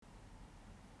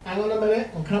Hang on a minute,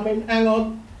 I'm coming, hang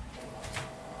on.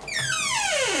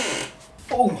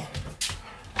 Oh.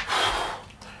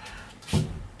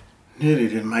 Nearly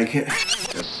didn't make it.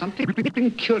 There's something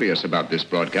curious about this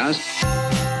broadcast.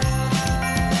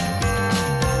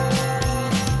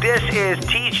 This is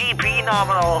TGP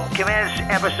Nominal. Commence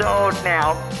episode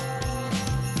now.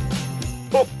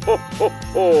 Ho, ho, ho,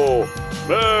 ho.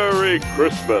 Merry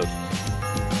Christmas.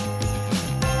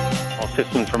 All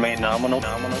systems remain nominal.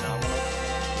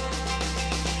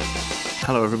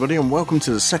 Hello everybody and welcome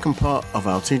to the second part of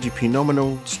our TGP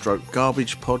Nominal stroke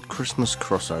Garbage Pod Christmas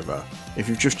crossover. If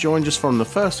you've just joined us from the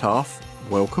first half,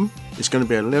 welcome. It's going to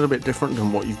be a little bit different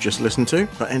than what you've just listened to,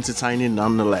 but entertaining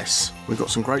nonetheless. We've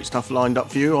got some great stuff lined up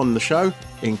for you on the show,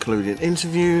 including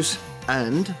interviews,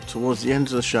 and towards the end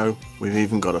of the show, we've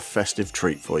even got a festive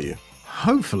treat for you.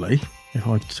 Hopefully, if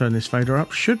I turn this fader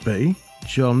up, should be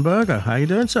John Berger. How you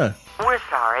doing, sir? We're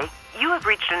sorry. You have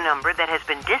reached a number that has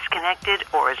been disconnected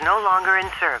or is no longer in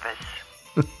service.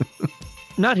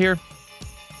 Not here.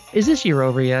 Is this year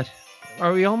over yet?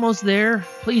 Are we almost there?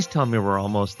 Please tell me we're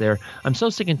almost there. I'm so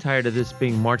sick and tired of this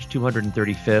being March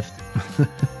 235th.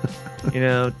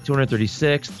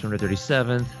 236th,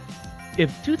 237th.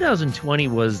 If 2020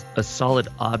 was a solid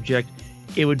object,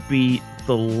 it would be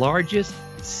the largest,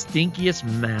 stinkiest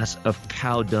mass of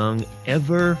cow dung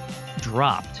ever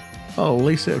dropped. Oh, at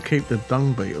least it'll keep the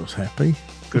dung beetles happy.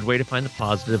 Good way to find the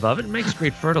positive of it. It makes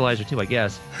great fertilizer too, I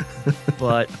guess.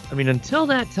 But, I mean, until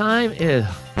that time,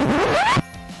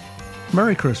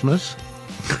 Merry Christmas.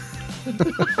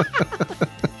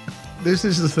 This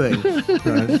is the thing,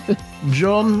 right?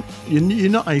 John, you're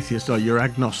not atheist, are you? You're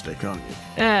agnostic, aren't you?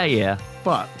 Yeah.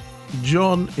 But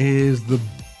John is the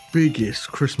biggest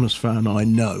Christmas fan I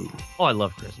know. Oh, I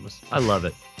love Christmas. I love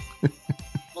it.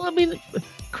 Well, I mean,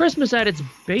 Christmas at its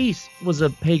base was a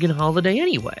pagan holiday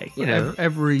anyway. You know,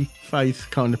 every faith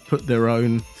kind of put their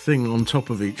own thing on top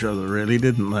of each other, really,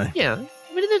 didn't they? Yeah.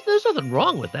 I mean, there's nothing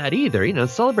wrong with that either. You know,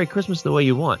 celebrate Christmas the way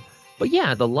you want. But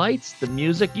yeah, the lights, the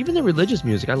music, even the religious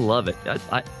music, I love it.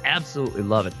 I absolutely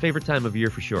love it. Favorite time of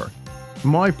year for sure.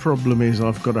 My problem is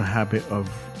I've got a habit of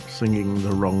singing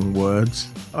the wrong words.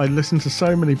 I listen to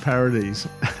so many parodies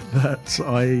that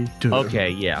I do. Okay,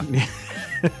 yeah.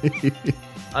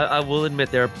 I will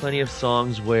admit there are plenty of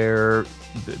songs where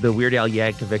the Weird Al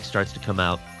Yankovic starts to come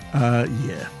out.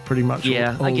 Yeah, pretty much.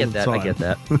 Yeah, all I get the that. time. I get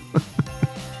that.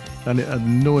 And it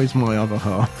annoys my other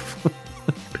half.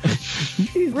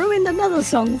 You've ruined another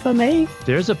song for me.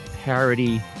 There's a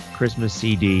parody Christmas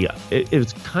CD. It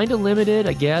was kind of limited,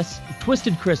 I guess.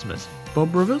 Twisted Christmas.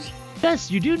 Bob Rivers? Yes,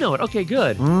 you do know it. Okay,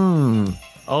 good.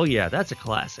 Oh, yeah, that's a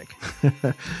classic.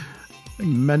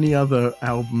 Many other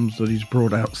albums that he's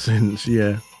brought out since,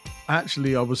 yeah.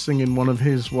 Actually, I was singing one of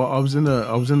his. Well, I was in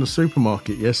the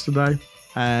supermarket yesterday,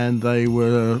 and they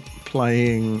were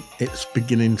playing "It's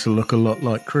Beginning to Look a Lot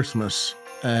Like Christmas,"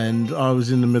 and I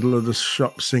was in the middle of the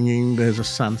shop singing "There's a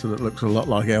Santa that looks a lot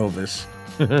like Elvis."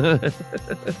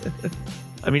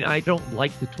 I mean, I don't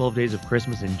like the 12 Days of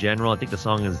Christmas in general. I think the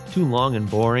song is too long and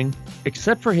boring,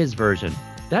 except for his version.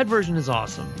 That version is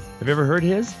awesome. Have you ever heard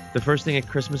his? The first thing at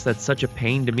Christmas that's such a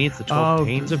pain to me, it's the 12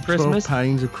 Pains of Christmas. 12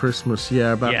 Pains of Christmas,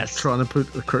 yeah, about trying to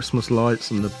put the Christmas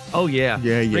lights and the... Oh, yeah.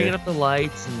 Yeah. Bringing up the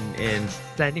lights and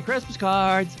sending Christmas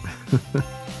cards.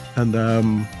 And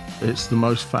it's the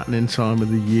most fattening time of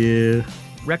the year.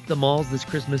 Wreck the malls this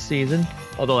Christmas season.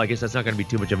 Although I guess that's not going to be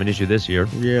too much of an issue this year.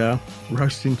 Yeah.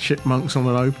 Roasting chipmunks on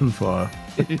an open fire.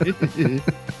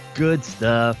 Good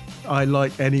stuff. I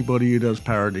like anybody who does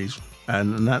parodies.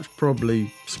 And that's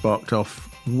probably sparked off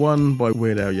one by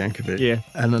Weird Al Yankovic, yeah,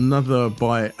 and another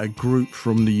by a group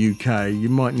from the UK. You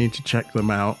might need to check them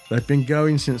out. They've been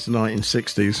going since the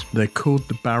 1960s. They're called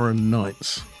the Barron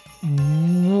Knights.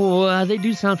 Well, they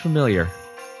do sound familiar.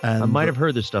 And I might have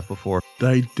heard this stuff before.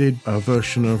 They did a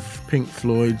version of Pink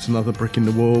Floyd's Another Brick in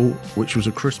the Wall, which was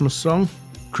a Christmas song.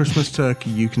 Christmas turkey,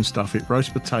 you can stuff it.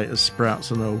 Roast potatoes,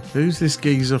 sprouts and all. Who's this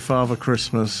geezer, Father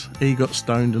Christmas? He got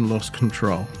stoned and lost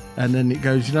control. And then it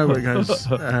goes, you know where it goes?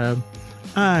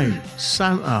 Hey,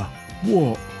 Santa,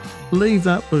 what? Leave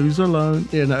that booze alone.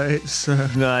 You know, it's...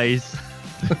 nice.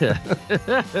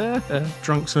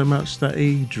 Drunk so much that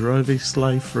he drove his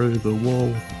sleigh through the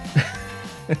wall.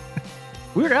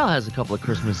 Weird Al has a couple of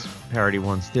Christmas parody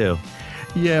ones, too.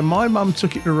 Yeah, my mum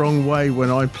took it the wrong way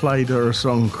when I played her a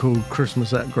song called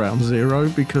Christmas at Ground Zero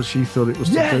because she thought it was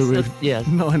to do with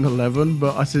 9/11,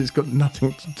 but I said it's got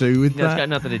nothing to do with that. It's got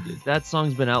nothing to do. That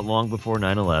song's been out long before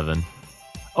 9/11.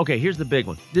 Okay, here's the big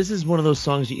one. This is one of those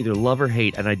songs you either love or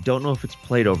hate, and I don't know if it's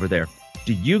played over there.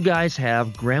 Do you guys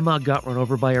have Grandma Got Run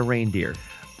Over by a Reindeer?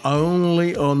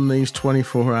 only on these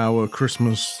 24-hour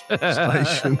Christmas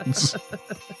stations.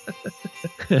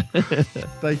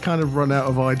 They kind of run out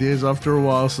of ideas after a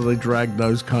while, so they drag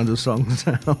those kind of songs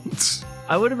out.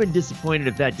 I would have been disappointed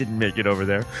if that didn't make it over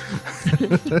there.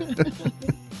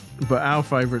 But our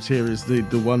favourites here is the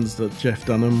ones that Jeff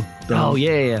Dunham done. Oh,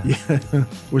 yeah.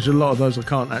 Which a lot of those I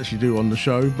can't actually do on the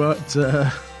show, but...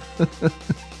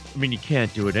 I mean, you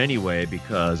can't do it anyway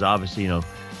because obviously,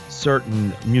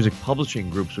 certain music publishing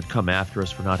groups would come after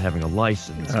us for not having a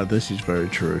license. This is very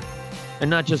true. And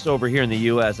not just over here in the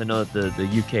U.S. I know that the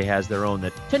UK has their own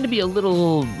that tend to be a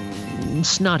little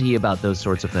snotty about those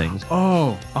sorts of things.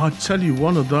 Oh, I'll tell you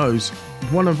one of those.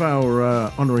 One of our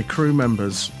honorary crew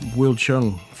members, Will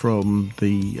Chung from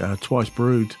the Twice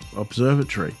Brewed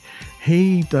Observatory,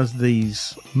 he does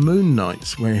these moon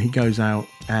nights where he goes out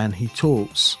and he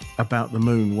talks about the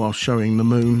moon while showing the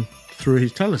moon through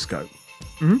his telescope.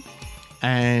 Mm-hmm.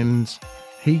 And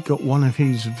he got one of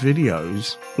his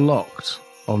videos blocked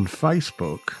on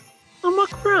Facebook. On what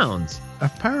grounds?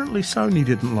 Apparently Sony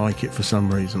didn't like it for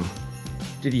some reason.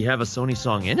 Did he have a Sony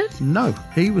song in it? No,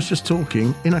 he was just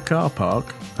talking in a car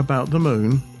park about the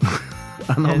moon.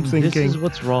 and I'm thinking... this is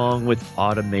what's wrong with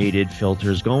automated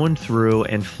filters going through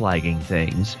and flagging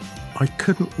things. I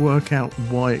couldn't work out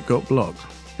why it got blocked.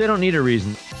 They don't need a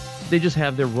reason. They just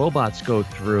have their robots go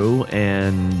through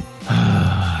and...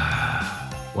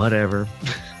 whatever.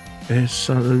 It's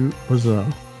so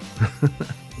bizarre.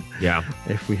 Yeah.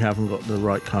 If we haven't got the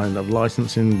right kind of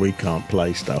licensing, we can't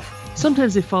play stuff.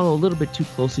 Sometimes they follow a little bit too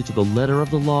closely to the letter of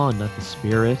the law and not the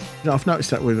spirit. I've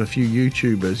noticed that with a few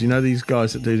YouTubers. You know these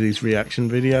guys that do these reaction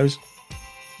videos?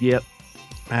 Yep.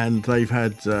 And they've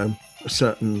had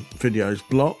certain videos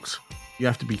blocked. You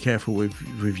have to be careful with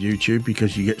YouTube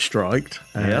because you get striked.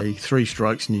 3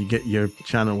 strikes and you get your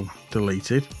channel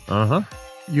deleted. Uh-huh.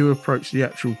 You approach the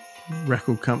actual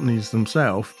record companies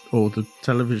themselves or the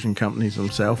television companies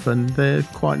themselves and they're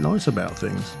quite nice about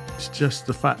things. It's just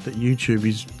the fact that YouTube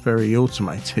is very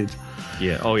automated.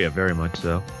 Yeah, oh yeah, very much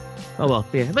so. Oh well,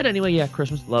 yeah. But anyway, yeah,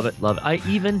 Christmas, love it. I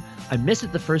missed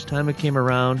it the first time it came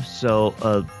around, so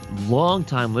a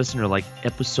long-time listener, like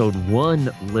episode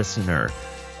 1 listener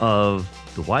of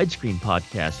the Widescreen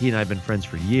podcast, he and I have been friends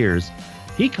for years.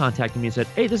 He contacted me and said,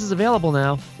 hey, this is available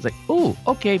now. I was like, oh,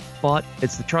 okay, bought.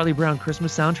 It's the Charlie Brown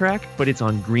Christmas soundtrack, but it's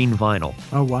on green vinyl.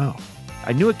 Oh, wow.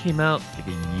 I knew it came out like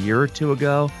a year or 2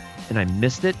 ago, and I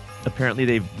missed it. Apparently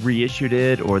they've reissued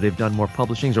it, or they've done more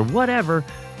publishings, or whatever.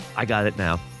 I got it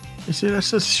now. You see,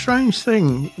 that's a strange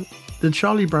thing. The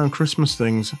Charlie Brown Christmas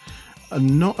things are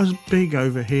not as big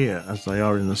over here as they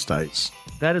are in the States.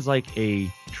 That is like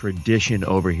a tradition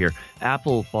over here.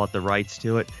 Apple bought the rights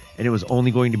to it, and it was only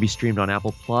going to be streamed on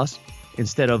Apple Plus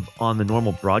instead of on the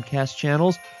normal broadcast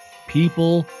channels.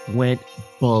 People went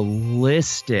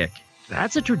ballistic.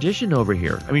 That's a tradition over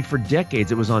here. I mean, for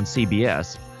decades it was on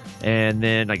CBS, and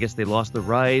then I guess they lost the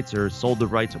rights or sold the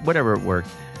rights, whatever it worked.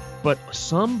 But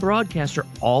some broadcaster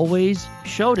always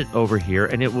showed it over here,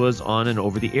 and it was on an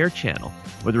over-the-air channel.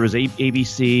 Whether it was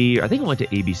ABC, I think it went to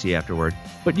ABC afterward.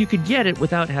 But you could get it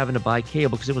without having to buy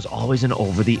cable because it was always an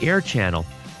over-the-air channel.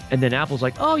 And then Apple's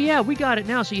like, oh yeah, we got it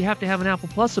now, so you have to have an Apple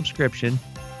Plus subscription.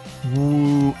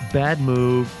 Woo, bad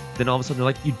move. Then all of a sudden they're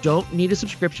like, you don't need a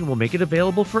subscription, we'll make it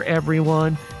available for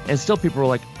everyone. And still people were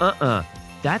like,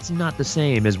 that's not the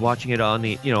same as watching it on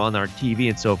the, on our TV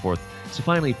and so forth. So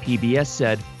finally PBS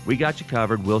said, we got you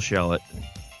covered, we'll show it.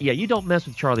 Yeah, you don't mess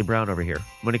with Charlie Brown over here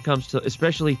when it comes to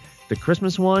especially the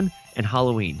Christmas one and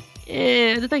Halloween.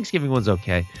 The Thanksgiving one's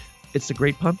okay. It's the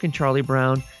Great Pumpkin Charlie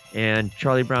Brown and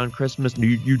Charlie Brown Christmas.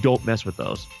 You don't mess with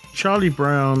those. Charlie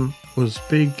Brown was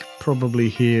big probably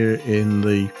here in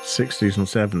the 60s and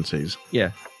 70s.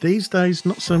 Yeah. These days,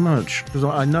 not so much. Because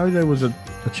I know there was a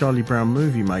Charlie Brown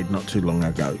movie made not too long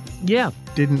ago. Yeah.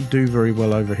 Didn't do very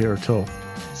well over here at all.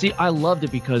 See, I loved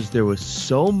it because there was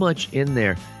so much in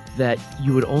there that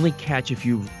you would only catch if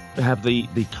you have the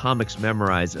comics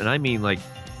memorized. And I mean like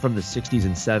from the 60s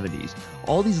and 70s.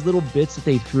 All these little bits that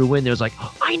they threw in, there was like,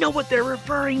 oh, I know what they're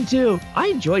referring to. I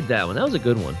enjoyed that one. That was a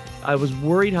good one. I was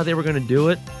worried how they were going to do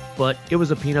it, but it was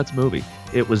a Peanuts movie.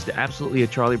 It was absolutely a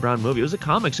Charlie Brown movie. It was a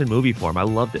comics in movie form. I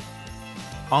loved it.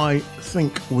 I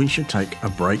think we should take a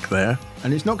break there.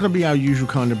 And it's not going to be our usual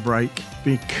kind of break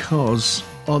because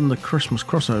on the Christmas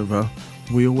crossover,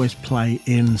 we always play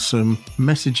in some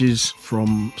messages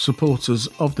from supporters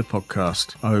of the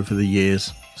podcast over the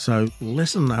years. So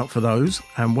listen out for those.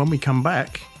 And when we come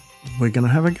back, we're going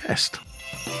to have a guest.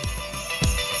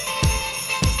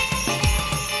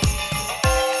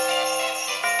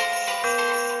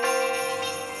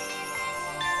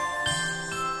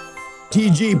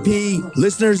 TGP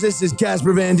listeners, this is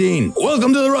Casper Van Dien.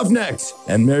 Welcome to the Roughnecks,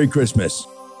 and Merry Christmas.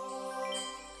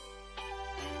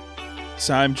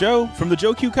 So I'm Joe from the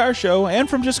Joe Q Car Show and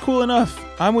from Just Cool Enough.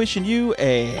 I'm wishing you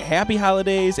a happy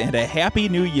holidays and a happy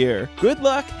new year. Good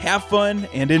luck, have fun,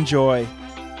 and enjoy.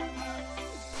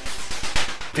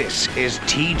 This is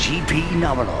TGP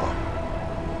Nominal.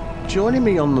 Joining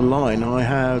me on the line, I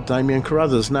have Damien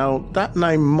Carruthers. Now, that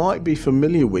name might be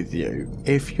familiar with you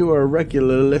if you are a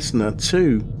regular listener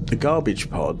to the Garbage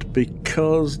Pod,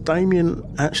 because Damien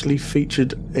actually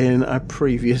featured in a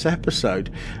previous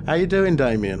episode. How you doing,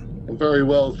 Damien? I'm very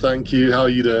well, thank you. How are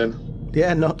you doing?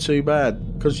 Yeah, not too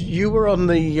bad. Because you were on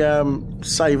the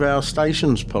Save Our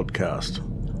Stations podcast.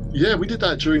 Yeah, we did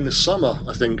that during the summer,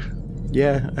 I think.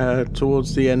 Yeah,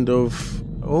 towards the end of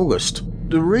August.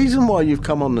 The reason why you've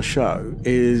come on the show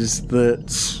is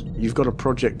that you've got a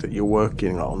project that you're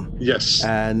working on. Yes.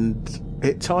 And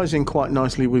it ties in quite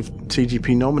nicely with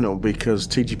TGP Nominal, because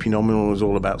TGP Nominal is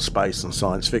all about space and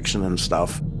science fiction and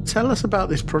stuff. Tell us about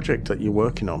this project that you're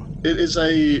working on. It is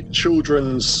a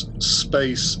children's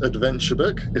space adventure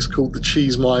book. It's called The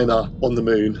Cheese Miner on the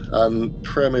Moon. And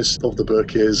premise of the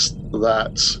book is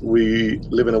that we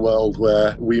live in a world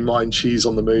where we mine cheese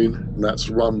on the moon, and that's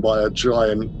run by a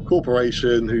giant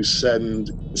corporation who send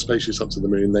spaceships up to the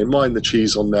moon. They mine the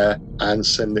cheese on there and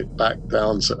send it back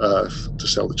down to Earth to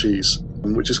sell the cheese,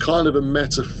 which is kind of a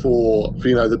metaphor for,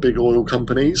 the big oil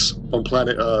companies on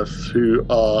planet Earth who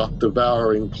are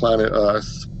devouring planet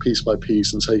Earth piece by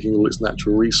piece and taking all its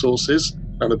natural resources.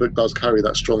 And the book does carry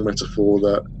that strong metaphor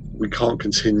that we can't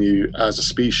continue as a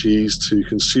species to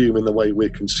consume in the way we're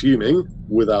consuming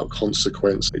without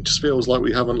consequence. It just feels like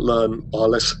we haven't learned our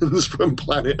lessons from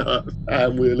planet Earth,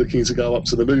 and we're looking to go up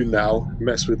to the moon now,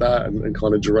 mess with that and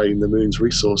kind of drain the moon's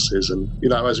resources. And,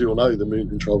 as we all know, the moon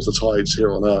controls the tides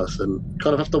here on Earth, and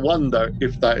kind of have to wonder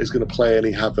if that is going to play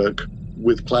any havoc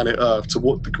with planet Earth. To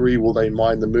what degree will they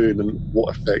mine the moon, and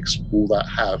what effects will that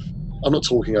have? I'm not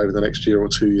talking over the next year or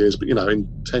 2 years, but,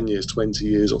 in 10 years, 20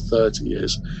 years or 30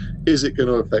 years, is it going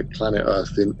to affect planet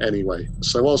Earth in any way?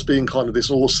 So whilst being kind of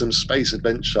this awesome space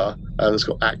adventure, and it's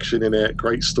got action in it,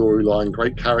 great storyline,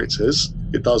 great characters,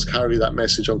 it does carry that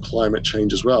message on climate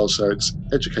change as well. So it's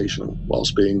educational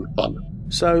whilst being fun.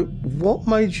 So what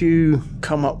made you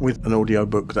come up with an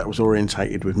audiobook that was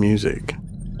orientated with music?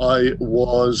 I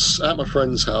was at my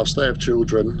friend's house, they have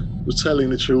children, was telling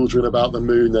the children about the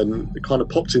moon, and it kind of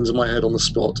popped into my head on the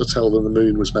spot to tell them the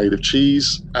moon was made of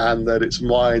cheese and that it's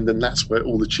mined, and that's where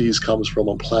all the cheese comes from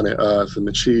on planet Earth, and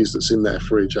the cheese that's in their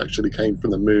fridge actually came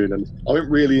from the moon. And I went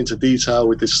really into detail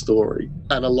with this story,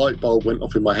 and a light bulb went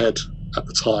off in my head at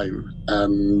the time,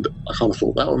 and I kind of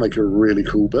thought that would make a really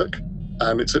cool book.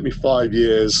 And it took me 5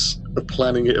 years of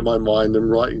planning it in my mind and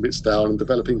writing bits down and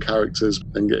developing characters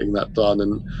and getting that done.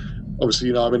 And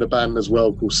obviously, I'm in a band as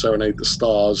well called Serenade the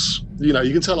Stars. You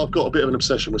can tell I've got a bit of an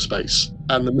obsession with space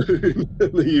and the moon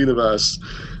and the universe.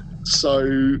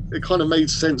 So it kind of made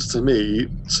sense to me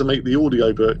to make the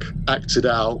audiobook acted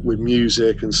out with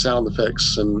music and sound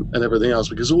effects and everything else,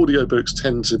 because audiobooks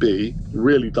tend to be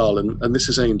really dull, and this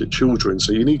is aimed at children,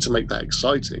 so you need to make that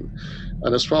exciting.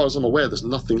 And as far as I'm aware, there's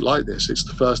nothing like this. It's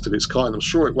the first of its kind. I'm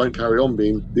sure it won't carry on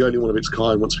being the only one of its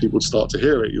kind once people start to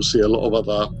hear it. You'll see a lot of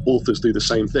other authors do the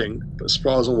same thing. But as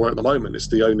far as I'm aware at the moment, it's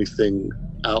the only thing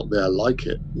out there like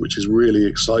it, which is really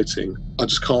exciting. I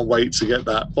just can't wait to get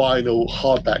that final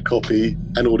hardback copy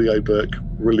and audiobook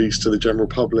released to the general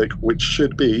public, which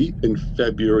should be in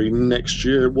February next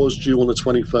year. It was due on the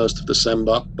 21st of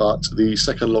December, but the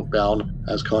second lockdown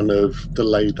has kind of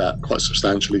delayed that quite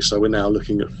substantially. So we're now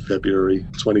looking at February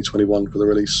 2021 for the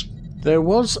release. There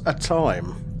was a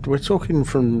time, we're talking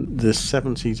from the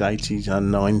 70s, 80s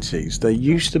and 90s, there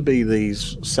used to be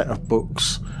these set of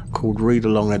books called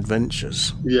read-along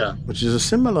adventures. Yeah. Which is a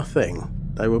similar thing.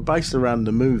 They were based around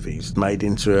the movies, made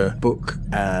into a book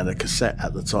and a cassette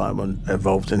at the time, and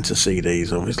evolved into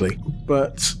CDs, obviously.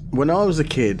 But when I was a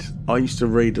kid, I used to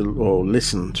read or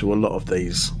listen to a lot of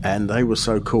these, and they were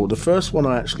so cool. The first one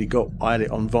I actually got, I had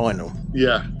it on vinyl.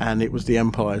 Yeah. And it was The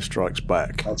Empire Strikes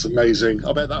Back. That's amazing.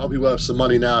 I bet that'll be worth some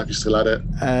money now if you still had it.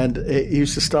 And it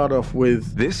used to start off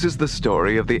with, "This is the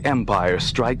story of The Empire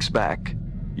Strikes Back.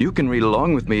 You can read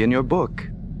along with me in your book.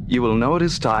 You will know it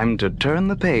is time to turn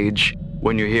the page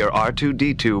when you hear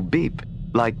R2-D2 beep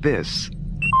like this.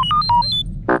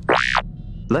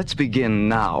 Let's begin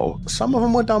now." Some of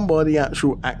them were done by the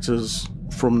actual actors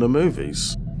from the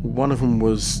movies. One of them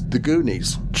was The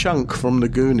Goonies. Chunk from The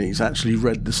Goonies actually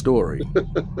read the story.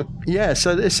 Yeah,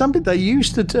 so it's something they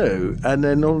used to do, and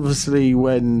then obviously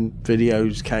when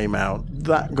videos came out,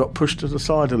 that got pushed to the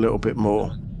side a little bit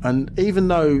more. And even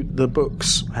though the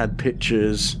books had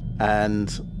pictures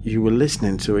and you were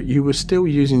listening to it, you were still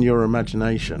using your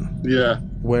imagination. Yeah.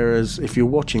 Whereas if you're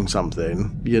watching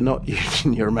something, you're not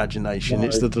using your imagination. No.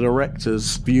 It's the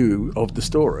director's view of the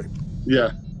story.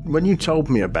 Yeah. When you told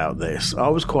me about this, I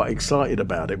was quite excited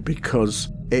about it because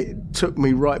it took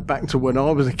me right back to when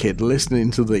I was a kid listening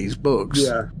to these books.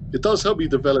 Yeah. It does help you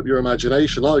develop your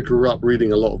imagination. I grew up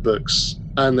reading a lot of books,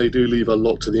 and they do leave a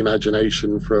lot to the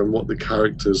imagination, from what the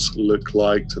characters look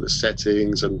like to the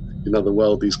settings and, the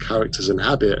world these characters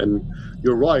inhabit. And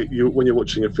you're right, when you're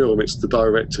watching a film, it's the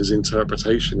director's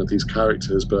interpretation of these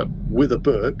characters. But with a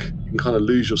book, you can kind of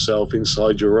lose yourself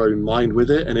inside your own mind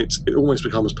with it, and it almost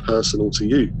becomes personal to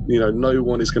you. No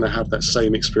one is going to have that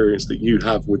same experience that you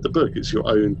have with the book. It's your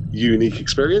own unique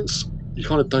experience. You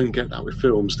kind of don't get that with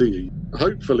films, do you?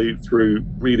 Hopefully, through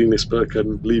reading this book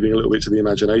and leaving a little bit to the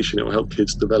imagination, it will help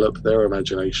kids develop their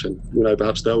imagination.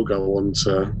 Perhaps they'll go on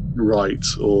to write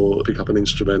or pick up an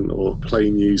instrument or play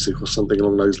music or something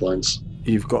along those lines.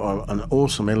 You've got an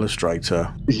awesome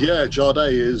illustrator. Yeah, Jade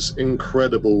is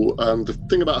incredible. The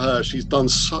thing about her, she's done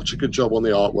such a good job on the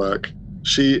artwork.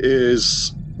 She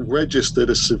is registered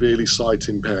as severely sight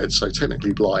impaired, so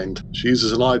technically blind. She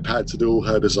uses an iPad to do all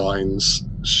her designs.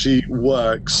 She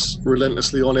works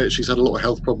relentlessly on it. She's had a lot of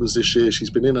health problems this year. She's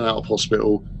been in and out of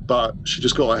hospital, but she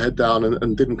just got her head down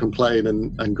and didn't complain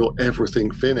and got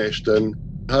everything finished. And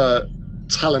her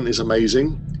talent is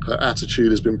amazing. Her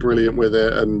attitude has been brilliant with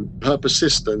it, and her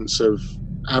persistence of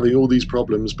having all these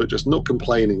problems but just not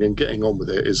complaining and getting on with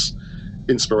it is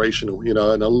inspirational,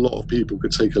 and a lot of people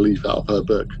could take a leaf out of her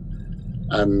book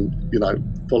and,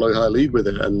 follow her lead with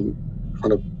it and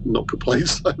kind of not complain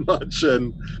so much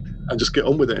and just get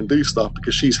on with it and do stuff,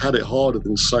 because she's had it harder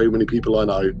than so many people I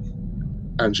know,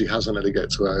 and she hasn't let it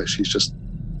get to her. She's just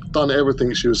done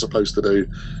everything she was supposed to do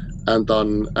and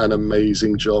done an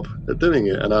amazing job at doing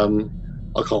it. And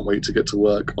I can't wait to get to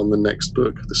work on the next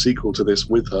book, the sequel to this,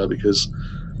 with her, because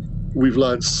we've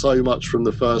learned so much from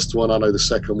the first one. I know the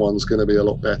second one's going to be a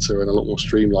lot better and a lot more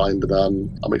streamlined,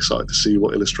 and I'm excited to see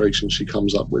what illustration she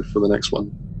comes up with for the next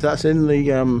one. That's in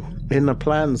the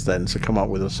plans then, to come up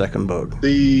with a second book?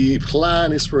 The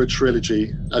plan is for a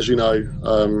trilogy. As you know,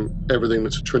 everything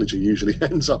that's a trilogy usually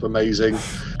ends up amazing.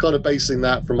 Kind of basing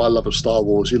that from my love of Star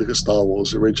Wars. You look at Star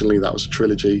Wars, originally that was a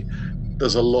trilogy.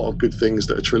 There's a lot of good things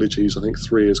that are trilogies. I think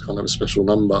 3 is kind of a special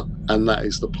number, and that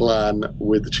is the plan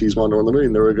with the Cheesemonger on the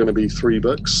Moon. There are going to be 3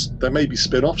 books. There may be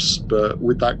spin-offs, but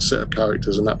with that set of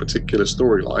characters and that particular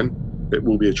storyline, it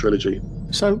will be a trilogy.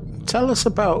 So tell us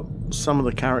about some of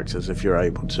the characters, if you're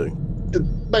able to. The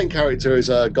main character is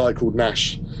a guy called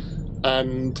Nash,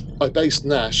 and I based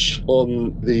Nash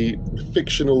on the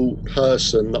fictional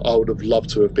person that I would have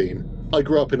loved to have been. I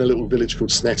grew up in a little village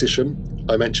called Snettisham.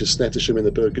 I mentioned Snettisham in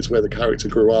the book. It's where the character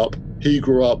grew up. He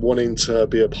grew up wanting to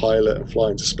be a pilot and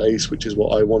fly into space, which is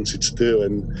what I wanted to do.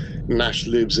 And Nash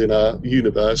lives in a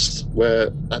universe where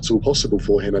that's all possible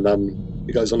for him. And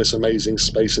he goes on this amazing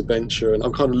space adventure. And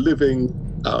I'm kind of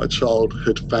living out a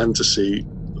childhood fantasy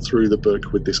through the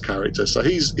book with this character. So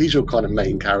he's your kind of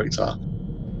main character.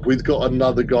 We've got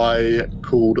another guy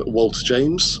called Walter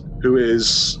James, who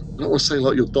is, I don't want to say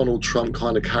like your Donald Trump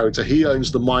kind of character. He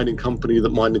owns the mining company that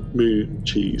mined the moon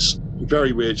cheese.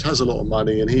 Very rich, has a lot of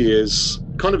money, and he is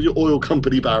kind of your oil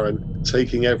company baron,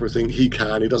 taking everything he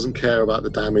can. He doesn't care about the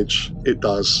damage it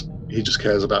does. He just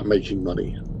cares about making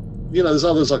money. There's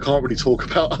others I can't really talk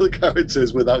about, other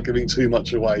characters, without giving too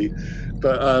much away.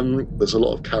 But there's a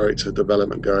lot of character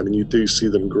development going, and you do see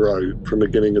them grow from the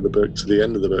beginning of the book to the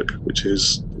end of the book, which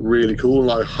is really cool,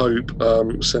 and I hope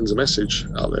sends a message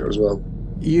out there as well.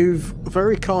 You've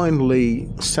very kindly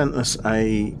sent us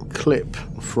a clip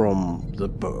from the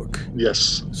book.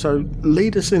 Yes. So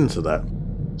lead us into that.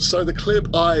 So the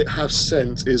clip I have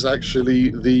sent is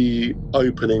actually the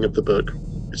opening of the book.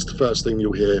 It's the first thing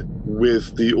you'll hear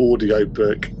with the audio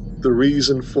book. The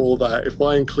reason for that, if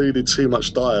I included too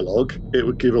much dialogue, it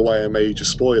would give away a major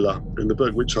spoiler in the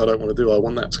book, which I don't want to do. I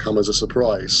want that to come as a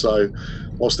surprise. So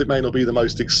whilst it may not be the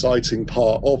most exciting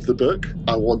part of the book,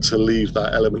 I want to leave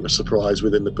that element of surprise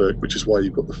within the book, which is why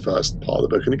you've got the first part of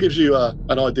the book. And it gives you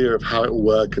an idea of how it will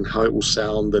work and how it will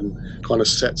sound, and kind of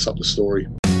sets up the story.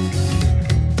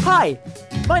 Hi,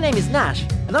 my name is Nash,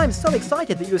 and I'm so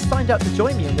excited that you have signed up to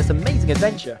join me on this amazing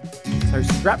adventure. So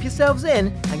strap yourselves in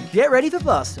and get ready for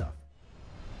blast off.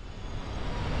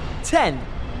 10,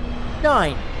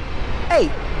 9,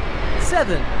 8,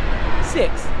 7,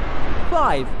 6,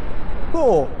 5,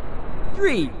 4,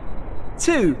 3,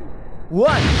 2,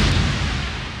 1.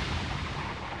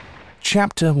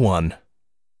 Chapter 1.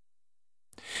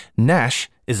 Nash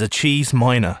is a cheese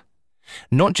miner.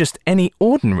 Not just any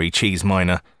ordinary cheese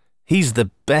miner. He's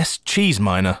the best cheese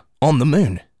miner on the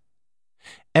moon.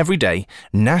 Every day,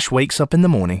 Nash wakes up in the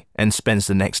morning and spends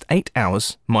the next 8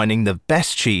 hours mining the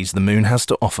best cheese the moon has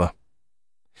to offer.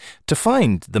 To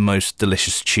find the most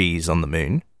delicious cheese on the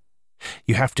moon,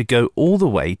 you have to go all the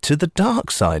way to the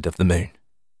dark side of the moon.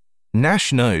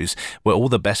 Nash knows where all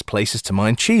the best places to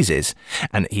mine cheese is,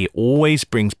 and he always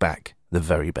brings back the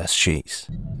very best cheese.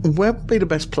 Where would be the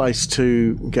best place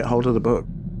to get hold of the book?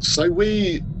 So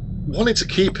we wanted to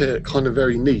keep it kind of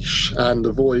very niche and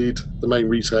avoid the main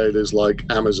retailers like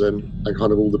Amazon and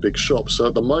kind of all the big shops. So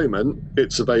at the moment,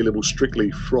 it's available strictly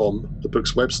from the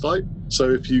book's website. So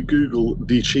if you Google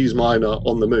The Cheese Miner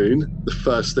on the Moon, the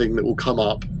first thing that will come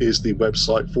up is the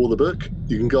website for the book.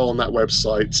 You can go on that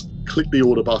website, click the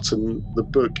order button. The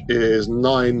book is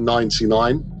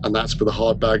 $9.99, and that's for the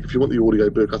hardback. If you want the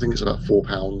audio book, I think it's about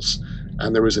 £4.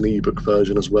 And there is an ebook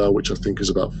version as well, which I think is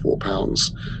about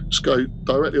 £4. Just go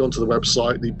directly onto the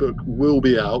website. The book will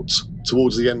be out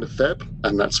towards the end of Feb,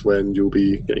 and that's when you'll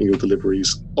be getting your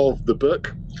deliveries of the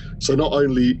book. So not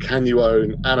only can you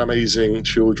own an amazing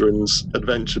children's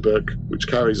adventure book, which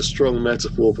carries a strong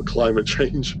metaphor for climate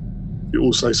change, you're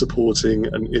also supporting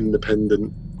an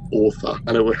independent author,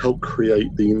 and it will help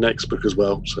create the next book as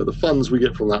well. So the funds we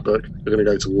get from that book are going to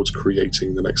go towards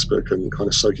creating the next book and kind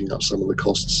of soaking up some of the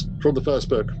costs from the first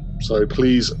book. So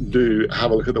please do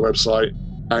have a look at the website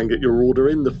and get your order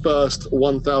in. The first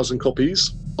 1,000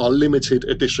 copies are limited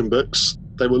edition books.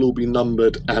 They will all be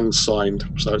numbered and signed.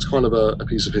 So it's kind of a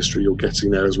piece of history you're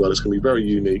getting there as well. It's going to be very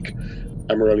unique.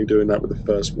 And we're only doing that with the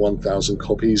first 1,000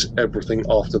 copies. Everything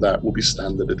after that will be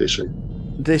standard edition.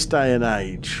 This day and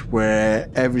age where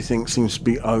everything seems to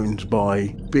be owned by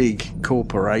big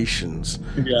corporations,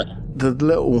 the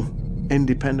little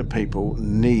independent people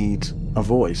need a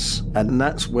voice, and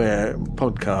that's where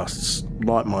podcasts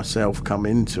like myself come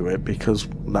into it, because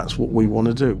that's what we want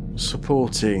to do,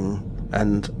 supporting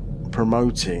and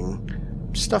promoting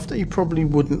stuff that you probably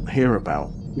wouldn't hear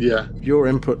about. Yeah. Your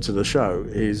input to the show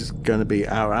is going to be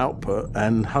our output,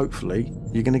 and hopefully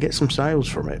you're going to get some sales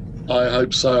from it. I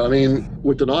hope so. I mean,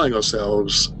 we're denying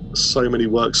ourselves so many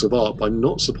works of art by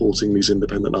not supporting these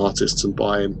independent artists and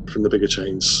buying from the bigger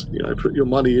chains. You know, put your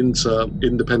money into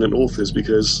independent authors,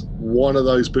 because one of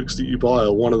those books that you buy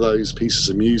or one of those pieces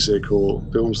of music or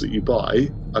films that you buy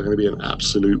are going to be an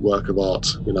absolute work of art,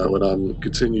 you know, and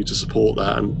continue to support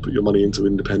that and put your money into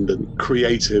independent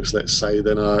creatives, let's say,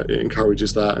 then it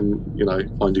encourages that and, you know,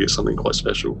 find you get something quite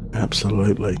special.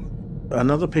 Absolutely.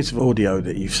 Another piece of audio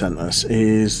that you've sent us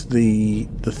is the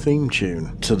theme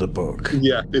tune to the book.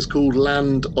 Yeah, it's called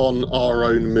Land on Our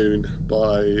Own Moon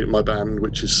by my band,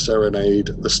 which is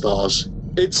Serenade the Stars.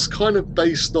 It's kind of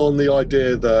based on the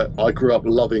idea that I grew up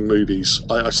loving movies.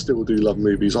 I still do love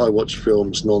movies. I watch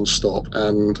films non-stop.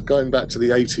 And going back to the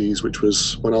 80s, which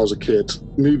was when I was a kid,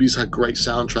 movies had great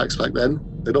soundtracks back then.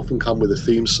 They'd often come with a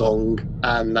theme song,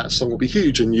 and that song would be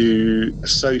huge, and you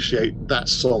associate that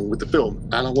song with the film.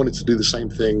 And I wanted to do the same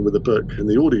thing with the book, and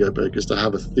the audio book is to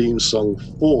have a theme song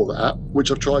for that, which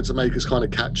I've tried to make as kind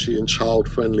of catchy and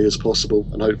child-friendly as possible,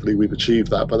 and hopefully we've achieved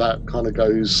that. But that kind of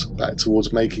goes back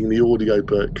towards making the audio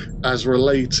book as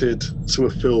related to a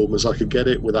film as I could get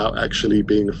it without actually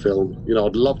being a film. You know,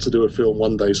 I'd love to do a film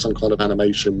one day, some kind of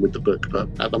animation with the book, but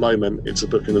at the moment it's a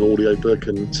book and an audio book,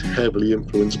 and it's heavily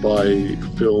influenced by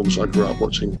films I grew up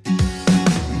watching.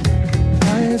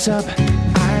 Eyes up,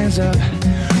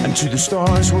 and to the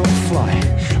stars we'll fly.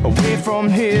 Away from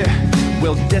here,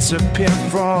 we'll disappear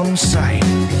from sight.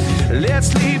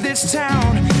 Let's leave this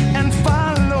town and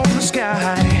follow the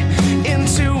sky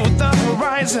into the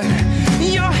horizon.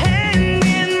 Your hand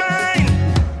in mine.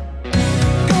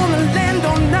 Gonna land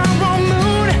on our own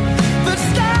moon. The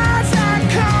stars are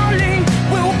calling.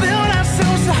 We'll build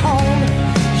ourselves a home.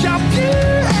 You're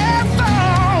beautiful.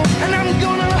 And I'm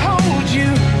gonna hold you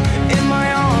in my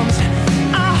arms.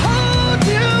 I'll hold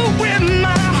you in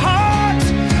my heart.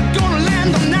 Gonna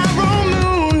land on our own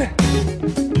moon.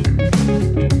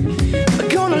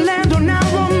 Gonna land on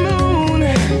our own moon.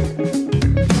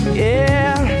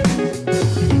 Yeah.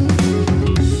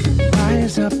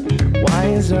 Rise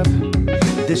up.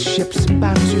 This ship's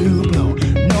about to blow.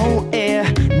 No air,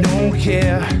 no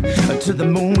care. To the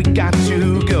moon we got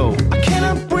to go. I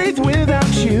cannot breathe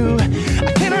without you.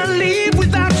 I cannot leave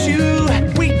without you.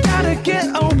 We gotta get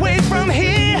away from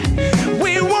here.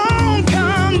 We won't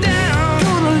come down.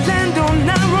 Gonna land on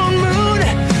our own moon.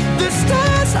 The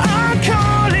stars are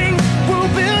calling. We'll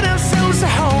build ourselves a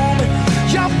home.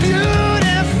 You're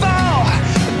beautiful.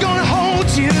 Gonna hold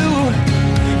you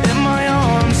in my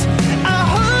arms. I'll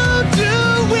hold you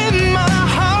in my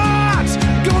heart.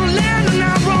 Gonna land on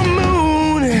our own moon.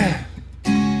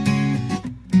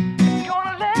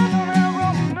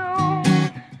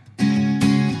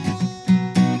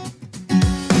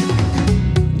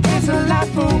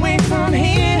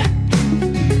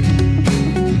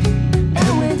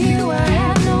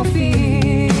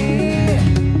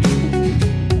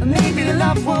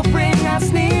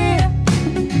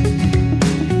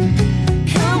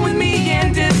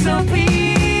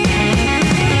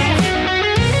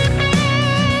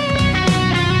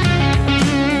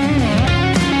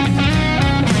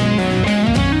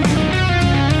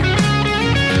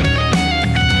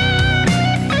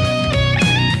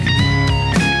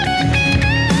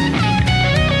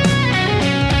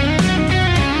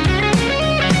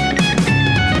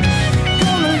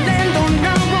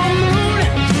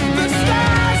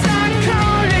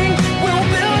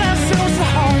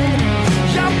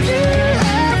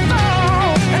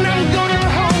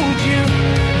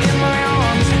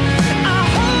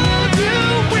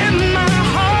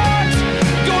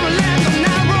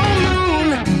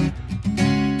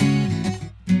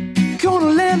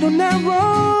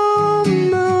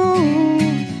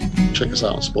 check us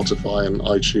out on Spotify and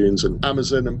iTunes and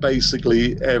Amazon, and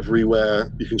basically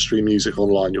everywhere you can stream music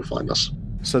online, you'll find us.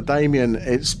 So, Damien,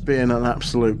 it's been an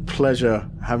absolute pleasure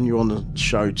having you on the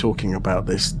show talking about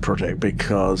this project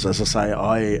because, as I say,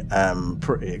 I am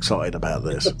pretty excited about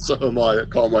this. So am I.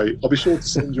 Can't wait. I'll be sure to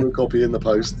send you a copy in the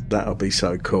post. That'll be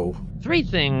so cool. 3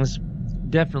 things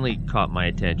definitely caught my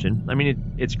attention. I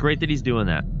mean, it's great that he's doing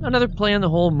that. Another play on the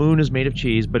whole moon is made of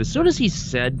cheese, but as soon as he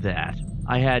said that,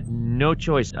 I had no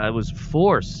choice. I was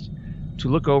forced to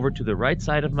look over to the right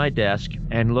side of my desk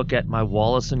and look at my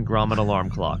Wallace and Gromit alarm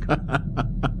clock.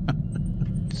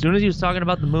 As soon as he was talking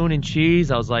about the moon and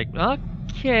cheese, I was like,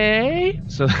 okay.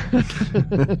 So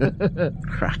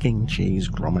cracking cheese,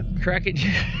 Gromit. Cracking.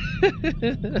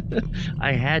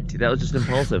 I had to. That was just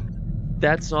impulsive.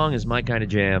 That song is my kind of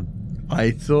jam.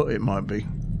 I thought it might be.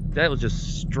 That was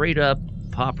just straight up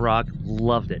pop rock.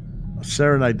 Loved it.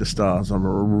 Serenade the Stars are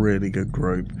a really good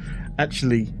group.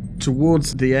 Actually,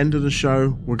 towards the end of the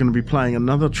show, we're going to be playing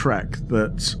another track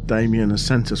that Damien has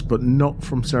sent us, but not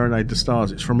from Serenade the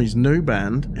Stars. It's from his new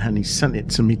band, and he sent it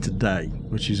to me today,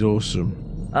 which is awesome.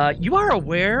 You are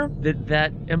aware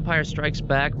that Empire Strikes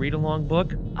Back read-along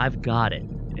book? I've got it,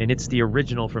 and it's the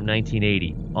original from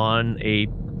 1980 on a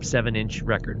 7-inch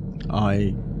record.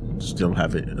 I still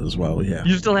have it as well, yeah.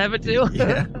 You still have it too?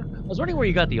 Yeah. I was wondering where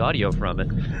you got the audio from it.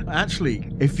 Actually,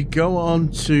 if you go on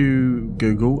to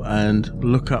Google and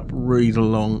look up Read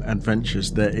Along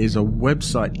Adventures, there is a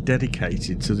website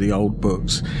dedicated to the old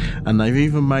books, and they've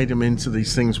even made them into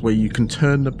these things where you can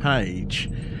turn the page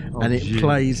and it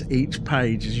plays each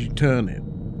page as you turn it.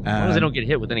 As long as they don't get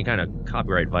hit with any kind of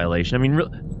copyright violation. I mean,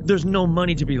 there's no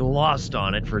money to be lost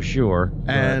on it for sure.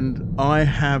 And I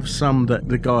have some that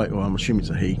the guy, well, I'm assuming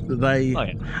it's a he, that they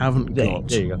haven't got.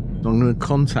 There you go. So I'm going to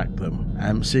contact them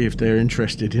and see if they're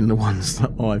interested in the ones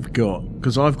that I've got.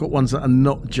 Because I've got ones that are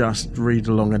not just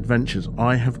read-along adventures.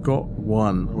 I have got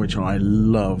one which I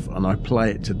love and I play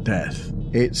it to death.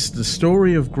 It's the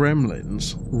story of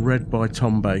Gremlins, read by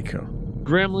Tom Baker.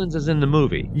 Gremlins is in the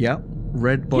movie? Yep.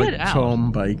 Read by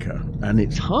Tom Baker. And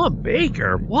it's Tom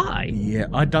Baker? Why? Yeah,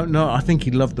 I don't know. I think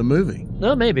he loved the movie.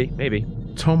 No, maybe.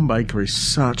 Tom Baker is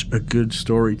such a good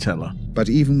storyteller. But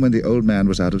even when the old man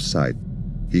was out of sight,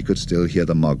 he could still hear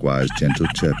the mogwai's gentle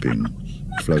chirping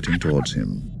floating towards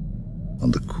him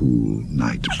on the cool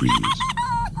night breeze.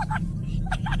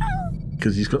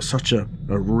 Because he's got such a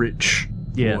rich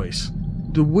voice.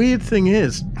 The weird thing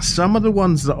is, some of the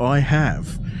ones that I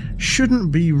have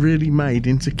shouldn't be really made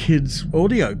into kids'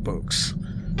 audiobooks.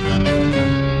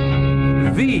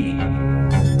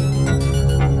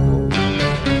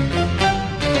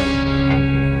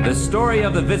 The Story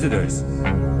of the Visitors.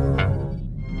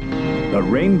 The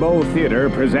Rainbow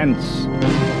Theater presents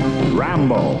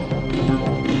Rambo.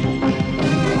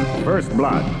 First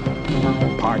Blood,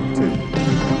 Part 2.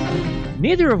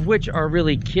 Neither of which are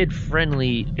really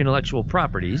kid-friendly intellectual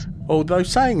properties. Although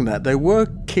saying that, there were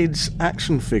kids'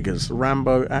 action figures,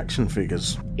 Rambo action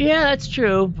figures. Yeah, that's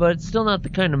true, but it's still not the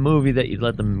kind of movie that you'd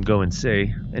let them go and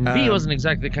see. And V wasn't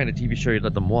exactly the kind of TV show you'd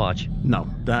let them watch. No,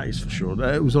 that is for sure.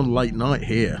 It was on late night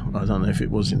here. I don't know if it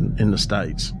was in the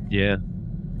States. Yeah.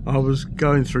 I was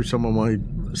going through some of my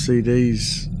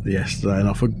CDs yesterday and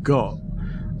I forgot.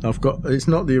 It's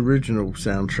not the original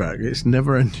soundtrack. It's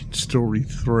Neverending Story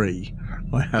 3.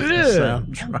 I have the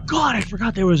soundtrack. Oh God, I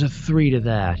forgot there was a 3 to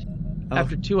that.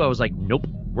 After 2, I was like, nope,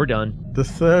 we're done. The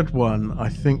third one, I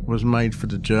think, was made for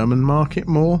the German market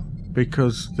more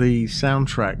because the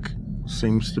soundtrack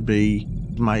seems to be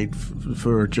made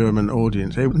for a German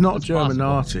audience. It was not German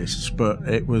artists, but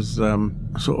it was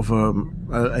sort of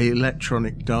a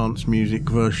electronic dance music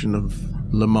version of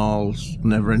Lamal's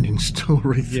Neverending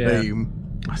Story theme.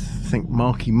 I think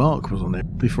Marky Mark was on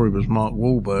it before he was Mark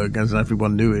Wahlberg. As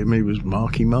everyone knew him, he was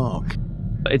Marky Mark.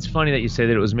 It's funny that you say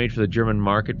that it was made for the German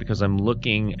market because I'm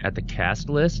looking at the cast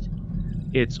list.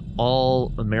 It's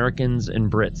all Americans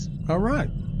and Brits. All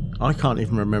right. I can't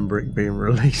even remember it being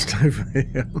released over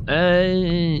here.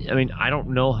 I mean, I don't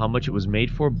know how much it was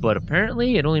made for, but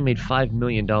apparently it only made $5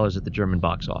 million at the German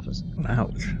box office.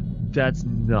 Ouch. That's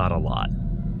not a lot.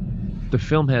 The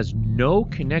film has no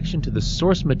connection to the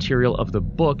source material of the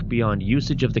book beyond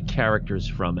usage of the characters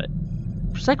from it.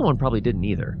 The second one probably didn't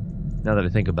either, now that I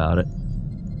think about it.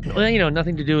 Well,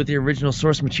 nothing to do with the original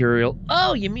source material.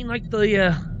 Oh, you mean like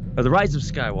the Rise of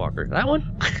Skywalker? That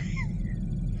one?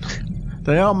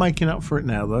 They are making up for it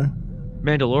now, though.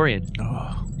 Mandalorian.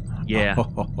 Oh. Yeah.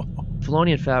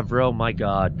 Filoni and Favreau, my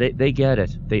God, they get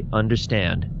it. They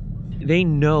understand. They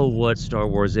know what Star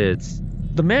Wars is.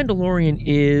 The Mandalorian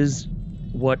is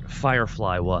what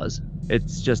Firefly was.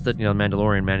 It's just that,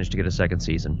 Mandalorian managed to get a second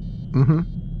season. Mm-hmm.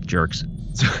 Jerks.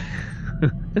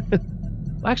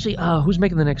 Actually, who's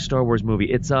making the next Star Wars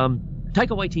movie? It's Taika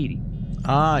Waititi.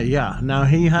 Yeah. Now,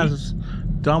 he has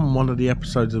done one of the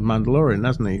episodes of Mandalorian,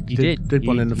 hasn't he? He did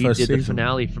one in the first season. He did the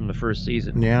finale from the first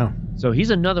season. Yeah. So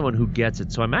he's another one who gets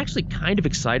it. So I'm actually kind of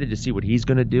excited to see what he's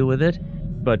going to do with it.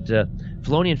 But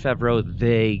Filoni and Favreau,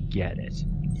 they get it.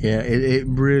 Yeah, it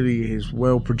really is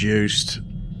well produced.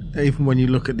 Even when you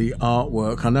look at the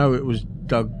artwork, I know it was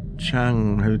Doug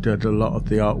Chang who did a lot of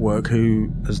the artwork,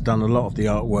 who has done a lot of the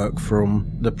artwork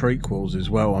from the prequels as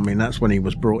well. I mean, that's when he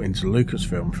was brought into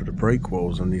Lucasfilm for the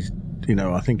prequels, and he's,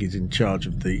 I think he's in charge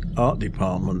of the art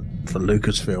department for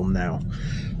Lucasfilm now.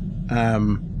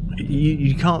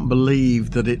 You can't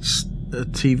believe that it's a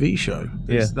TV show.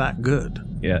 It's that good.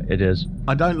 Yeah, it is.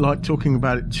 I don't like talking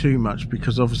about it too much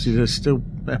because obviously there's still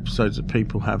episodes that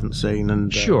people haven't seen,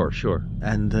 and sure,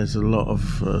 and there's a lot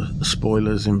of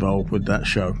spoilers involved with that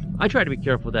show. I try to be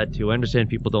careful with that too. I understand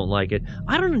people don't like it.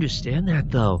 I don't understand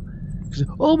that though.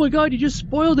 Oh my God, you just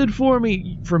spoiled it for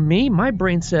me. For me, my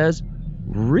brain says,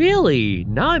 really?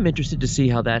 Now I'm interested to see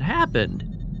how that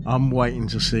happened. I'm waiting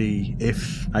to see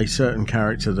if a certain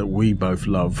character that we both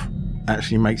love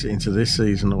actually makes it into this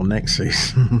season or next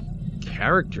season.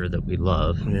 Character that we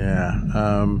love.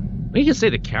 Yeah. You just say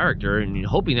the character, and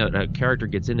hoping that a character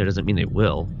gets in there doesn't mean they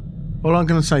will. All I'm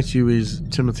going to say to you is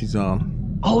Timothy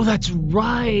Zahn. Oh, that's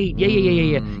right.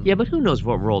 Yeah. Yeah, but who knows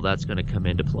what role that's going to come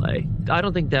into play. I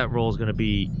don't think that role is going to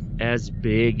be as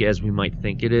big as we might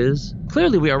think it is.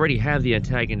 Clearly, we already have the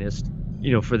antagonist,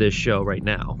 for this show right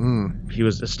now. He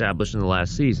was established in the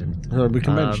last season. So we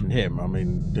can mention him. I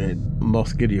mean,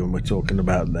 Moff Gideon we're talking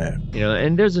about there.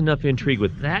 And there's enough intrigue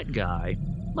with that guy.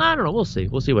 I don't know. We'll see.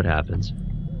 We'll see what happens.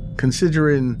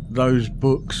 Considering those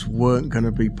books weren't going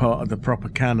to be part of the proper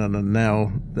canon, and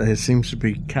now there seems to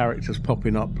be characters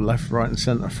popping up left, right, and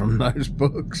centre from those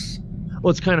books. Well,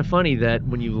 it's kind of funny that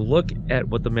when you look at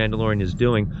what The Mandalorian is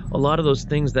doing, a lot of those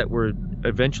things that were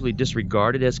eventually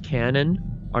disregarded as canon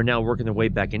are now working their way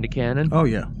back into canon. Oh,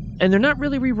 yeah. And they're not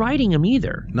really rewriting them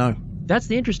either. No. That's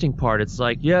the interesting part. It's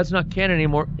like, yeah, it's not canon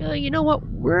anymore. You know what?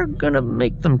 We're going to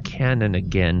make them canon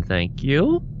again, thank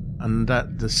you. And the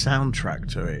soundtrack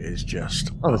to it is just...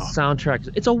 the soundtrack.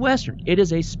 It's a Western. It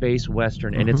is a space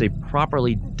Western, and it's a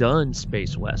properly done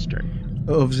space Western.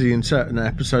 Obviously, in certain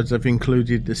episodes, they've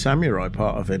included the samurai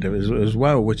part of it as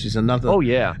well, which is another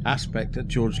aspect that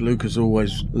George Lucas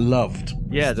always loved.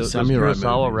 Yeah, those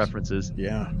Kurosawa references.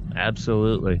 Yeah.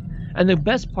 Absolutely. And the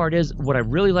best part is, what I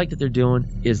really like that they're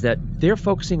doing is that they're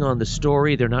focusing on the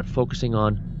story. They're not focusing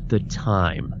on the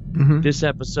time. This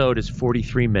episode is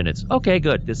 43 minutes. Okay,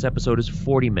 good. This episode is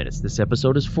 40 minutes. This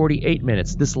episode is 48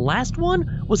 minutes. This last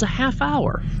one was a half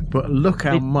hour. But look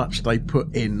how much they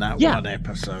put in that one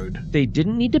episode. They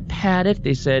didn't need to pad it.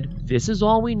 They said, this is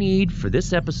all we need for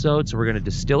this episode, so we're going to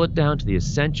distill it down to the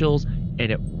essentials,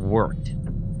 and it worked.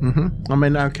 I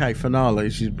mean, okay,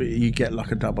 finales, you get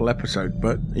like a double episode,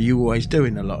 but you always do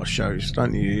in a lot of shows,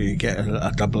 don't you? You get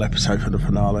a double episode for the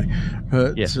finale.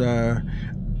 But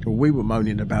we were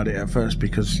moaning about it at first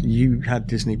because you had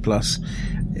Disney Plus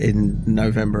in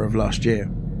November of last year.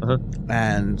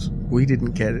 And we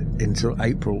didn't get it until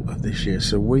April of this year.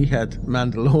 So we had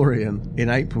Mandalorian in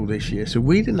April this year. So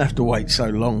we didn't have to wait so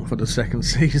long for the second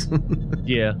season.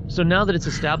 Yeah. So now that it's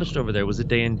established over there, was it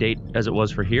day and date as it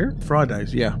was for here?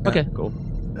 Fridays, yeah. Okay, cool.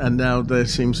 And now there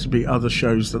seems to be other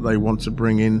shows that they want to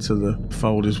bring into the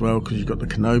fold as well, because you've got the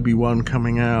Kenobi one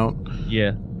coming out.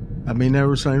 Yeah. I mean, they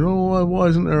were saying, oh, why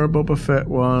isn't there a Boba Fett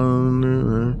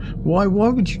one? Why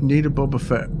would you need a Boba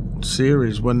Fett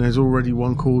series when there's already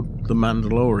one called The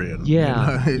Mandalorian?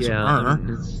 Yeah,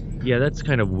 yeah, that's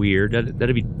kind of weird.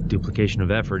 That'd be duplication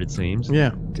of effort, it seems.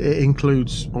 Yeah, it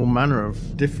includes all manner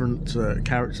of different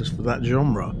characters for that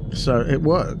genre, so it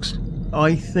works.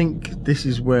 I think this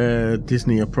is where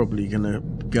Disney are probably going to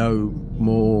go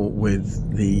more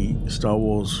with the Star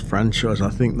Wars franchise.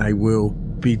 I think they will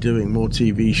be doing more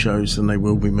TV shows than they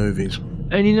will be movies.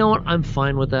 And you know what? I'm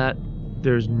fine with that.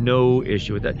 There's no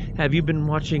issue with that. Have you been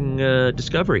watching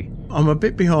Discovery? I'm a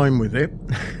bit behind with it.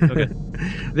 Okay.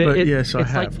 But yes, I have.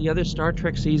 It's like the other Star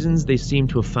Trek seasons, they seem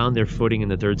to have found their footing in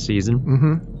the third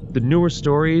season. The newer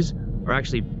stories are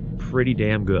actually pretty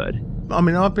damn good. I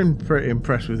mean, I've been pretty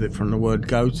impressed with it from the word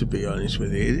go, to be honest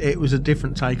with you. It was a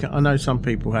different take. I know some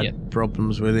people had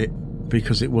problems with it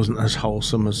because it wasn't as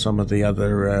wholesome as some of the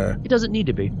other... It doesn't need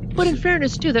to be. But in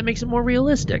fairness, too, that makes it more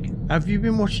realistic. Have you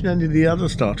been watching any of the other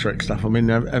Star Trek stuff? I mean,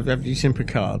 have you seen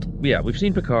Picard? Yeah, we've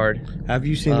seen Picard. Have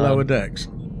you seen Lower Decks?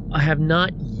 I have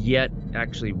not yet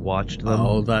actually watched them.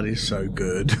 Oh, that is so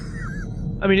good.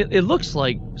 I mean, it looks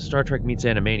like Star Trek meets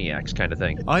Animaniacs kind of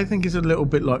thing. I think it's a little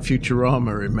bit like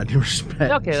Futurama in many respects.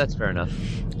 Okay, that's fair enough.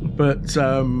 But,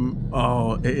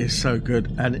 it is so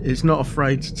good. And it's not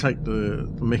afraid to take the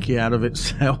Mickey out of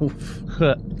itself.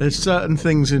 There's certain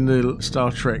things in the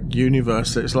Star Trek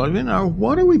universe that it's like,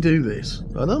 why do we do this?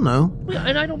 I don't know.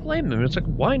 And I don't blame them. It's like,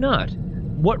 why not?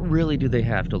 What really do they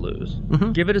have to lose?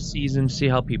 Mm-hmm. Give it a season, see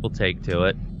how people take to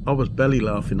it. I was belly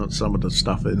laughing at some of the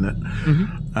stuff in it.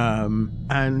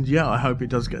 Mm-hmm. I hope it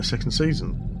does get a second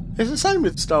season. It's the same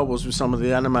with Star Wars with some of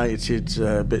the animated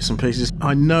bits and pieces.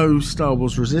 I know Star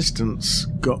Wars Resistance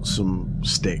got some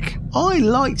stick. I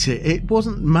liked it. It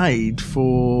wasn't made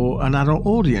for an adult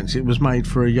audience. It was made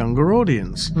for a younger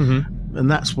audience. Mm-hmm. And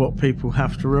that's what people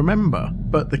have to remember.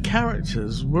 But the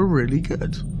characters were really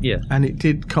good. Yeah. And it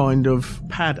did kind of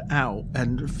pad out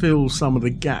and fill some of the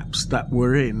gaps that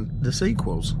were in the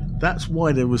sequels. That's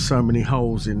why there were so many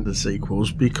holes in the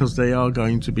sequels, because they are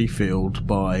going to be filled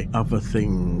by other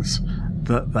things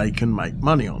that they can make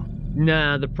money on.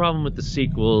 Nah, the problem with the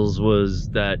sequels was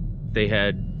that they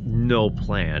had no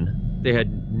plan. They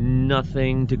had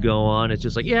nothing to go on. It's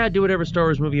just like, yeah, do whatever Star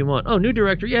Wars movie you want. Oh, new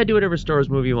director, yeah, do whatever Star Wars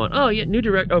movie you want. Oh, yeah, new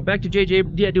director. Oh, back to J.J.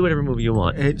 Yeah, do whatever movie you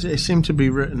want. It seemed to be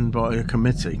written by a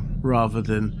committee rather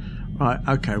than, right,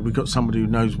 okay, we've got somebody who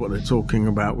knows what they're talking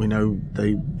about. We know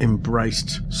they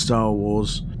embraced Star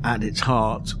Wars at its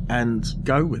heart and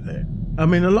go with it. I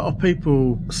mean, a lot of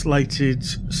people slated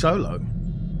Solo.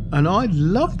 And I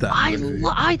loved that movie.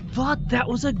 I thought that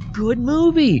was a good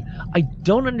movie. I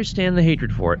don't understand the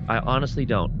hatred for it. I honestly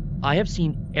don't. I have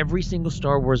seen every single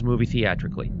Star Wars movie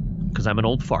theatrically because I'm an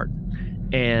old fart.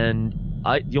 And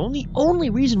the only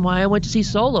reason why I went to see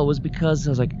Solo was because I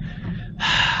was like,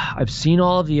 I've seen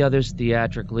all of the others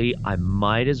theatrically. I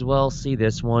might as well see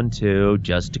this one too,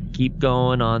 just to keep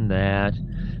going on that.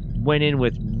 Went in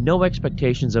with no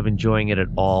expectations of enjoying it at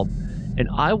all. And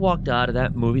I walked out of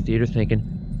that movie theater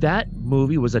thinking, that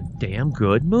movie was a damn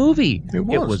good movie. It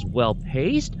was well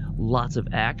paced, lots of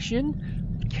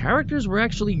action. The characters were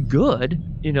actually good,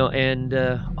 and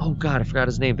oh god, I forgot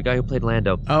his name, the guy who played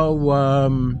Lando.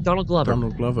 Donald Glover.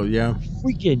 Donald Glover, yeah.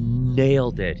 Freaking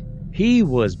nailed it. He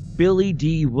was Billy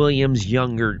D. Williams'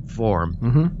 younger form.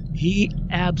 Mm-hmm. He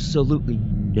absolutely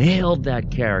nailed that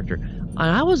character. And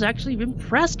I was actually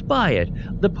impressed by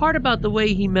it. The part about the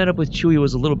way he met up with Chewie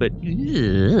was a little bit,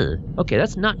 okay,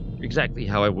 that's not exactly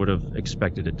how I would have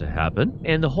expected it to happen.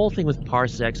 And the whole thing with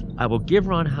parsecs, I will give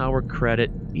Ron Howard credit.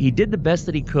 He did the best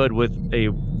that he could with a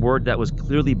word that was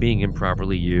clearly being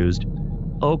improperly used.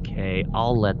 Okay,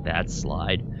 I'll let that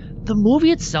slide. The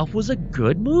movie itself was a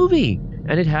good movie.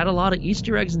 And it had a lot of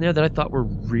Easter eggs in there that I thought were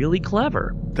really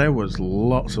clever. There was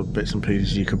lots of bits and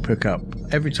pieces you could pick up.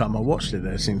 Every time I watched it,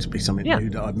 there seemed to be something new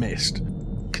that I missed.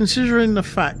 Considering the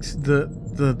fact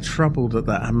that the trouble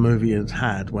that movie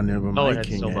had when they were making it. It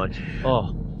had so much.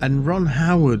 Oh. And Ron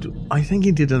Howard, I think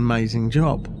he did an amazing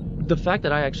job. The fact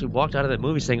that I actually walked out of that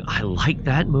movie saying, I like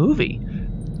that movie,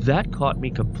 that caught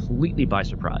me completely by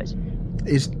surprise.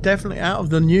 It's definitely, out of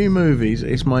the new movies,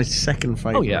 it's my second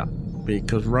favourite. Oh, yeah.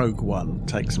 Because Rogue One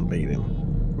takes some beating.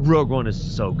 Rogue One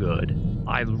is so good.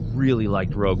 I really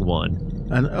liked Rogue One.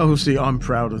 And obviously I'm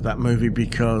proud of that movie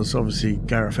because obviously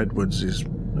Gareth Edwards is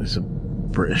a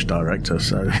British director,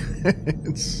 so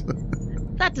it's...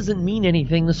 That doesn't mean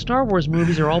anything. The Star Wars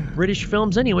movies are all British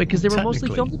films anyway because they were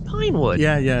mostly filmed in Pinewood.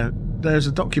 Yeah. There's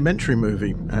a documentary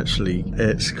movie, actually.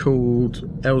 It's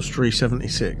called Elstree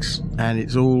 76, and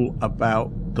it's all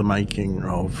about the making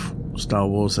of Star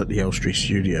Wars at the Elstree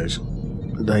Studios.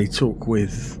 They talk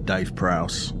with Dave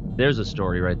Prowse. There's a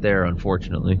story right there,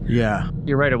 unfortunately. Yeah.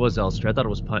 You're right, it was Elstree. I thought it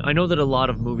was Pine. I know that a lot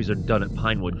of movies are done at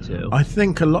Pinewood, too. I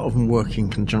think a lot of them work in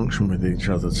conjunction with each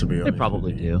other, to be honest. They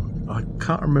probably do. I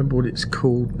can't remember what it's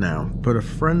called now, but a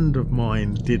friend of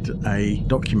mine did a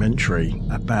documentary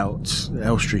about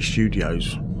Elstree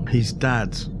Studios. His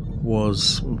dad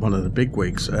was one of the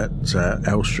bigwigs at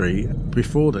Elstree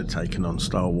before they'd taken on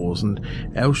Star Wars, and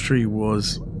Elstree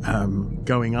was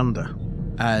going under.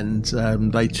 And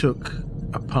they took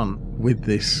a punt with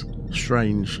this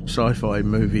strange sci-fi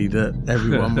movie that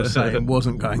everyone was saying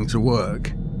wasn't going to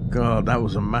work. God, that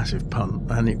was a massive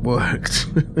punt, and it worked.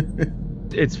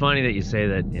 It's funny that you say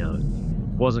that, it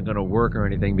wasn't going to work or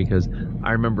anything, because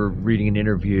I remember reading an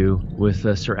interview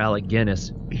with Sir Alec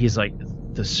Guinness. He's like,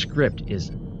 the script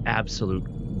is absolute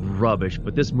rubbish,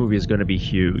 but this movie is going to be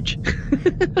huge.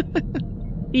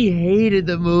 He hated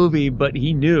the movie, but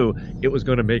he knew it was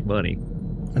going to make money.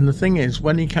 And the thing is,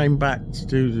 when he came back to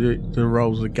do the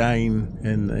roles again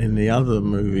in the other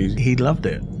movies, he loved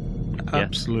it.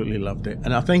 Absolutely loved it.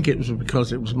 And I think it was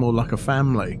because it was more like a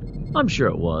family. I'm sure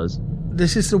it was.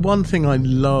 This is the one thing I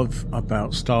love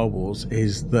about Star Wars,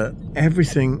 is that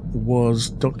everything was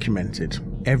documented.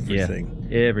 Everything.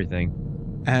 Yeah, everything.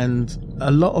 And a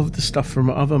lot of the stuff from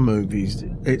other movies,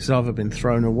 it's either been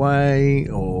thrown away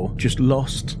or just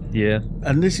lost. Yeah.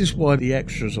 And this is why the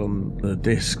extras on the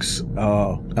discs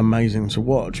are amazing to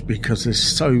watch, because there's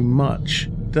so much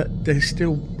that they're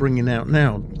still bringing out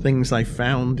now. Things they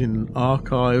found in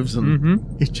archives,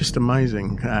 and it's just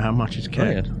amazing how much is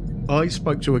kept. Oh, yeah. I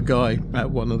spoke to a guy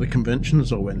at one of the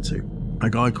conventions I went to, a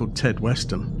guy called Ted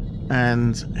Weston.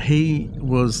 And he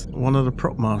was one of the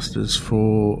prop masters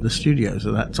for the studios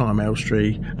at that time,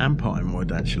 Elstree and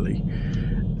Pinewood, actually.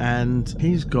 And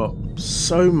he's got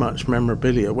so much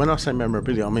memorabilia. When I say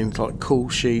memorabilia, I mean like call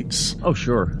sheets. Oh,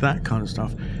 sure. That kind of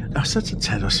stuff. I said to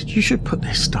Ted, I said, you should put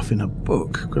this stuff in a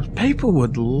book, because people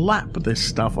would lap this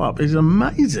stuff up. It's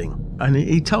amazing. And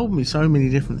he told me so many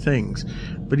different things,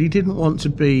 but he didn't want to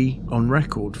be on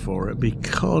record for it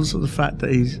because of the fact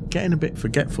that he's getting a bit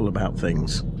forgetful about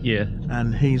things. Yeah.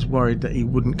 And he's worried that he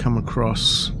wouldn't come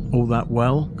across all that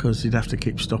well, because he'd have to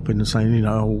keep stopping and saying, you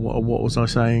know, what was I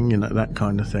saying? You know, that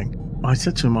kind of thing. I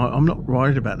said to him, I'm not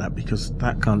worried about that, because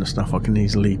that kind of stuff I can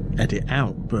easily edit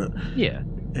out. But yeah,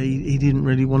 he didn't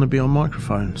really want to be on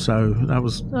microphone, so that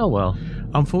was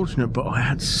unfortunate. But I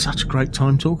had such a great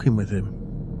time talking with him.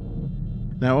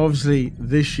 Now, obviously,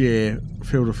 this year,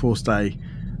 Field of Force Day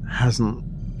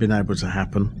hasn't been able to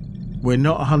happen. We're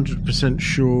not 100%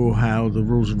 sure how the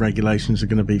rules and regulations are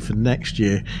going to be for next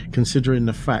year, considering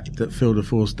the fact that Field of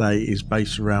Force Day is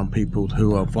based around people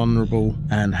who are vulnerable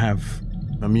and have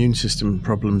immune system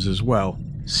problems as well.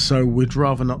 So we'd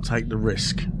rather not take the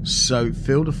risk. So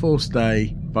Field of Force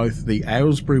Day, both the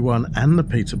Aylesbury one and the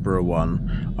Peterborough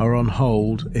one, are on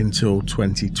hold until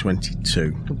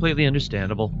 2022. Completely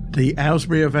understandable. The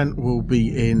Aylesbury event will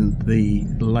be in the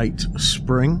late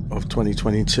spring of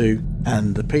 2022,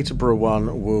 and the Peterborough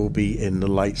one will be in the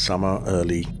late summer,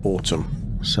 early autumn.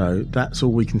 So that's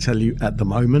all we can tell you at the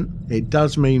moment. It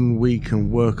does mean we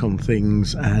can work on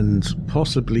things and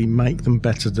possibly make them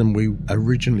better than we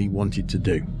originally wanted to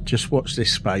do. Just watch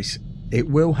this space. It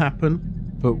will happen,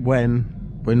 but when,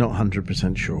 we're not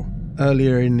 100% sure.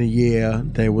 Earlier in the year,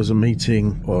 there was a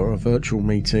meeting, or a virtual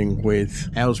meeting, with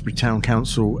Aylesbury Town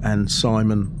Council and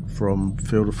Simon from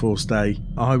Field of Force Day.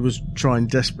 I was trying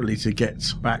desperately to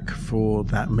get back for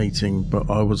that meeting,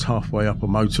 but I was halfway up a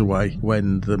motorway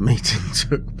when the meeting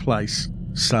took place,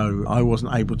 so I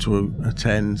wasn't able to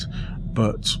attend.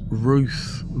 But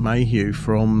Ruth Mayhew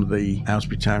from the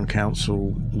Aylesbury Town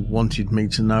Council wanted me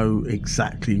to know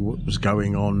exactly what was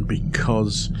going on,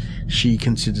 because she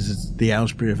considers the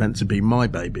Aylesbury event to be my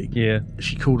baby. Yeah.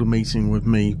 She called a meeting with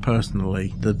me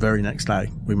personally the very next day.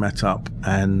 We met up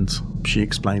and she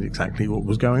explained exactly what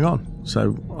was going on.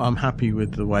 So I'm happy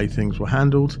with the way things were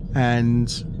handled, and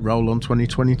roll on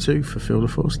 2022 for Field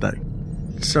of Force Day.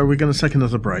 So we're going to take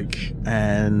another break,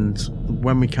 and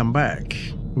when we come back,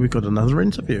 we've got another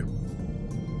interview.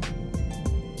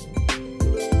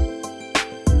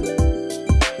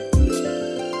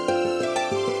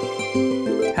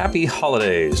 Happy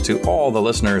holidays to all the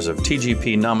listeners of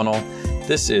TGP Nominal.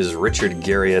 This is Richard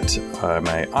Garriott. I'm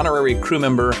an honorary crew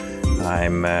member.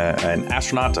 I'm an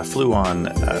astronaut. I flew on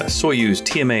Soyuz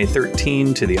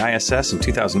TMA-13 to the ISS in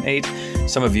 2008.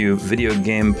 Some of you video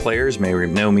game players may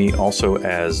know me also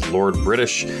as Lord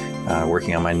British,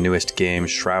 working on my newest game,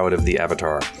 Shroud of the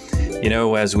Avatar. You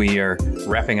know, as we are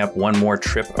wrapping up one more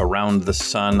trip around the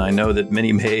sun, I know that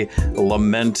many may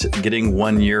lament getting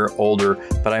 1 year older,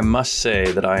 but I must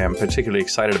say that I am particularly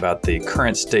excited about the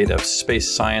current state of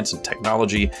space science and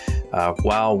technology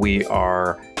while we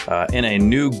are in a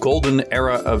new golden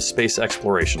era of space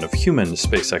exploration, of human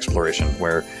space exploration,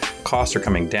 where costs are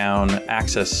coming down,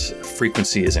 access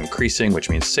frequency is increasing, which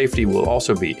means safety will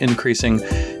also be increasing.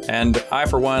 And I,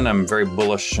 for one, am very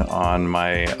bullish on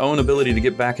my own ability to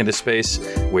get back into space,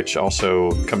 which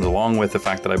also comes along with the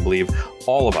fact that I believe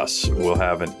all of us will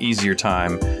have an easier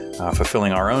time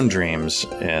fulfilling our own dreams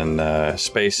in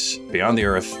space, beyond the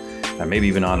Earth, and maybe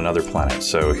even on another planet.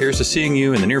 So here's to seeing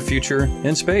you in the near future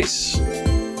in space.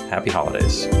 Happy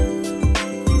holidays.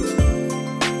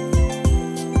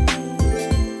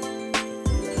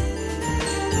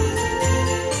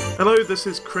 Hello, this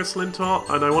is Chris Lintott,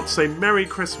 and I want to say Merry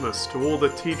Christmas to all the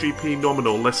TGP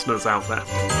Nominal listeners out there.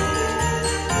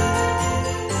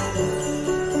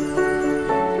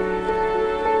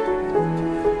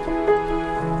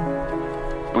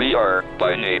 We are,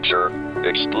 by nature,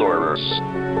 explorers.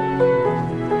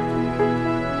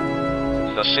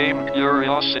 The same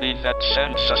curiosity that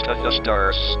sends us to the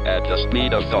stars at the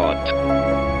speed of thought.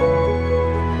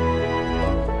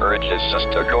 encourages us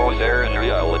to go there in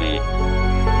reality.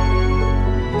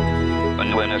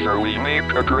 And whenever we make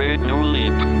a great new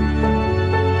leap,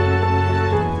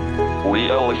 we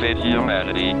elevate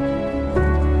humanity,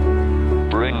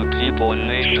 bring people and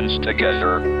nations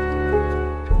together,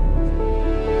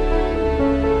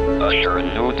 usher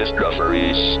in new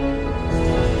discoveries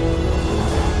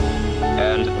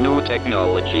and new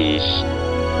technologies.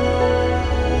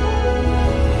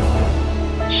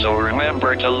 So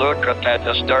remember to look up at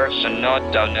the stars and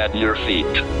not down at your feet.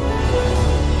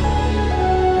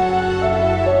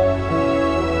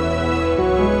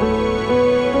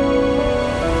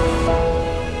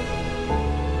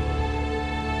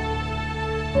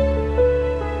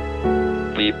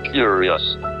 Be curious.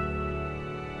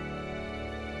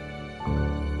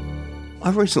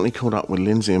 I've recently caught up with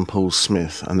Lindsay and Paul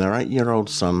Smith and their 8-year-old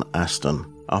son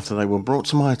Aston after they were brought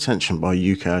to my attention by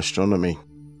UK Astronomy.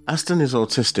 Aston is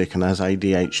autistic and has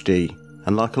ADHD,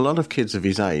 and like a lot of kids of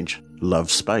his age,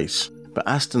 loves space. But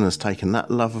Aston has taken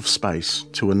that love of space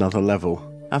to another level.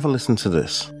 Have a listen to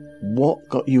this. What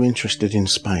got you interested in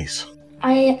space?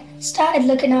 I started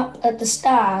looking up at the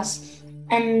stars,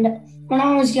 and when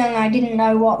I was young I didn't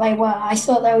know what they were. I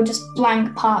thought they were just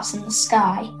blank parts in the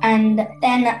sky. And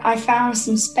then I found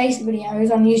some space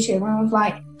videos on YouTube and I was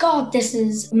like, God, this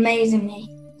is amazing me.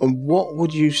 And what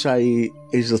would you say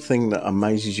is the thing that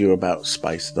amazes you about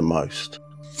space the most?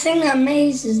 The thing that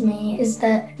amazes me is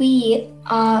that we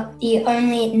are the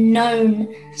only known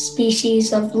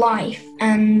species of life,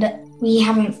 and we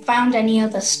haven't found any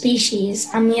other species,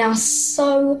 and we are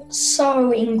so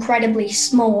incredibly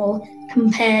small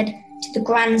compared to the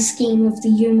grand scheme of the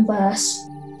universe.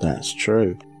 That's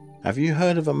true. Have you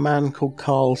heard of a man called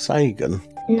Carl Sagan?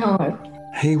 No.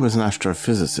 He was an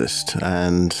astrophysicist,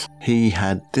 and he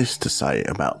had this to say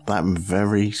about that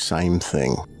very same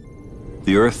thing.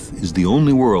 The Earth is the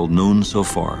only world known so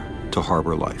far to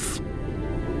harbor life.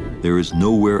 There is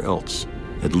nowhere else,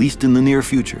 at least in the near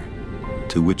future,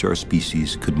 to which our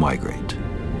species could migrate.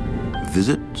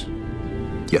 Visit?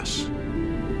 Yes.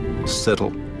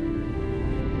 Settle?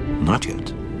 Not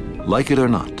yet. Like it or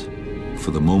not,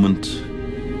 for the moment,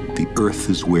 the Earth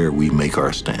is where we make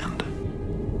our stand.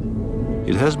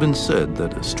 It has been said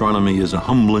that astronomy is a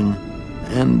humbling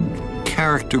and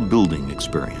character-building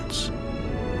experience.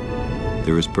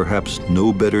 There is perhaps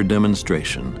no better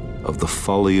demonstration of the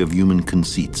folly of human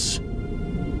conceits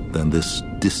than this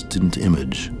distant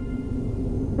image.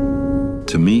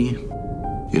 To me,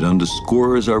 it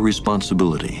underscores our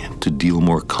responsibility to deal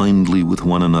more kindly with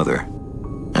one another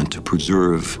and to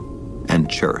preserve and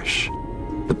cherish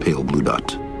the pale blue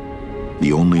dot,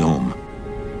 the only home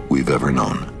we've ever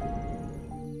known.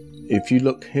 If you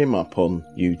look him up on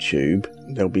YouTube,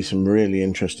 there'll be some really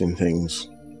interesting things.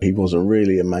 He was a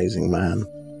really amazing man.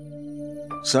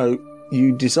 So,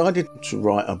 you decided to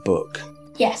write a book.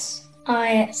 Yes.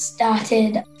 I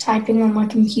started typing on my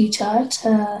computer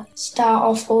to start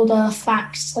off all the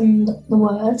facts and the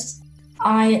words.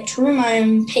 I drew my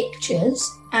own pictures,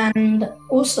 and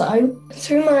also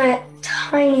through my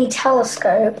tiny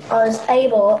telescope I was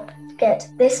able to get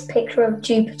this picture of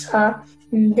Jupiter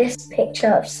and this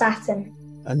picture of Saturn.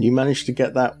 And you managed to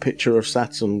get that picture of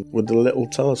Saturn with the little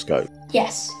telescope?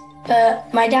 Yes, but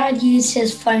my dad used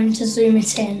his phone to zoom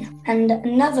it in. And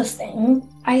another thing,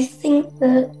 I think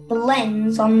the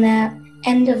lens on the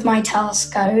end of my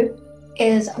telescope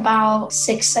is about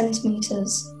 6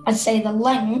 centimetres. I'd say the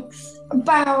length,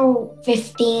 about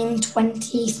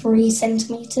 23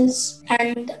 centimetres.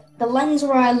 And the lens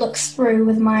where I look through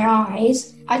with my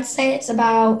eyes, I'd say it's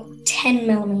about 10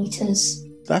 millimetres.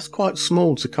 That's quite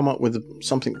small to come up with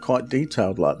something quite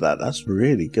detailed like that. That's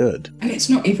really good. And it's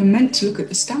not even meant to look at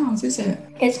the stars, is it?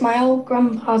 It's my old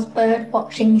grandpa's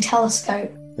bird-watching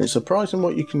telescope. It's surprising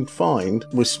what you can find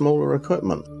with smaller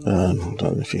equipment. I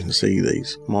don't know if you can see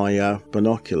these. My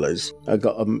binoculars have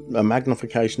got a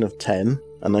magnification of 10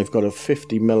 and they've got a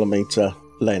 50mm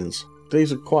lens.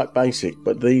 These are quite basic,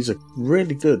 but these are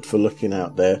really good for looking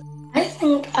out there. I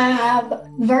think I have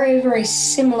very, very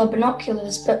similar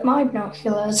binoculars, but my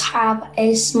binoculars have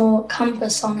a small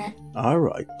compass on it.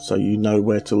 Alright, so you know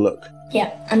where to look.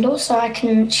 Yeah, and also I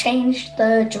can change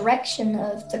the direction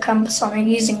of the compass on it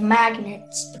using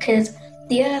magnets, because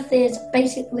the Earth is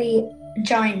basically a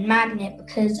giant magnet,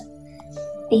 because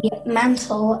the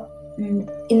mantle in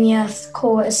the Earth's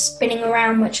core is spinning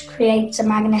around, which creates a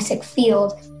magnetic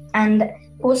field, and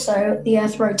also the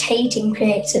Earth rotating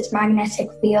creates its magnetic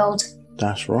field.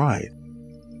 That's right.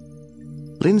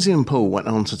 Lindsay and Paul went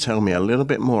on to tell me a little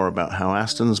bit more about how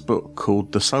Aston's book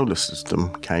called The Solar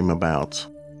System came about.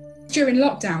 During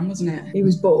lockdown, wasn't it? He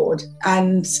was bored,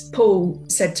 and Paul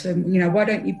said to him, why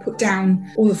don't you put down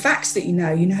all the facts that you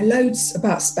know loads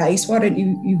about space, why don't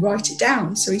you write it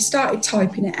down? So he started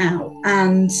typing it out,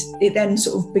 and it then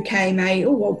sort of became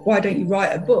why don't you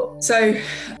write a book? So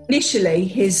initially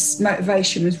his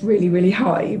motivation was really, really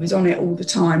high. He was on it all the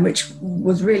time, which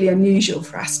was really unusual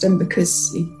for Aston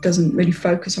because he doesn't really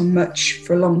focus on much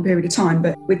for a long period of time.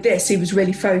 But with this, he was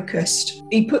really focused.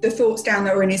 He put the thoughts down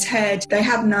that were in his head. They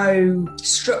had no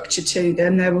structure to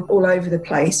them. They were all over the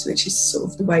place, which is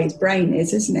sort of the way his brain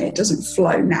is, isn't it? It doesn't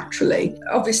flow naturally.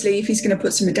 Obviously, if he's going to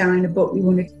put something down in a book, we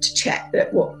wanted to check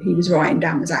that what he was writing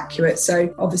down was accurate.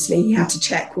 So obviously he had to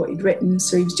check what he'd written.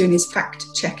 So he was doing his fact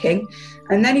checking.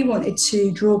 And then he wanted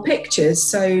to draw pictures.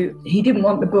 So he didn't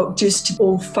want the book just to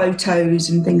all photos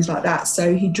and things like that.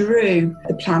 So he drew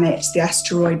the planets, the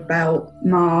asteroid belt,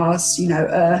 Mars,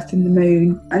 Earth and the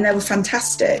moon. And they were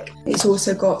fantastic. It's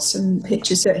also got some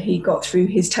pictures that he got through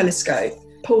his telescope.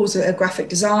 Paul's a graphic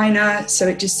designer, so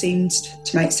it just seemed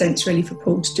to make sense really for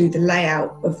Paul to do the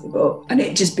layout of the book. And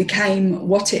it just became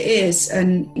what it is.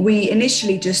 And we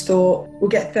initially just thought,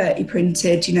 we'll get 30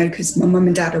 printed, because my mum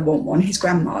and dad will want one, his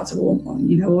grandma's will want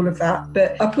one, all of that.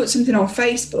 But I put something on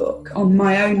Facebook on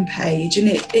my own page, and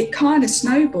it kind of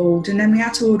snowballed. And then we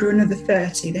had to order another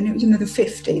 30, then it was another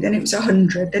 50, then it was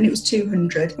 100, then it was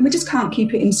 200. And we just can't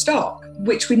keep it in stock,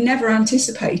 which we never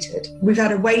anticipated. We've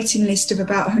had a waiting list of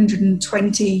about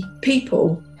 120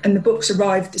 people, and the books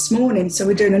arrived this morning, so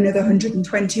we're doing another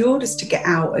 120 orders to get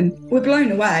out, and we're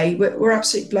blown away. We're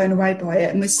absolutely blown away by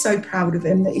it, and we're so proud of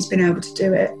him that he's been able to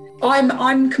do it.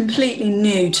 I'm completely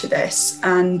new to this,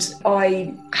 and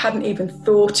I hadn't even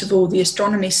thought of all the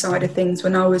astronomy side of things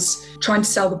when I was trying to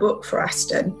sell the book for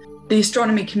Aston. The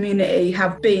astronomy community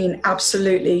have been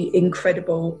absolutely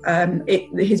incredible.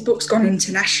 His book's gone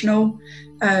international.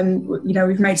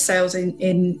 We've made sales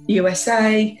in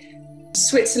USA,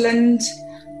 Switzerland,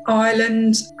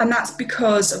 Ireland, and that's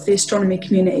because of the astronomy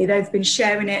community. They've been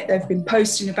sharing it, they've been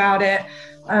posting about it.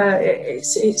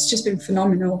 It's just been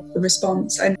phenomenal, the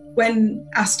response. And when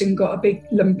Aston got a big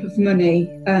lump of money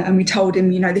and we told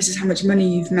him, this is how much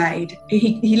money you've made,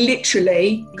 he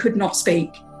literally could not speak.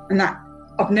 And that,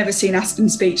 I've never seen Aston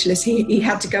speechless. He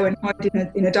had to go and hide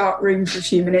in a dark room for a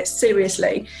few minutes,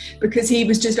 seriously, because he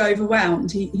was just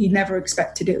overwhelmed. He never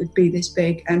expected it would be this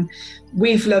big. And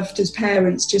we've loved as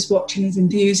parents just watching his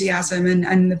enthusiasm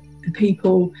and the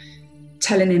people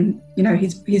telling him,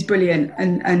 he's brilliant.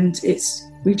 And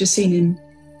we've just seen him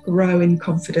grow in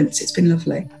confidence. It's been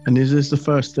lovely. And is this the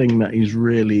first thing that he's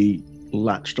really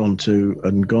latched onto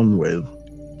and gone with?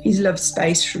 He's loved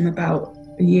space from about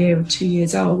a year or 2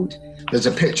 years old. There's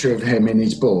a picture of him in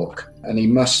his book, and he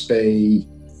must be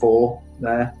 4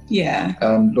 there. Yeah.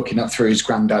 Looking up through his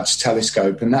granddad's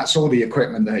telescope, and that's all the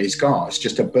equipment that he's got. It's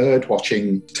just a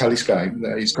bird-watching telescope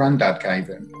that his granddad gave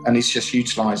him, and he's just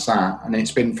utilised that, and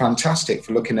it's been fantastic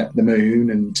for looking at the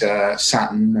moon and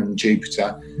Saturn and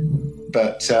Jupiter.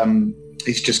 But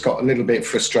he's just got a little bit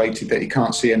frustrated that he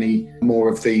can't see any more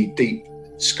of the deep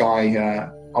sky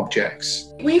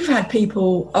objects. We've had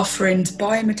people offering to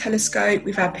buy him a telescope.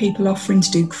 We've had people offering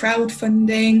to do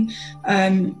crowdfunding.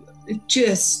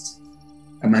 Just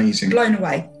amazing. Blown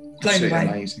away.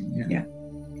 Amazing. Yeah.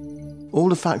 All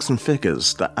the facts and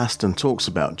figures that Aston talks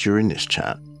about during this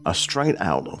chat are straight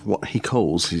out of what he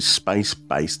calls his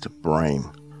space-based brain.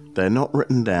 They're not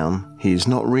written down, he is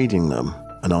not reading them,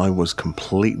 and I was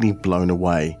completely blown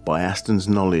away by Aston's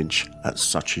knowledge at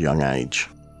such a young age.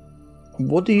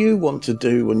 What do you want to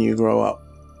do when you grow up?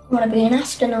 I want to be an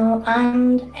astronaut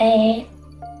and an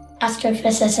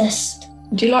astrophysicist.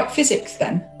 Do you like physics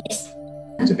then? Yes.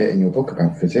 There's a bit in your book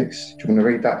about physics. Do you want to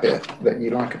read that bit that you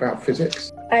like about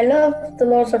physics? I love the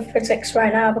laws of physics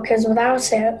right now because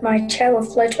without it, my chair would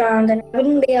float around and I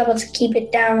wouldn't be able to keep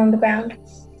it down on the ground,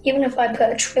 even if I put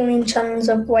 1 trillion tons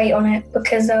of weight on it,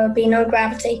 because there would be no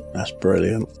gravity. That's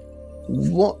brilliant.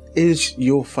 What is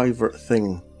your favourite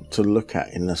thing to look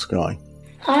at in the sky?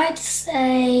 I'd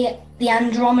say the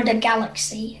Andromeda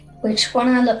Galaxy, which when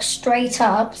I look straight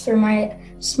up through my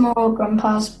small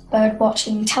grandpa's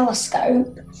bird-watching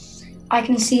telescope, I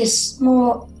can see a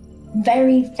small,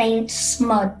 very faint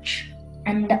smudge.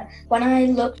 And when I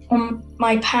look on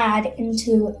my pad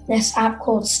into this app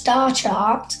called Star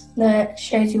Chart that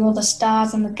shows you all the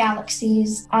stars and the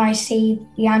galaxies, I see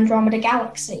the Andromeda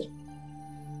Galaxy.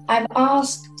 I've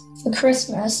asked for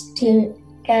Christmas to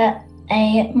get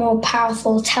a more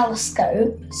powerful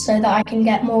telescope so that I can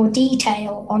get more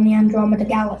detail on the Andromeda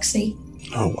Galaxy.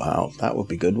 Oh wow, that would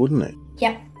be good, wouldn't it?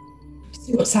 Yep.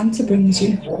 See what Santa brings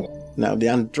you. Now, the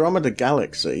Andromeda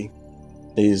Galaxy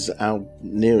is our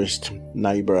nearest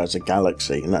neighbour as a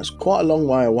galaxy, and that's quite a long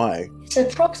way away. It's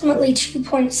approximately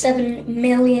 2.7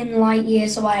 million light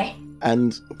years away.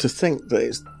 And to think that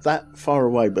it's that far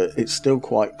away, but it's still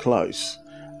quite close,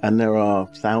 and there are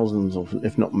thousands of,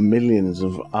 if not millions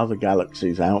of other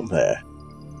galaxies out there.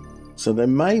 So there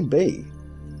may be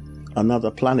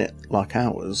another planet like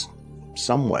ours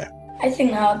somewhere. I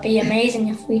think that would be amazing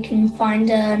if we can find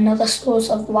another source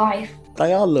of life.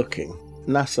 They are looking.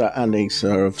 NASA and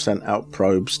ESA have sent out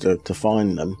probes to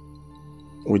find them.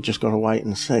 We've just got to wait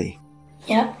and see.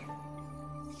 Yeah.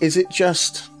 Is it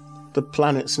just the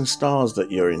planets and stars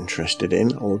that you're interested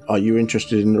in, or are you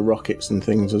interested in the rockets and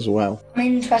things as well?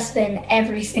 I'm interested in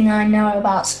everything I know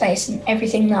about space and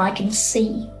everything that I can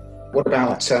see. What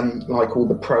about like all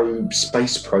the probes,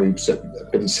 space probes that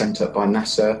have been sent up by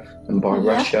NASA and by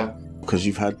Russia? Because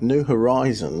you've had New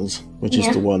Horizons, which is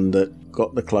the one that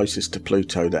got the closest to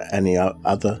Pluto that any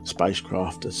other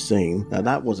spacecraft has seen. Now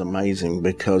that was amazing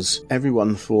because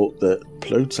everyone thought that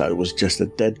Pluto was just a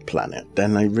dead planet.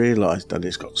 Then they realised that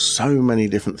it's got so many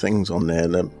different things on there.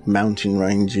 The mountain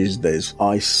ranges, there's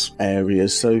ice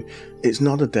areas, so it's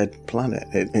not a dead planet.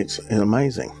 It's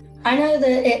amazing. I know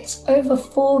that it's over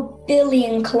 4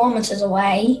 billion kilometres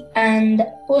away, and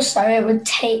also it would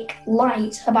take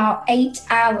light about 8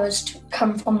 hours to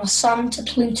come from the Sun to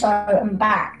Pluto and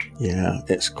back. Yeah,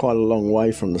 it's quite a long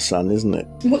way from the Sun, isn't it?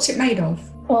 What's it made of?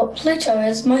 Well, Pluto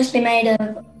is mostly made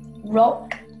of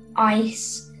rock,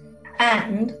 ice,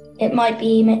 and it might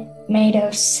be made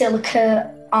of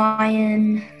silica,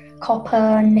 iron,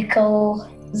 copper, nickel,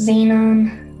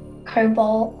 xenon,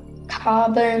 cobalt,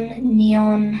 carbon,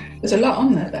 neon. There's a lot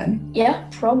on there then. Yeah,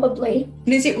 probably.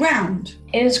 And is it round?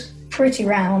 It is pretty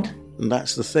round. And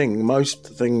that's the thing. Most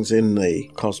things in the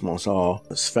cosmos are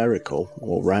spherical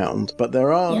or round, but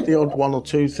there are the odd one or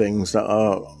two things that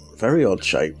are very odd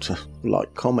shaped,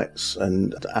 like comets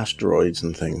and asteroids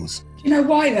and things. Do you know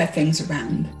why their things are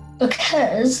round?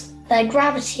 Because their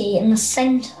gravity in the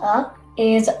centre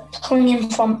is pulling in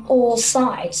from all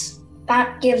sides.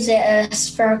 That gives it a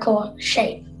spherical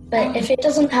shape. But if it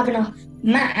doesn't have enough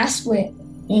mass, which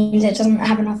means it doesn't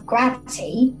have enough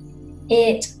gravity,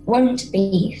 it won't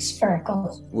be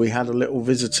spherical. We had a little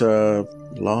visitor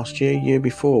last year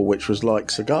before, which was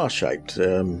like cigar-shaped,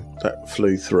 that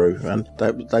flew through. And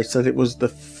they said it was the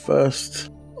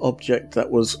first object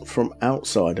that was from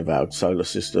outside of our solar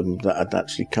system that had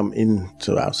actually come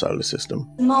into our solar system.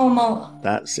 Moa.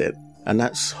 That's it. And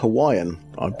that's Hawaiian,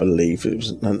 I believe. It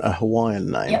was a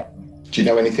Hawaiian name. Yep. Do you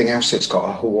know anything else that's got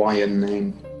a Hawaiian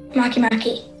name?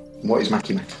 Makemake. What is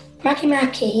Makemake?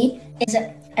 Makemake is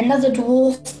another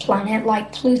dwarf planet like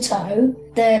Pluto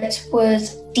that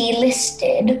was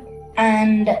delisted,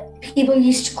 and people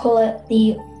used to call it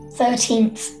the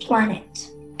 13th planet.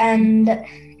 And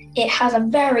it has a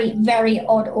very, very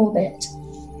odd orbit.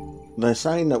 They're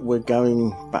saying that we're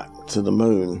going back to the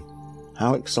moon.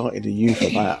 How excited are you for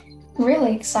that?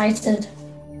 Really excited.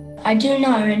 I do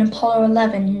know in Apollo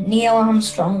 11, Neil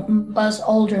Armstrong and Buzz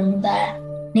Aldrin were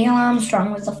there. Neil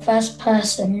Armstrong was the first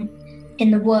person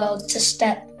in the world to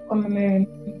step on the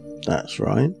moon. That's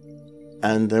right.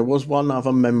 And there was one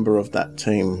other member of that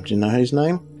team. Do you know his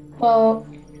name? Well,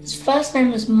 his first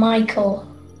name was Michael.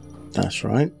 That's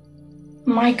right.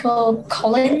 Michael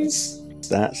Collins?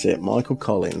 That's it, Michael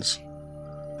Collins.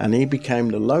 And he became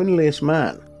the loneliest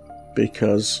man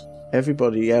because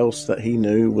everybody else that he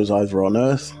knew was either on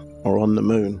Earth or on the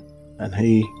moon, and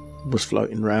he was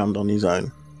floating around on his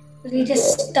own. Was he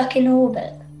just stuck in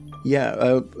orbit?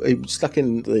 Yeah, he was stuck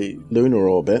in the lunar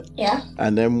orbit. Yeah.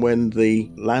 And then when the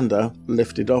lander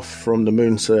lifted off from the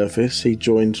moon surface, he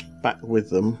joined back with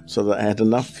them so that they had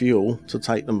enough fuel to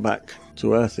take them back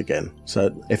to Earth again. So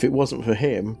if it wasn't for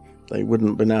him, they wouldn't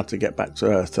have been able to get back to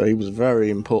Earth. So he was a very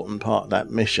important part of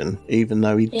that mission, even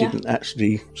though he didn't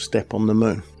actually step on the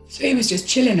moon. So he was just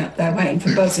chilling up there waiting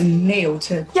for Buzz and Neil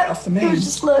to get off the moon. He was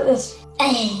just like this.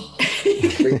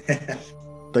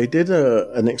 They did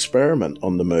an experiment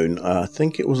on the moon. I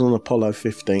think it was on Apollo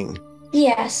 15.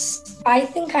 Yes, I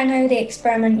think I know the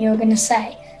experiment you're going to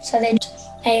say. So they did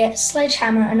a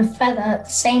sledgehammer and a feather at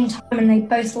the same time, and they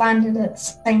both landed at the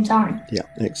same time. Yeah,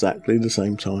 exactly the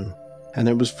same time. And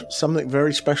there was something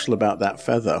very special about that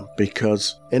feather,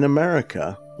 because in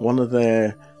America, one of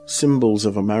their symbols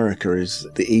of America is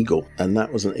the eagle, and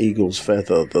that was an eagle's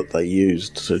feather that they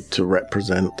used to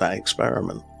represent that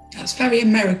experiment. That's very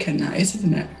American, that is,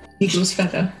 isn't it? Eagle's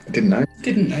feather. I didn't know.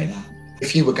 Didn't know that.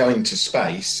 If you were going to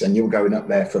space and you were going up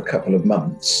there for a couple of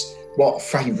months, what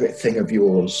favourite thing of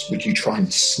yours would you try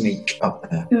and sneak up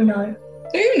there? Uno.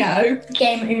 Uno?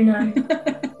 Game Uno.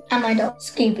 And my dog,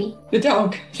 Scooby. The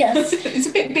dog? Yes. It's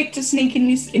a bit big to sneak in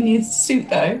his suit,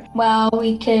 though. Well,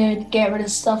 we could get rid of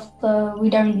stuff that we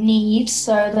don't need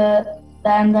so that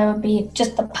then there would be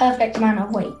just the perfect amount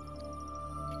of weight.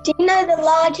 Do you know the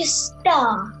largest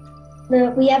star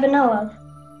that we ever know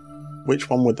of? Which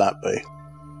one would that be?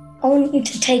 I want you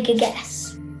to take a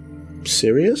guess.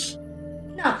 Serious?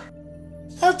 No.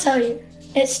 I'll tell you.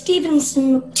 It's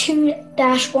Stephenson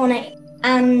 2-18.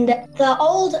 And the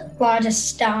old largest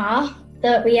star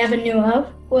that we ever knew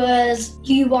of was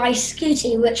UY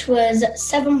Scuti, which was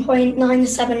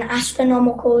 7.97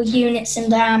 astronomical units in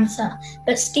diameter.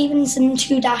 But Stephenson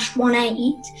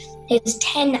 2-18 is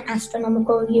 10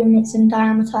 astronomical units in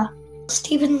diameter.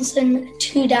 Stephenson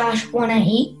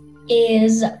 2-18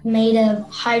 is made of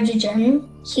hydrogen,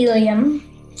 helium,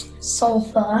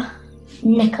 sulfur,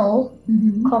 nickel,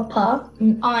 copper,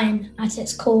 and iron at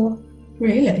its core.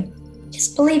 Really? It's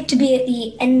believed to be at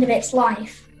the end of its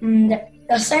life. And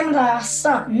the same with our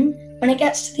sun, when it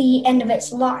gets to the end of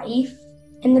its life,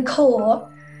 in the core,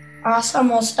 our sun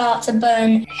will start to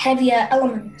burn heavier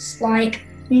elements like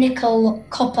nickel,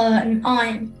 copper, and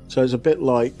iron. So it's a bit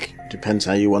like, depends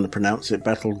how you want to pronounce it,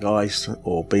 Betelgeuse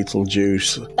or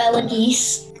Beetlejuice.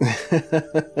 Betelgeuse.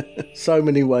 So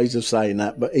many ways of saying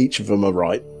that, but each of them are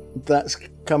right. That's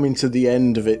coming to the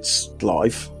end of its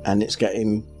life, and it's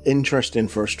getting interesting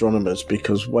for astronomers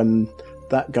because when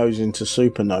that goes into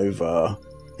supernova,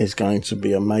 it's going to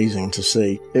be amazing to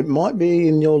see. It might be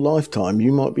in your lifetime,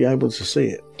 you might be able to see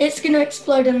it. It's going to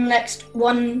explode in the next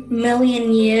 1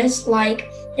 million years, like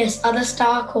this other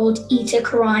star called Eta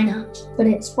Carina, but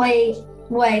it's way,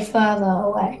 way further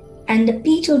away. And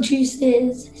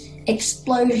Betelgeuse's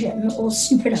explosion or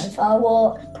supernova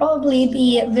will probably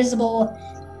be visible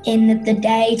in the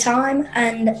daytime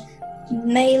and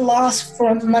may last for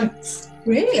a month.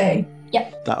 Really?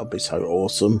 Yep. That would be so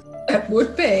awesome. It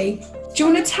would be. Do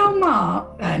you want to tell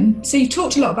Mark then? So you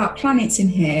talked a lot about planets in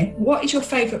here. What is your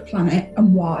favourite planet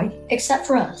and why? Except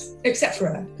for Earth. Except for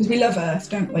Earth, because we love Earth,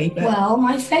 don't we? But... Well,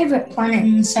 my favourite planet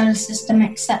in the solar system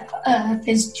except for Earth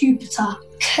is Jupiter,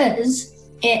 because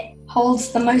it holds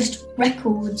the most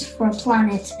records for a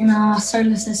planet in our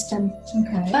solar system.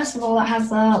 Okay. First of all, it has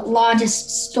the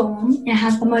largest storm, it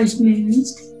has the most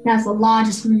moons, it has the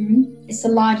largest moon, it's the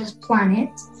largest planet,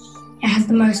 it has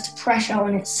the most pressure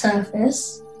on its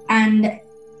surface, and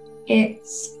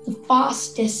it's the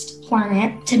fastest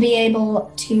planet to be able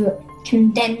to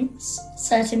condense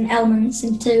certain elements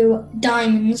into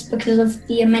diamonds because of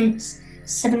the immense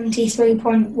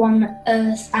 73.1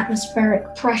 Earth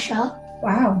atmospheric pressure.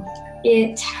 Wow.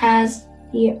 It has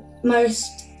the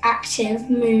most active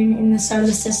moon in the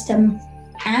solar system,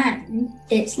 and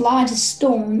its largest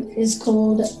storm is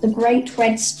called the Great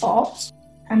Red Spot,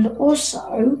 and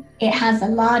also it has the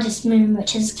largest moon,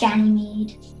 which is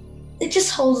Ganymede. It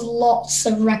just holds lots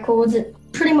of records. It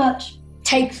pretty much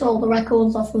takes all the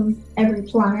records off of every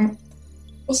planet.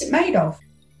 What's it made of?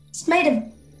 It's made of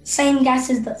the same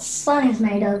gases that the sun is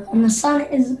made of, and the sun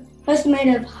is mostly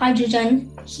made of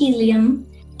hydrogen, helium,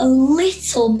 a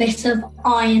little bit of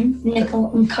iron,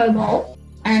 nickel, and cobalt,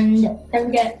 and then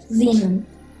we get xenon.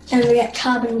 Then we get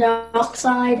carbon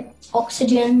dioxide,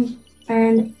 oxygen,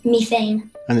 and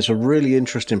methane. And it's a really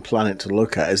interesting planet to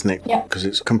look at, isn't it? Yeah. Because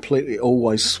it's completely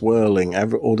always swirling.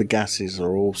 All the gases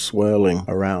are all swirling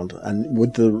around. And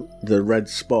with the red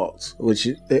spots, which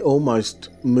it almost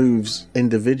moves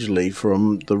individually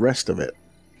from the rest of it.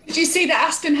 Did you see that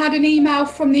Aston had an email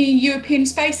from the European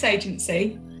Space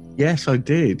Agency? Yes, I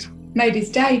did. Made his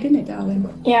day, didn't it, darling?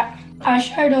 Yeah. I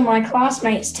showed all my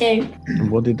classmates too.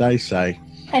 And what did they say?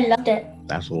 I loved it.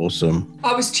 That's awesome.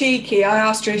 I was cheeky. I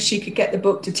asked her if she could get the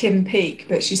book to Tim Peake,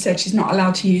 but she said she's not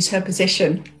allowed to use her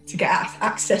position to get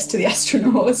access to the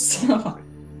astronauts.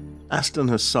 Aston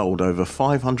has sold over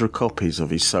 500 copies of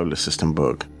his solar system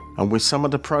book, and with some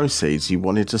of the proceeds he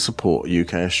wanted to support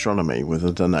UK Astronomy with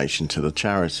a donation to the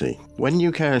charity. When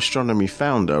UK Astronomy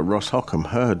founder Ross Hockham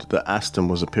heard that Aston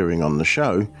was appearing on the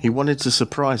show, he wanted to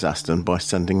surprise Aston by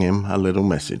sending him a little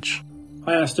message.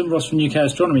 Hi Aston, Ross from UK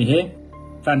Astronomy here.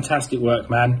 Fantastic work,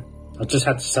 man. I just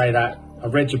had to say that. I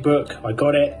read your book, I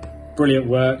got it. Brilliant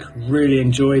work, really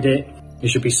enjoyed it. You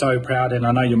should be so proud, and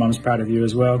I know your mum's proud of you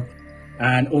as well.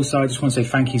 And also, I just want to say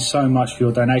thank you so much for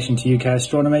your donation to UK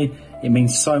Astronomy. It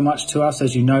means so much to us.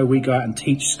 As you know, we go out and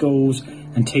teach schools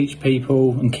and teach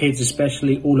people, and kids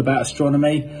especially, all about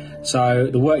astronomy. So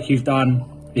the work you've done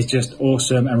is just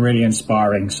awesome and really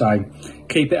inspiring. So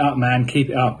keep it up, man.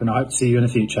 Keep it up, and I hope to see you in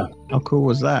the future. How cool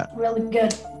was that? Really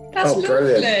good. That's lovely.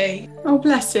 Brilliant. Oh,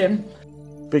 bless him.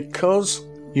 Because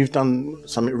you've done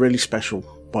something really special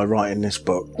by writing this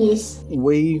book. Yes.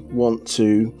 We want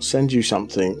to send you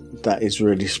something that is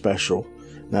really special.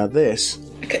 Now this...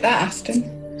 Look at that,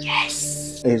 Aston.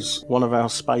 Yes. ...is one of our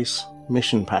space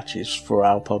mission patches for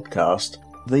our podcast.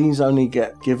 These only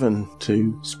get given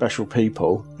to special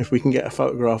people if we can get a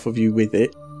photograph of you with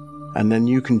it, and then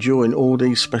you can join all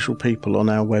these special people on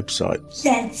our website.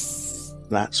 Yes.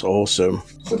 That's awesome.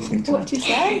 What do you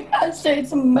say? I say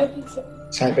it's amazing.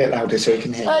 Say it a bit louder so we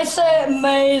can hear. I say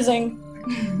amazing.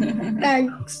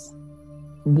 Thanks.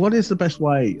 What is the best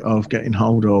way of getting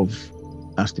hold of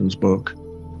Aston's book?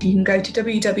 You can go to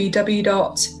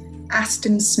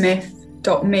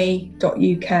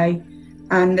www.astonsmith.me.uk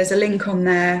and there's a link on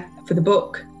there for the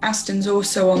book. Aston's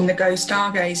also on the Go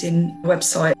Stargazing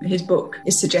website. His book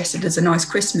is suggested as a nice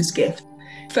Christmas gift.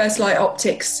 First Light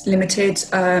Optics Limited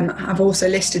have also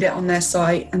listed it on their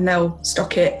site, and they'll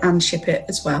stock it and ship it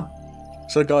as well.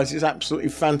 So guys, it's absolutely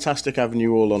fantastic having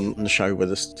you all on the show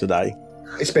with us today.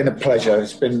 It's been a pleasure.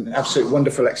 It's been an absolutely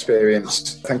wonderful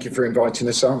experience. Thank you for inviting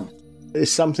us on.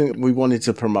 It's something that we wanted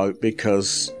to promote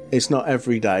because it's not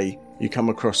every day you come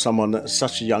across someone at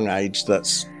such a young age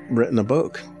that's written a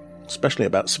book, especially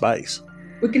about space.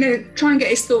 We're going to try and get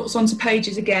his thoughts onto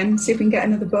pages again, see if we can get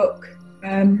another book.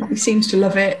 He seems to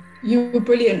love it. You were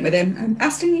brilliant with him.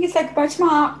 Aston, you can say goodbye to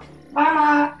Mark. Bye,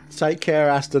 Mark. Take care,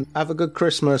 Aston. Have a good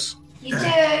Christmas. You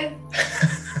too.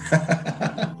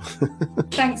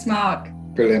 Thanks, Mark.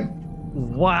 Brilliant.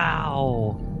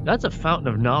 Wow. That's a fountain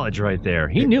of knowledge right there.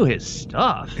 He knew his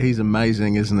stuff. He's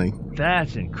amazing, isn't he?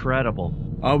 That's incredible.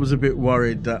 I was a bit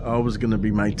worried that I was going to be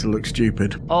made to look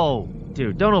stupid. Oh,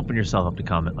 dude, don't open yourself up to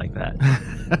comment like that.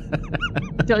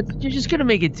 You're just going to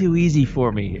make it too easy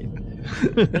for me.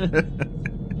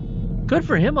 Good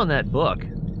for him on that book.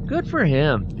 Good for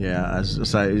him. Yeah, as I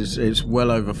say, it's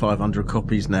well over 500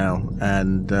 copies now,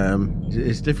 and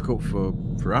it's difficult for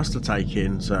us to take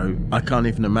in, so I can't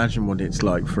even imagine what it's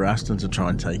like for Aston to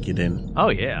try and take it in. Oh,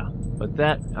 yeah.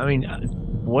 But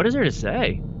what is there to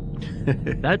say?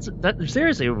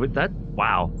 Seriously, with that,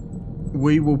 wow.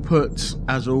 We will put,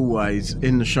 as always,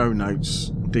 in the show notes,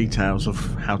 details of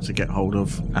how to get hold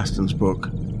of Aston's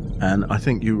book, and I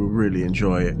think you will really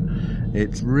enjoy it.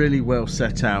 It's really well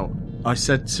set out. I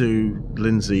said to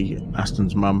Lindsay,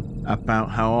 Aston's mum,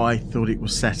 about how I thought it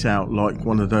was set out like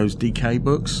one of those DK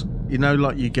books. You know,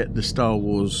 like you get the Star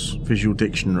Wars visual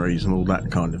dictionaries and all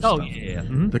that kind of stuff. Oh, yeah.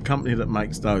 Mm-hmm. The company that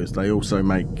makes those, they also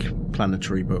make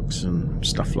planetary books and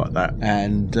stuff like that.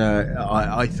 And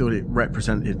I thought it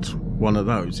represented one of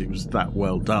those. It was that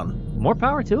well done. More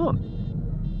power to them.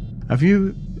 Have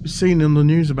you seen in the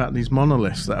news about these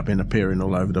monoliths that have been appearing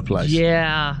all over the place?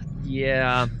 Yeah.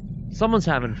 Someone's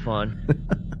having fun.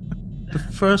 The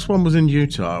first one was in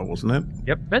Utah, wasn't it?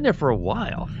 Yep, been there for a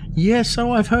while. Yeah,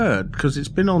 so I've heard, because it's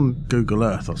been on Google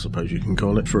Earth, I suppose you can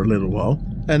call it, for a little while.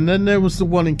 And then there was the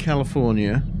one in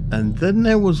California, and then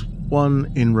there was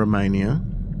one in Romania,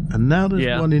 and now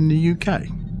there's one in the UK.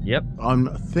 Yep.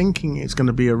 I'm thinking it's going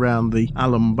to be around the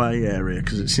Alum Bay area,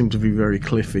 because it seemed to be very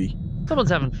cliffy.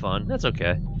 Someone's having fun. That's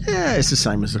okay. Yeah, it's the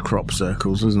same as the crop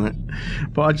circles, isn't it?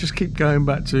 But I just keep going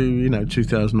back to,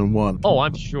 2001. Oh,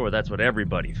 I'm sure that's what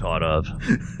everybody thought of.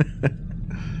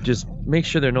 Just make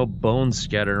sure there are no bones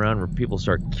scattered around where people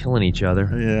start killing each other.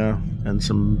 Yeah, and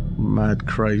some mad,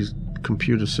 crazed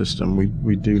computer system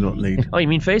we do not need. Oh, you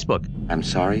mean Facebook? I'm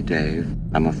sorry, Dave.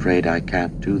 I'm afraid I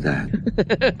can't do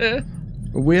that.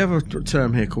 We have a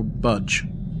term here called budge,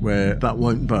 where that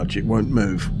won't budge, it won't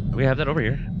move. We have that over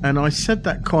here. And I said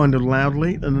that kind of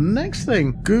loudly, and the next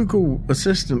thing, Google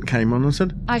Assistant came on and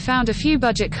said, I found a few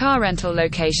budget car rental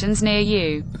locations near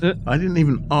you. I didn't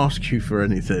even ask you for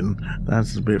anything.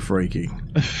 That's a bit freaky.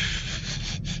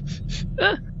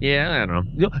 Yeah, I don't know.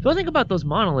 The only thing about those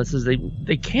monoliths is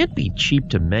they can't be cheap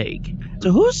to make.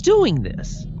 So who's doing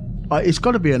this? It's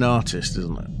got to be an artist,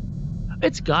 isn't it?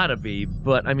 It's gotta be,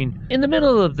 but I mean, in the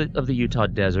middle of the Utah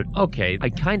desert, okay, I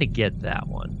kind of get that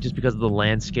one, just because of the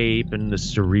landscape and the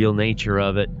surreal nature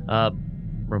of it.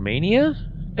 Romania?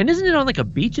 And isn't it on like a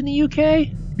beach in the UK?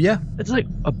 Yeah. It's like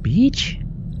a beach?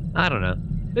 I don't know.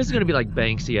 This is gonna be like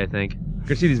Banksy, I think. You're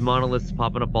gonna see these monoliths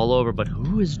popping up all over, but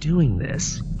who is doing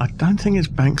this? I don't think it's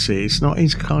Banksy. It's not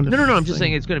his kind of No, I'm just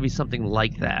saying it's gonna be something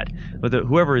like that. But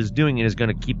whoever is doing it is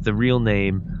gonna keep the real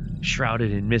name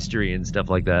shrouded in mystery and stuff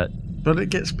like that. But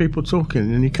it gets people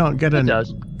talking, and you can't get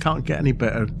any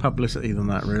better publicity than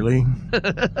that, really.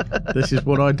 This is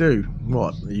what I do.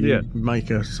 What? You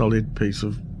make a solid piece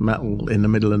of metal in the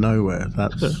middle of nowhere.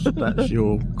 That's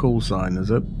your call sign, is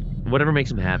it? Whatever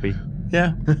makes him happy.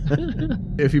 Yeah.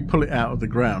 If you pull it out of the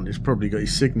ground, it's probably got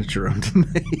his signature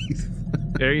underneath.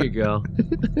 There you go.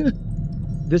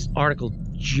 This article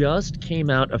just came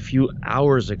out a few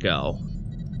hours ago.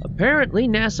 Apparently,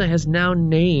 NASA has now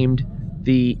named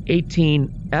the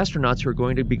 18 astronauts who are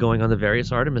going to be going on the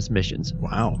various Artemis missions.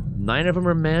 Wow. 9 of them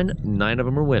are men, 9 of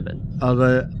them are women. Are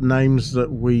there names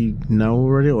that we know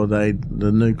already, or are they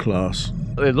the new class?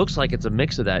 It looks like it's a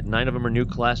mix of that. 9 of them are new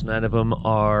class, 9 of them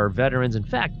are veterans. In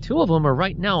fact, 2 of them are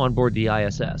right now on board the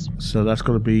ISS. So that's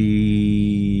got to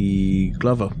be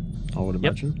Glover, I would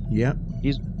imagine. Yep.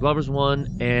 Glover's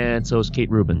one, and so is Kate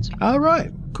Rubins. All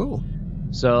right, cool.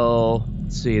 So,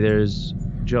 let's see, there's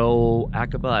Joe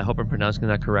Acaba, I hope I'm pronouncing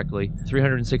that correctly.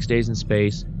 306 Days in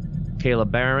Space. Kayla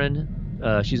Barron,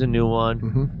 she's a new one.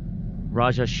 Mm-hmm.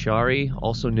 Raja Shari,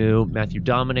 also new. Matthew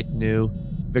Dominic, new.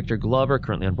 Victor Glover,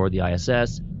 currently on board the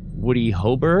ISS. Woody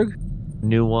Hoberg,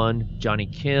 new one. Johnny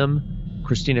Kim.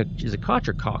 Christina, is it Koch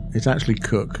or Koch? It's actually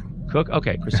Cook. Cook?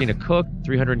 Okay, Christina Cook,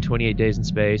 328 Days in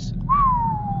Space.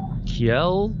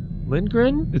 Kjell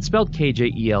Lindgren? It's spelled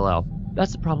K-J-E-L-L.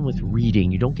 That's the problem with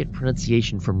reading. You don't get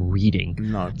pronunciation from reading.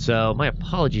 No. So my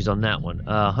apologies on that one.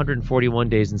 141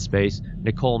 Days in Space.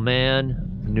 Nicole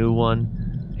Mann, new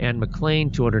one. Anne McLean,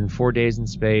 204 Days in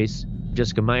Space.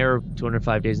 Jessica Meyer,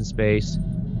 205 Days in Space.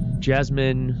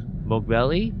 Jasmine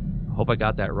Mogbelli, hope I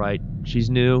got that right. She's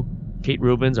new. Kate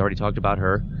Rubins, already talked about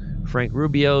her. Frank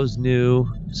Rubio's new.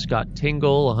 Scott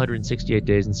Tingle, 168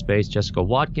 Days in Space. Jessica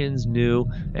Watkins, new.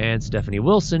 And Stephanie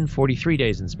Wilson, 43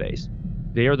 Days in Space.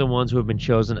 They are the ones who have been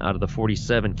chosen out of the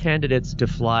 47 candidates to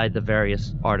fly the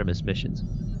various Artemis missions.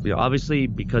 Obviously,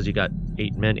 because you got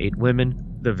 8 men, 8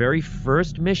 women, the very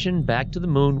first mission back to the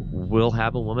moon will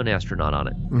have a woman astronaut on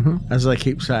it. Mm-hmm. As they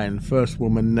keep saying, first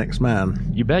woman, next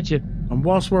man. You betcha. And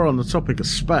whilst we're on the topic of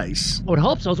space... Oh, it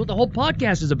helps. That's what the whole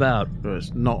podcast is about. But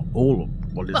it's not all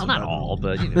of what it's about. Well, not all,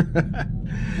 but, you know.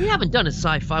 We haven't done a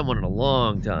sci-fi one in a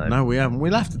long time. No, we haven't.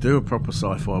 We'll have to do a proper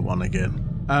sci-fi one again.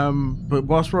 But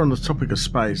whilst we're on the topic of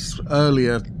space,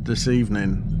 earlier this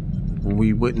evening,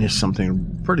 we witnessed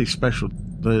something pretty special.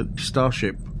 The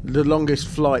Starship, the longest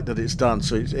flight that it's done.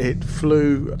 So it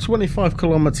flew 25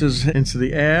 kilometers into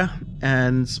the air,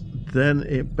 and then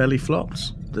it belly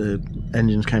flopped. The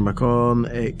engines came back on,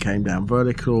 it came down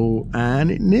vertical, and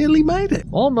it nearly made it.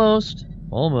 Almost.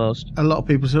 A lot of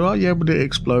people say, oh yeah, but it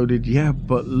exploded. Yeah,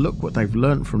 but look what they've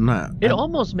learned from that. It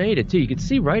almost made it, too. You could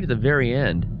see right at the very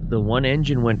end, the one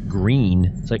engine went green.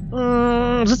 It's like,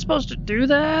 is it supposed to do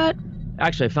that?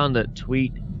 Actually, I found the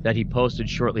tweet that he posted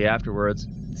shortly afterwards.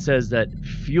 It says that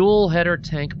fuel header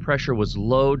tank pressure was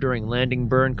low during landing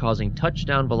burn, causing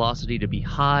touchdown velocity to be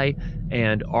high,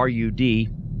 and RUD,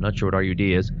 not sure what RUD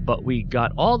is, but we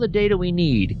got all the data we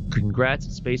need. Congrats,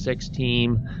 SpaceX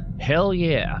team. Hell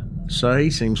yeah. So he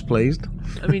seems pleased.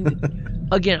 I mean,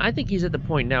 again, I think he's at the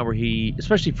point now where he,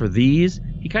 especially for these,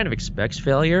 he kind of expects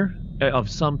failure of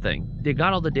something. They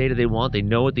got all the data they want. They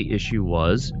know what the issue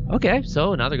was. Okay,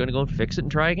 so now they're going to go and fix it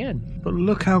and try again. But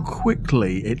look how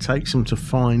quickly it takes them to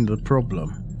find the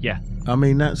problem. Yeah. I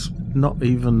mean, that's not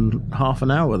even half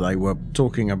an hour they were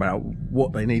talking about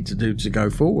what they need to do to go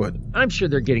forward. I'm sure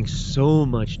they're getting so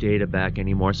much data back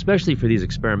anymore, especially for these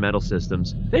experimental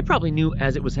systems. They probably knew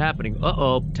as it was happening,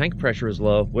 tank pressure is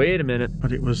low. Wait a minute.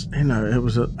 But it was, it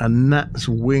was a gnat's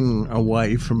wing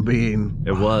away from being...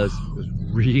 It was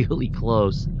really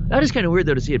close. That is kind of weird,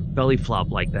 though, to see it belly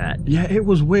flop like that. Yeah, it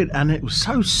was weird, and it was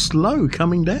so slow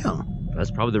coming down. That's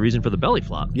probably the reason for the belly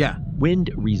flop. Yeah.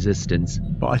 Wind resistance.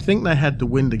 But I think they had the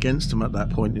wind against them at that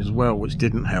point as well, which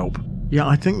didn't help. Yeah,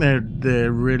 I think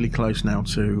they're really close now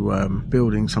to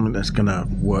building something that's going to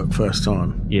work first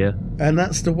time. Yeah. And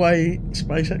that's the way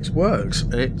SpaceX works.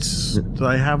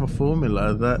 They have a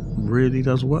formula that really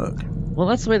does work. Well,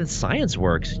 that's the way that science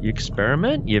works. You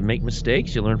experiment, you make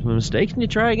mistakes, you learn from the mistakes, and you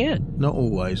try again. Not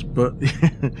always, but...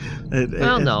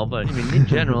 no, but I mean, in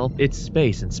general, it's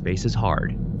space, and space is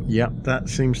hard. Yep, that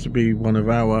seems to be one of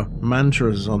our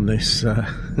mantras on this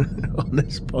on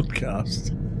this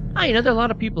podcast. There are a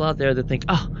lot of people out there that think,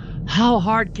 how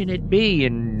hard can it be?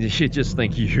 And you just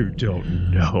think, you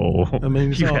don't know. I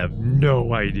mean, you have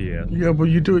no idea. Yeah, but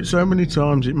you do it so many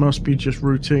times, it must be just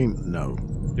routine. No.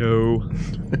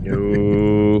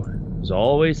 There's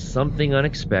always something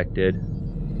unexpected.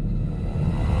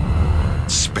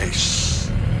 Space,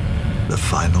 the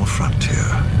final frontier.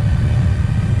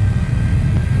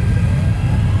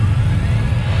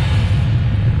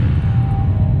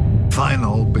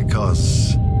 Final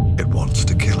because it wants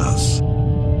to kill us.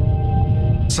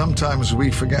 Sometimes we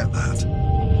forget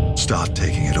that. Start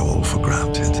taking it all for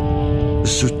granted. The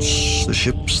suits, the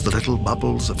ships, the little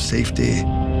bubbles of safety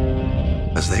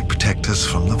as they protect us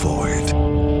from the void.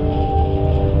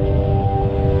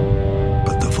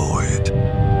 But the void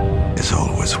is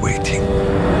always waiting.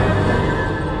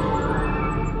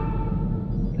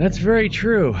 That's very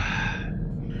true.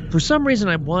 For some reason,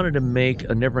 I wanted to make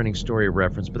a Neverending Story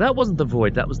reference, but that wasn't the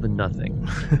void, that was the nothing.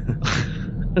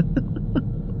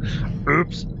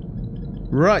 Oops.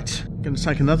 Right, going to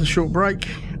take another short break,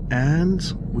 and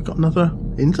we've got another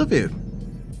interview.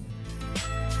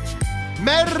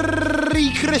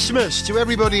 Merry Christmas to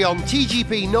everybody on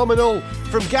TGP Nominal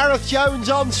from Gareth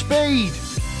Jones on Speed.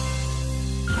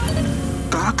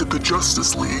 Back at the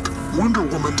Justice League, Wonder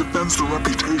Woman defends the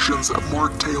reputations of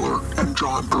Mark Taylor and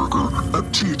John Berger at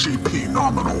TGP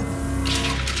Nominal.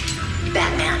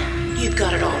 Batman, you've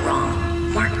got it all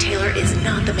wrong. Mark Taylor is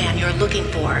not the man you're looking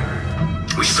for.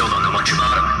 We still don't know much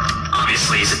about him.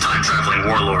 Obviously, he's a time-traveling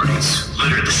warlord who's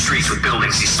littered the streets with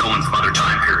buildings he's stolen from other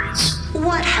time periods.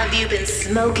 What have you been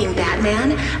smoking,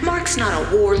 Batman? Mark's not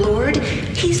a warlord.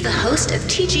 He's the host of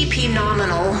TGP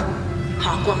Nominal.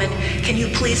 Hawkwoman, can you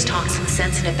please talk some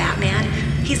sense into Batman?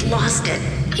 He's lost it.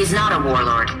 He's not a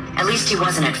warlord. At least he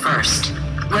wasn't at first.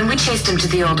 When we chased him to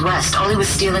the Old West, all he was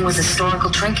stealing was historical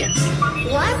trinkets.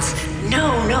 What? No.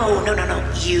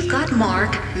 You got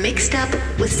Mark mixed up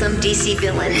with some DC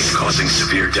villain. He's causing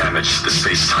severe damage to the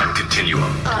space-time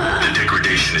continuum. The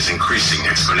degradation is increasing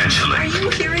exponentially. Are you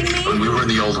hearing me? When we were in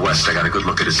the Old West, I got a good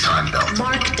look at his time belt.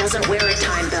 Mark doesn't wear a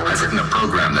time belt. I've written a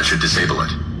program that should disable it,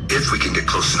 if we can get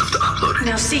close enough to upload it.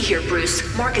 Now see here,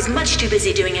 Bruce. Mark is much too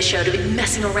busy doing a show to be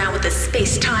messing around with the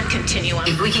space-time continuum.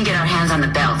 If we can get our hands on the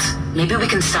belt, maybe we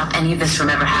can stop any of this from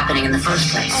ever happening in the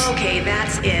first place. Okay,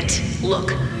 that's it.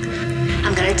 Look,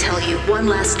 I'm gonna tell you one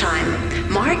last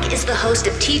time. Mark is the host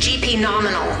of TGP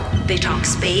Nominal. They talk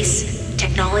space,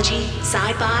 technology,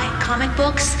 sci-fi, comic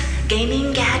books,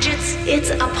 gaming, gadgets. It's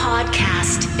a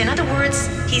podcast. In other words,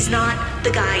 he's not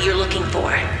the guy you're looking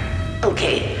for.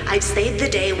 Okay, I've saved the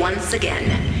day once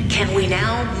again. Can we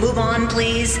now move on,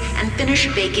 please, and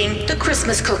finish baking the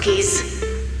Christmas cookies?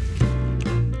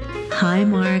 Hi,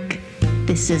 Mark.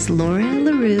 This is Laura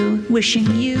LaRue wishing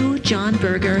you, John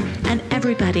Berger, and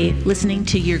everybody listening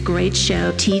to your great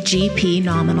show, TGP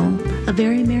Nominal, a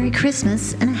very Merry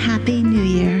Christmas and a Happy New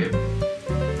Year.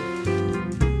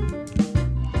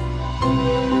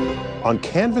 On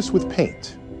canvas with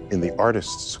paint in the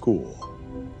artist's school,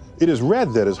 it is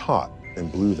red that is hot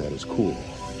and blue that is cool.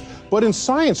 But in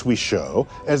science we show,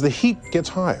 as the heat gets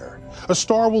higher, a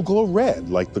star will glow red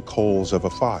like the coals of a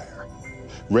fire.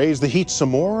 Raise the heat some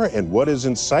more, and what is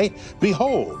in sight?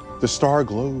 Behold, the star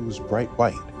glows bright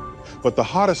white. But the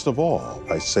hottest of all,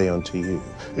 I say unto you,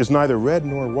 is neither red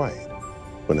nor white,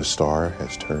 when a star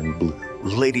has turned blue.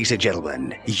 Ladies and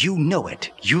gentlemen, you know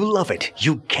it, you love it,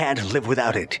 you can't live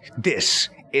without it. This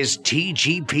is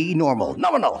TGP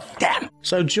Nominal. Dan.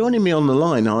 So joining me on the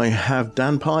line, I have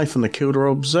Dan Pye from the Kildare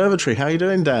Observatory. How are you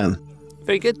doing, Dan?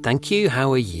 Very good, thank you.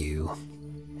 How are you?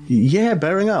 Yeah,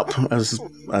 bearing up,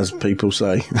 as people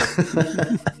say.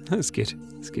 That's good.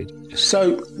 That's good.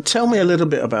 So tell me a little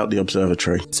bit about the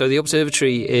observatory. So the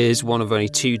observatory is one of only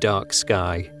 2 dark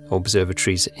sky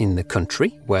observatories in the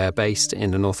country. We're based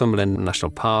in the Northumberland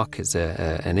National Park. It's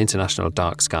an international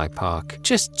dark sky park,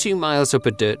 just 2 miles up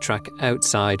a dirt track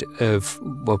outside of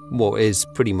what is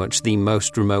pretty much the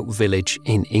most remote village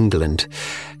in England.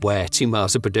 We're 2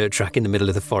 miles up a dirt track in the middle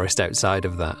of the forest outside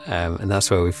of that, and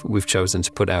that's where we've chosen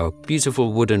to put our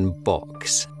beautiful wooden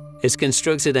box. It's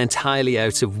constructed entirely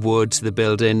out of wood, the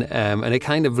building, and it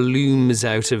kind of looms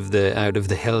out of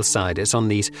the hillside. It's on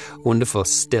these wonderful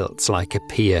stilts like a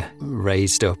pier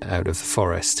raised up out of the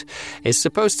forest. It's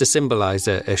supposed to symbolise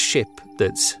a ship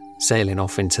that's sailing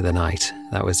off into the night.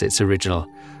 That was its original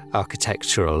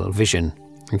architectural vision,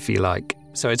 if you like.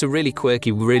 So it's a really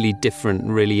quirky, really different,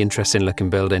 really interesting looking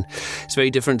building. It's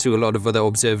very different to a lot of other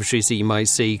observatories that you might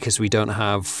see because we don't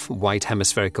have white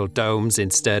hemispherical domes.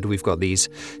 Instead, we've got these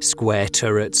square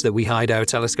turrets that we hide our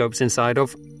telescopes inside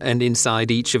of. And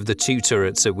inside each of the 2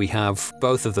 turrets that we have,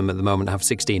 both of them at the moment have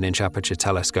 16-inch aperture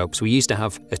telescopes. We used to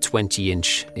have a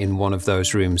 20-inch in one of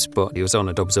those rooms, but it was on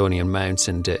a Dobsonian mount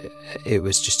and it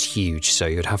was just huge. So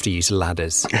you'd have to use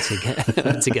ladders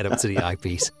to get up to the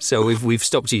eyepiece. So we've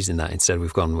stopped using that. Instead,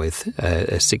 we've gone with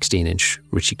a 16-inch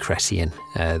Ritchie-Cressian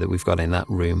that we've got in that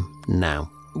room now.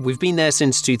 We've been there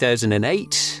since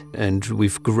 2008 and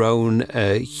we've grown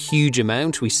a huge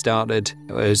amount. We started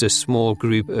as a small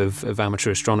group of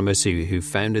amateur astronomers who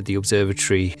founded the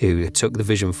observatory, who took the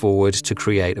vision forward to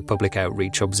create a public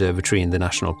outreach observatory in the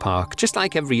national park, just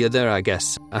like every other, I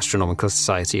guess, astronomical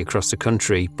society across the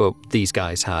country. But these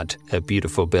guys had a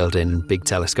beautiful building and big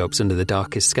telescopes under the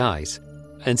darkest skies.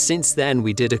 And since then,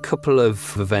 we did a couple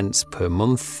of events per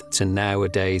month to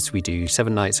nowadays we do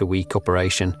 7 nights a week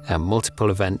operation and multiple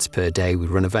events per day. We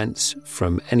run events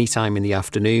from any time in the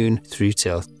afternoon through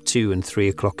till 2 and 3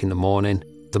 o'clock in the morning.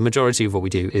 The majority of what we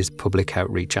do is public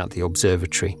outreach at the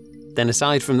observatory. Then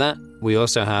aside from that, we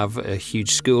also have a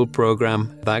huge school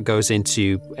programme that goes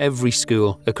into every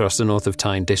school across the North of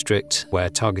Tyne district. We're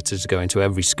targeted to go into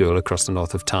every school across the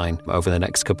North of Tyne over the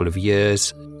next couple of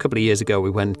years. A couple of years ago, we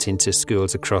went into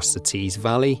schools across the Tees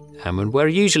Valley, and we're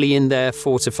usually in there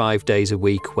 4 to 5 days a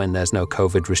week when there's no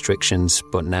COVID restrictions,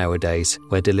 but nowadays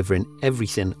we're delivering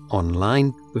everything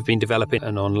online. We've been developing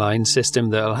an online system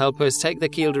that'll help us take the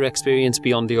Kielder experience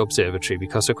beyond the observatory,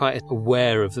 because we're quite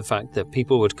aware of the fact that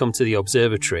people would come to the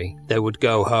observatory, they would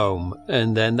go home,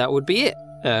 and then that would be it.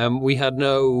 We had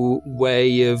no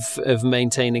way of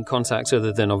maintaining contact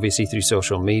other than obviously through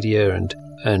social media,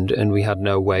 and we had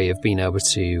no way of being able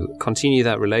to continue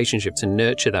that relationship, to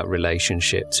nurture that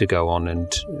relationship, to go on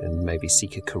and maybe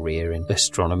seek a career in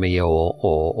astronomy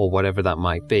or whatever that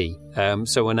might be.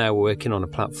 So we're now working on a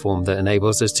platform that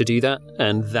enables us to do that,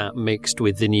 and that mixed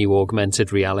with the new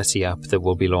augmented reality app that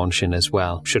we'll be launching as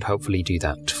well should hopefully do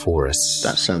that for us.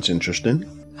 That sounds interesting.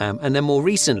 And then more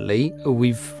recently,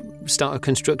 we've started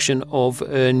construction of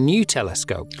a new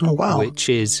telescope. Oh, wow. Which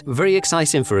is very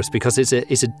exciting for us because it's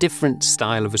a different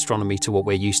style of astronomy to what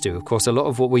we're used to. Of course, a lot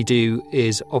of what we do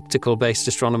is optical-based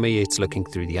astronomy. It's looking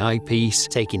through the eyepiece,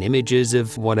 taking images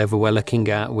of whatever we're looking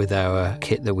at with our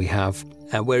kit that we have.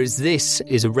 Whereas this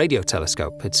is a radio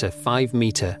telescope. It's a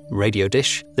 5-metre radio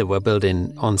dish that we're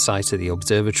building on site at the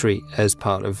observatory as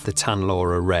part of the Tanlaw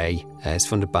Array. It's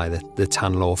funded by the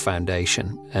Tanlaw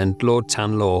Foundation. And Lord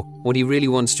Tanlaw, what he really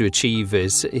wants to achieve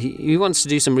is he wants to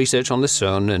do some research on the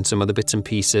sun and some other bits and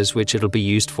pieces, which it'll be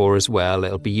used for as well.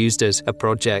 It'll be used as a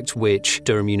project which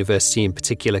Durham University in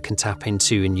particular can tap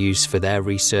into and use for their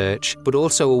research, but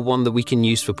also one that we can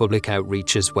use for public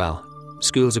outreach as well.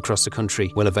 Schools across the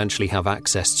country will eventually have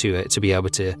access to it to be able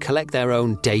to collect their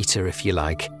own data, if you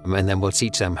like, and then we'll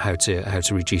teach them how to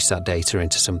reduce that data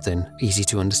into something easy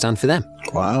to understand for them.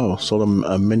 Wow, sort of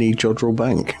a mini Jodrell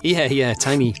Bank. Yeah,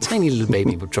 tiny little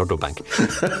baby Jodrell Bank.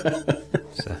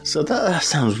 So that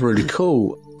sounds really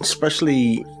cool,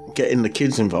 especially getting the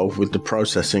kids involved with the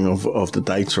processing of the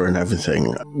data and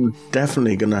everything. We're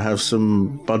definitely going to have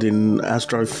some budding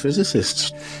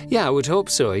astrophysicists. Yeah, I would hope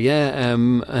so, yeah.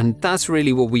 And that's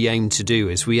really what we aim to do,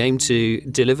 is we aim to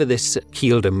deliver this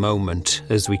Kielder moment,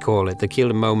 as we call it, the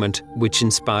Kielder moment, which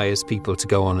inspires people to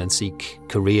go on and seek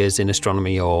careers in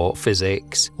astronomy or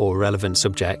physics or relevant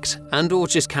subjects, and or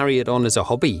just carry it on as a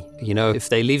hobby. You know, if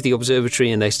they leave the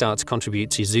observatory and they start to contribute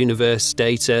to Zooniverse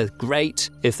data, great.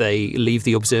 If they leave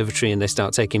the observatory and they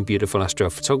start taking beautiful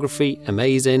astrophotography,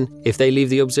 amazing. If they leave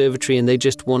the observatory and they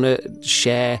just want to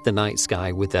share the night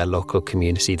sky with their local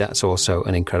community, that's also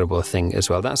an incredible thing as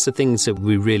well. That's the things that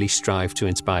we really strive to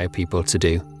inspire people to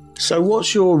do. So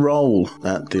what's your role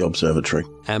at the observatory?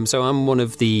 So I'm one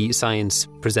of the science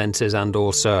presenters and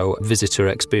also visitor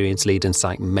experience lead and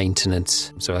site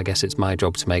maintenance. So I guess it's my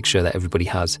job to make sure that everybody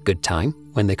has a good time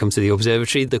when they come to the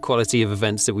observatory, the quality of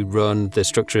events that we run, the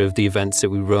structure of the events that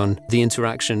we run, the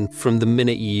interaction from the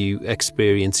minute you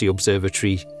experience the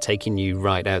observatory, taking you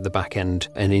right out the back end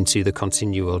and into the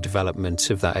continual development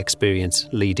of that experience,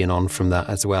 leading on from that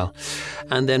as well.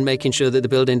 And then making sure that the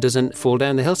building doesn't fall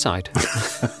down the hillside.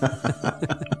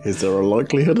 Is there a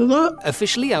likelihood of that?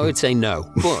 Officially, I would say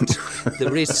no, but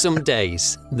there is some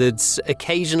days, there's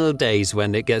occasional days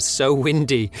when it gets so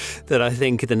windy that I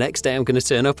think the next day I'm going to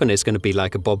turn up and it's going to be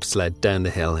like a bobsled down the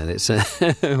hill, and it's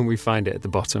we find it at the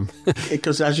bottom.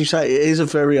 Because as you say, it is a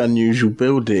very unusual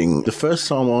building. The first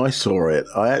time I saw it,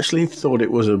 I actually thought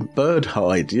it was a bird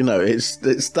hide. You know, it's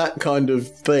that kind of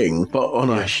thing, but on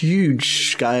a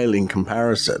huge scale in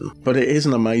comparison. But it is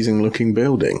an amazing looking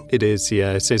building. It is,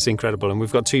 yeah, it's incredible. And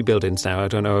we've got 2 buildings now. I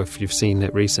don't know if you've seen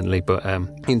it recently, but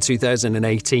in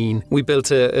 2018 we built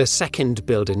a second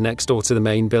building next door to the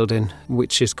main building,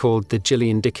 which is called the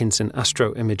Gillian Dickinson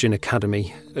Astro Imaging Academy.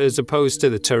 As opposed to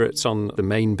the turrets on the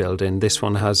main building, this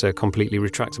one has a completely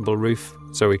retractable roof,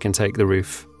 so we can take the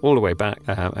roof all the way back,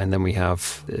 and then we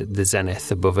have the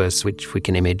zenith above us, which we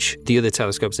can image. The other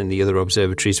telescopes in the other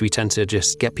observatories, we tend to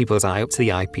just get people's eye up to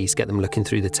the eyepiece, get them looking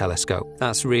through the telescope.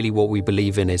 That's really what we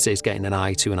believe in, is getting an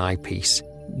eye to an eyepiece.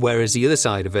 Whereas the other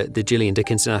side of it, the Gillian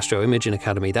Dickinson Astro Imaging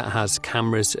Academy, that has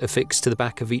cameras affixed to the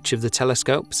back of each of the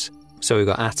telescopes. So we've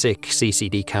got Attic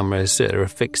CCD cameras that are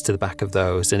affixed to the back of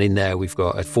those, and in there we've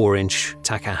got a 4-inch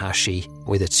Takahashi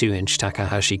with a 2-inch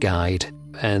Takahashi guide,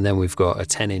 and then we've got a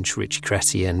 10-inch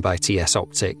Ritchie-Chrétien by TS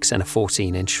Optics and a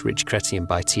 14-inch Ritchie-Chrétien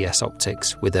by TS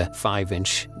Optics with a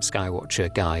 5-inch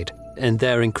Skywatcher guide. and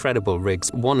they're incredible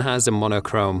rigs. One has a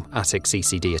monochrome Attic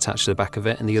CCD attached to the back of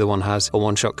it, and the other one has a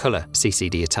one-shot colour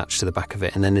CCD attached to the back of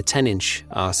it. And then the 10-inch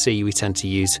RC we tend to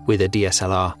use with a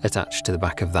DSLR attached to the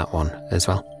back of that one as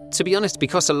well. To be honest,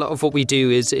 because a lot of what we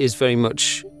do is very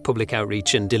much public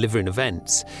outreach and delivering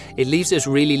events, it leaves us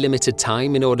really limited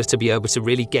time in order to be able to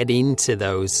really get into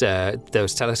those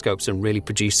telescopes and really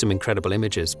produce some incredible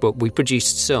images. But we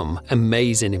produced some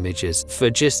amazing images. For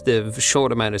just the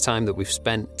short amount of time that we've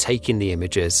spent taking the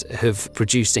images, have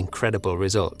produced incredible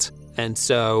results. And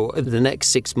so the next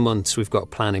 6 months, we've got a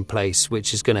plan in place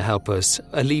which is going to help us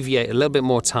alleviate a little bit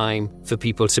more time for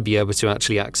people to be able to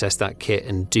actually access that kit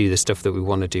and do the stuff that we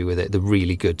want to do with it, the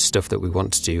really good stuff that we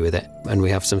want to do with it. And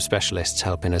we have some specialists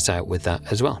helping us out with that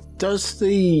as well. Does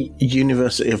the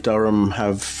University of Durham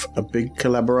have a big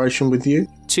collaboration with you?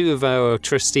 2 of our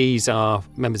trustees are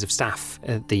members of staff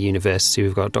at the university.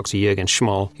 We've got Dr. Jürgen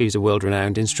Schmoll, who's a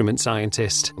world-renowned instrument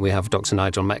scientist. We have Dr.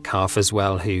 Nigel Metcalf as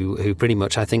well, who pretty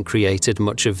much, I think, created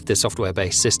much of the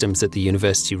software-based systems that the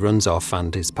university runs off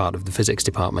and is part of the physics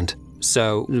department.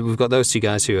 So we've got those 2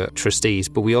 guys who are trustees,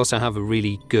 but we also have a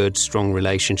really good, strong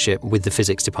relationship with the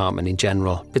physics department in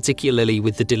general, particularly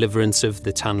with the deliverance of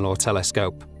the TANLOR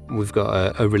telescope. We've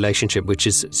got a relationship which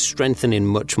is strengthening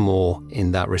much more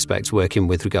in that respect, working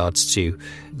with regards to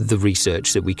the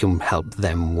research that we can help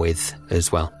them with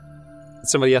as well.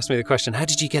 Somebody asked me the question, how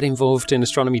did you get involved in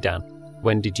astronomy, Dan?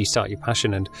 When did you start your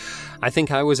passion? And I think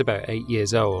I was about 8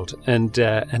 years old, and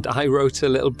I wrote a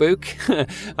little book.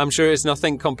 I'm sure it's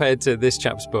nothing compared to this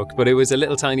chap's book, but it was a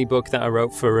little tiny book that I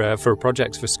wrote for a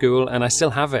project for school, and I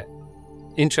still have it.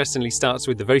 Interestingly, starts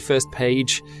with the very first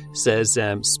page, says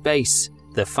space,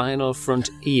 the final front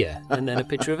ear, and then a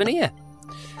picture of an ear.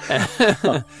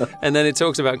 And then it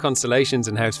talks about constellations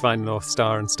and how to find the North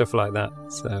Star and stuff like that.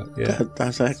 So yeah,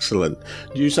 that's excellent.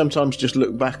 Do you sometimes just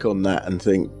look back on that and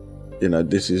think,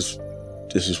 this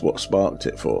is what sparked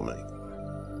it for me?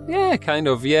 Yeah, kind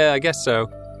of. Yeah, I guess so.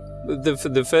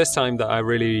 The first time that I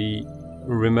really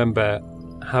remember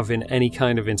having any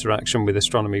kind of interaction with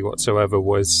astronomy whatsoever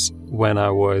was when I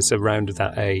was around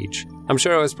that age. I'm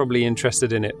sure I was probably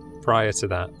interested in it prior to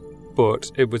that,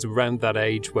 but it was around that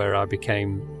age where I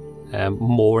became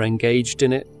more engaged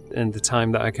in it, and the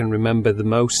time that I can remember the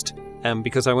most.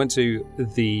 Because I went to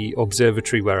the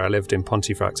observatory where I lived in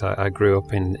Pontefract. I grew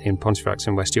up in Pontefract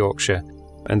in West Yorkshire,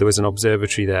 and there was an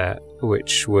observatory there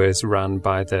which was run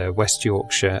by the West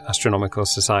Yorkshire Astronomical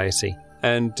Society.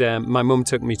 And my mum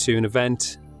took me to an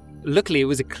event. Luckily, it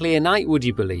was a clear night, would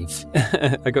you believe?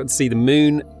 I got to see the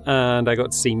moon, and I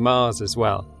got to see Mars as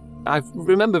well. I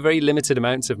remember very limited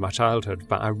amounts of my childhood,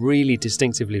 but I really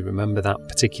distinctively remember that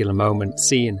particular moment,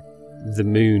 seeing the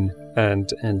moon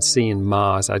and seeing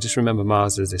Mars. I just remember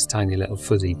Mars as this tiny little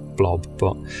fuzzy blob,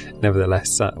 but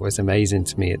nevertheless, that was amazing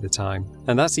to me at the time.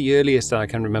 And that's the earliest that I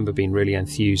can remember being really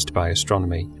enthused by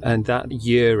astronomy. And that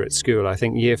year at school, I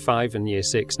think year 5 and year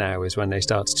 6 now, is when they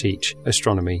start to teach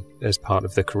astronomy as part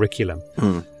of the curriculum.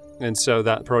 And so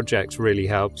that project really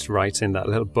helped writing that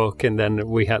little book, and then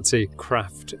we had to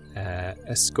craft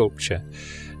a sculpture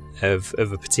of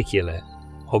a particular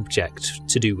object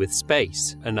to do with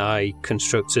space. And I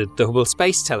constructed the Hubble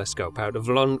Space Telescope out of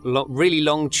really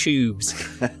long tubes.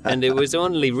 And it was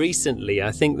only recently,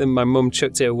 I think, that my mum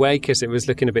chucked it away because it was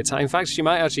looking a bit tight. In fact, she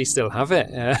might actually still have it.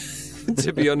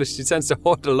 To be honest, she tends to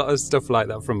hoard a lot of stuff like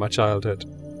that from my childhood.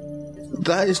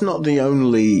 That is not the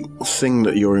only thing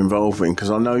that you're involved in,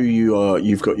 because I know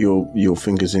you've got your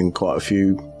fingers in quite a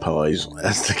few pies,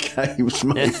 as the case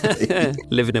may be.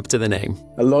 Living up to the name.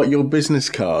 I like your business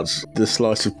cards, the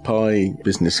slice of pie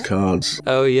business cards.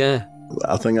 Oh, yeah.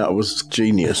 I think that was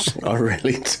genius. I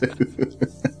really do.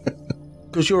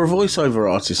 Because you're a voiceover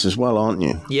artist as well, aren't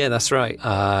you? Yeah, that's right.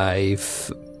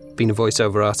 I've been a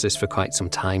voiceover artist for quite some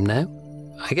time now.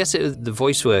 I guess it was the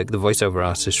voice work, the voiceover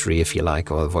artistry, if you like,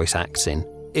 or the voice acting.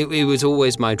 It was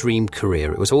always my dream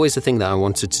career. It was always the thing that I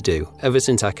wanted to do. Ever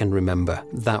since I can remember,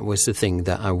 that was the thing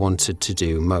that I wanted to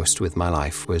do most with my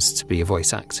life, was to be a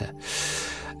voice actor.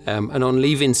 And on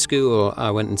leaving school,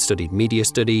 I went and studied media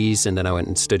studies, and then I went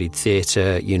and studied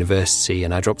theatre at university,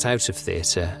 and I dropped out of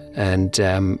theatre. And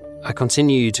I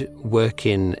continued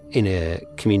working in a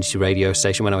community radio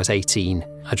station when I was 18.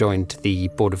 I joined the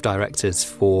board of directors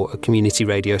for a community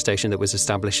radio station that was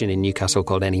establishing in Newcastle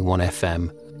called NE1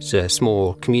 FM. It's a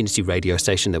small community radio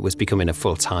station that was becoming a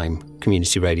full-time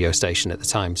community radio station at the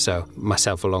time. So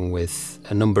myself, along with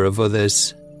a number of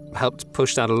others, helped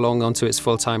push that along onto its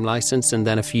full-time licence, and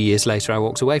then a few years later I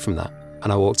walked away from that.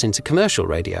 and I walked into commercial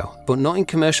radio, but not in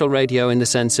commercial radio in the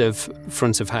sense of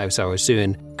front of house. I was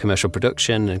doing commercial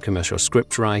production and commercial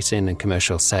script writing and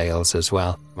commercial sales as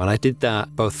well. And I did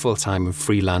that both full-time and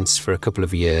freelance for a couple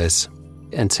of years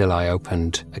until I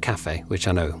opened a cafe, which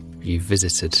I know you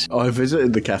visited. I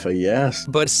visited the cafe, yes.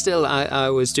 But still, I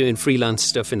was doing freelance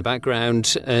stuff in the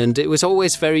background, and it was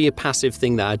always very a passive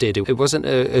thing that I did. It wasn't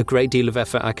a great deal of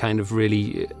effort I kind of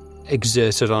really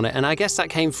exerted on it. And I guess that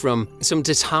came from some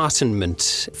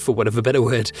disheartenment, for whatever a better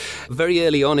word. Very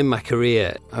early on in my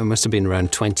career, I must have been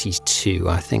around 22,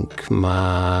 I think,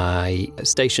 my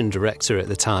station director at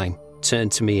the time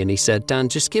turned to me and he said, Dan,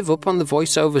 just give up on the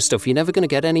voiceover stuff. You're never going to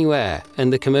get anywhere.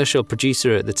 And the commercial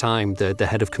producer at the time, the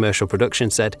head of commercial production,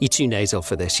 said, you're too nasal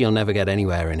for this. You'll never get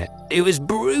anywhere in it. It was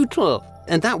brutal.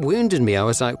 And that wounded me. I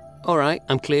was like, all right,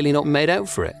 I'm clearly not made out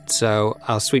for it. So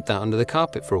I'll sweep that under the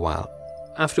carpet for a while.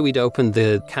 After we'd opened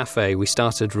the cafe, we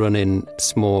started running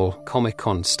small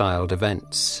Comic-Con styled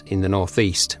events in the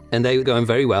Northeast. And they were going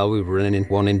very well. We were running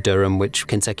one in Durham, which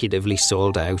consecutively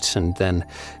sold out. And then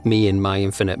me, in my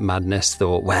infinite madness,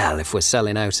 thought, well, if we're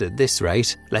selling out at this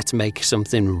rate, let's make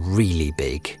something really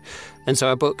big. And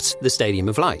so I booked the Stadium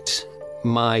of Light.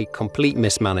 My complete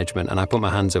mismanagement, and I put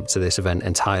my hands up to this event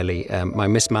entirely, my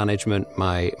mismanagement,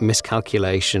 my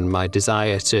miscalculation, my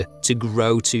desire to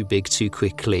grow too big too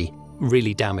quickly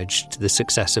really damaged the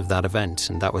success of that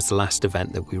event, and that was the last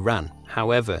event that we ran.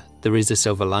 However, there is a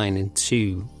silver lining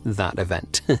to that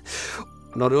event.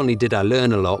 Not only did I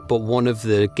learn a lot, but one of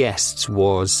the guests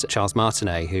was Charles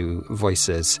Martinet, who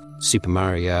voices Super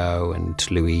Mario and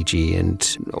Luigi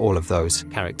and all of those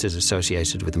characters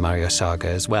associated with the Mario saga,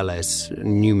 as well as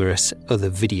numerous other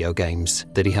video games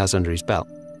that he has under his belt.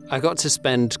 I got to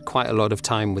spend quite a lot of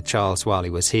time with Charles while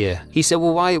he was here. He said,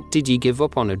 well, why did you give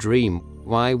up on a dream?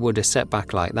 Why would a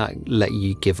setback like that let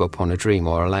you give up on a dream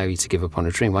or allow you to give up on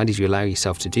a dream? Why did you allow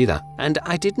yourself to do that? And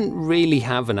I didn't really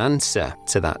have an answer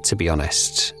to that, to be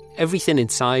honest. Everything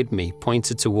inside me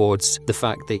pointed towards the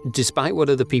fact that despite what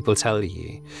other people tell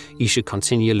you, you should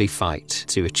continually fight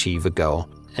to achieve a goal.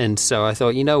 And so I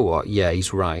thought, you know what? Yeah,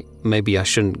 he's right. Maybe I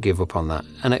shouldn't give up on that.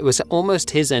 And it was almost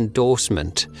his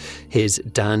endorsement, his,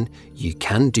 Dan, you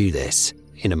can do this,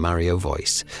 in a Mario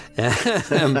voice,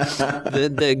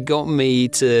 that got me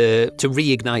to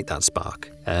reignite that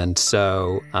spark. And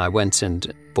so I went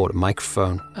and bought a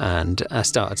microphone and I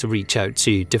started to reach out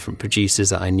to different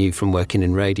producers that I knew from working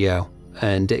in radio.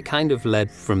 And it kind of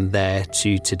led from there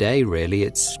to today, really.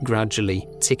 It's gradually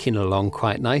ticking along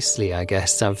quite nicely, I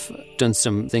guess. I've done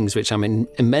some things which I'm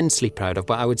immensely proud of,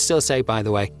 but I would still say, by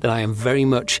the way, that I am very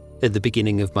much at the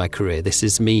beginning of my career. This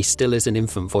is me still as an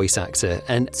infant voice actor.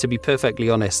 And to be perfectly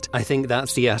honest, I think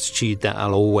that's the attitude that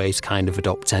I'll always kind of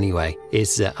adopt anyway,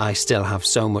 is that I still have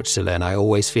so much to learn. I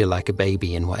always feel like a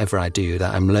baby in whatever I do,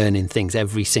 that I'm learning things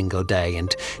every single day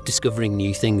and discovering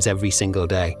new things every single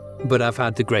day. But I've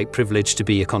had the great privilege to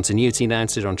be a continuity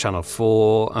announcer on Channel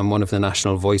 4. I'm one of the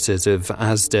national voices of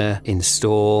Asda in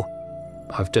store.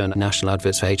 I've done national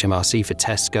adverts for HMRC, for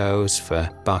Tesco's, for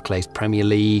Barclays Premier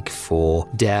League, for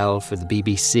Dell, for the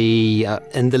BBC,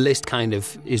 and the list kind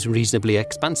of is reasonably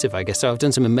expansive, I guess. So I've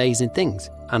done some amazing things,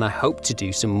 and I hope to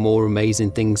do some more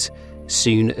amazing things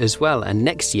soon as well. And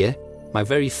next year, my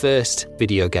very first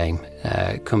video game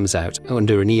comes out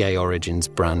under an EA Origins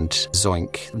brand,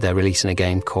 Zoink. They're releasing a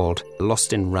game called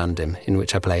Lost in Random, in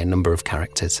which I play a number of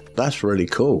characters. That's really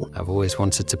cool. I've always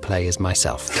wanted to play as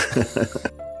myself.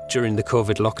 During the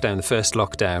COVID lockdown, the first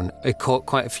lockdown, it caught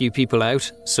quite a few people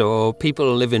out. So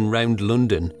people living round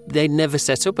London, they'd never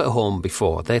set up at home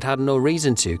before. They'd had no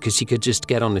reason to, because you could just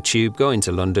get on the tube, go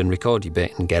into London, record your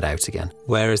bit and get out again.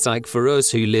 Whereas like for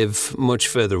us who live much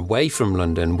further away from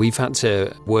London, we've had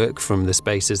to work from the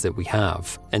spaces that we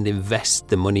have and invest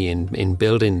the money in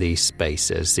building these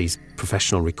spaces, these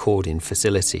professional recording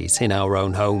facilities in our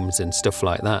own homes and stuff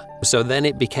like that. So then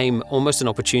it became almost an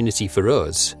opportunity for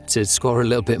us to score a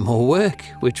little bit more work,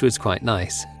 which was quite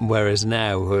nice. Whereas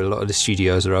now a lot of the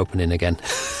studios are opening again.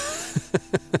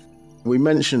 We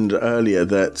mentioned earlier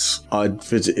that I'd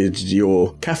visited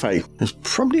your cafe. It was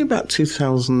probably about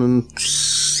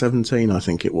 2017, I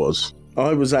think it was.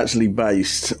 I was actually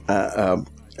based at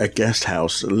a guest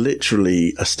house,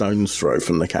 literally a stone's throw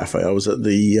from the cafe. I was at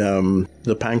the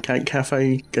Pancake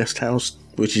Cafe guest house,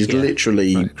 which is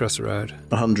literally right across the road,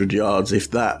 100 yards, if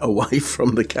that, away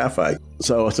from the cafe.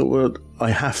 So I thought, well,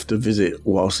 I have to visit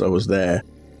whilst I was there.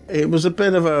 It was a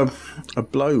bit of a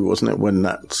blow, wasn't it, when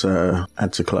that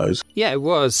had to close? Yeah, it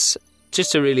was.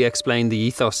 Just to really explain the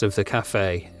ethos of the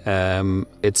cafe,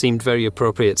 it seemed very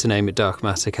appropriate to name it Dark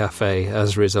Matter Cafe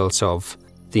as a result of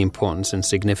the importance and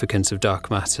significance of dark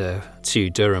matter to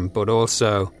Durham, but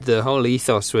also the whole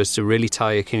ethos was to really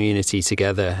tie a community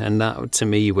together, and that to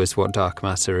me was what dark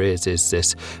matter is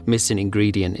this missing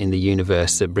ingredient in the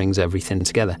universe that brings everything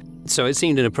together. So it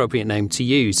seemed an appropriate name to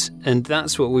use, and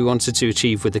that's what we wanted to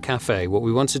achieve with the cafe. What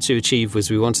we wanted to achieve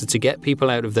was we wanted to get people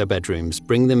out of their bedrooms,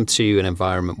 bring them to an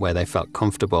environment where they felt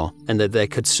comfortable and that they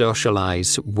could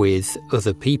socialise with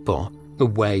other people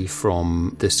away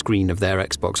from the screen of their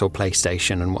Xbox or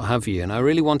PlayStation and what have you. And I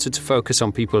really wanted to focus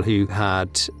on people who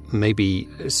had maybe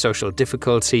social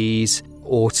difficulties,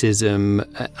 autism,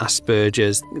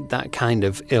 Asperger's, that kind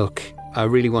of ilk. I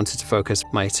really wanted to focus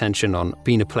my attention on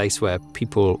being a place where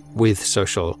people with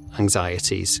social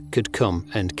anxieties could come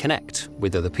and connect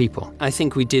with other people. I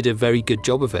think we did a very good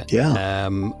job of it. Yeah.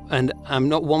 And I'm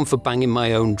not one for banging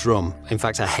my own drum. In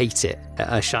fact, I hate it.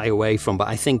 I shy away from, but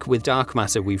I think with dark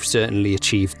matter, we've certainly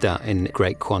achieved that in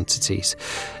great quantities.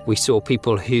 We saw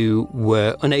people who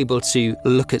were unable to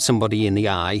look at somebody in the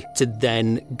eye to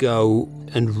then go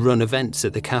and run events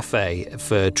at the cafe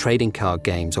for trading card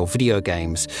games or video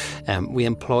games. We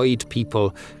employed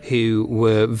people who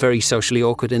were very socially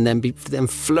awkward and then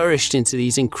flourished into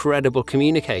these incredible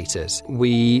communicators.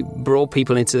 We brought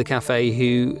people into the cafe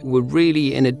who were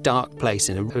really in a dark place,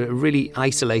 in a really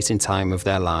isolating time of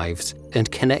their lives, and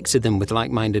connected them with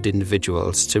like-minded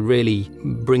individuals to really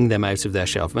bring them out of their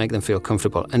shell, make them feel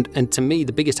comfortable. And to me,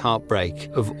 the biggest heartbreak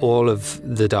of all of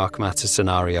the dark matter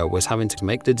scenario was having to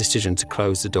make the decision to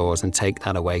close the doors and take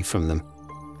that away from them.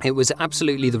 It was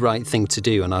absolutely the right thing to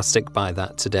do, and I'll stick by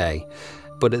that today.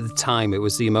 But at the time, it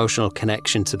was the emotional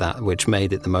connection to that which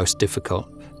made it the most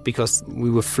difficult, because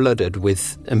we were flooded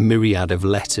with a myriad of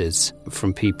letters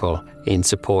from people in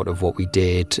support of what we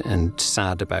did and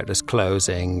sad about us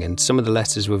closing. And some of the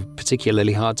letters were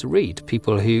particularly hard to read.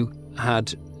 People who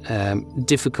had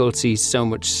difficulties, so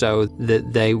much so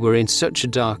that they were in such a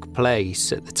dark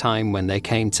place at the time when they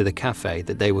came to the cafe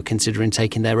that they were considering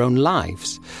taking their own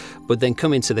lives. But then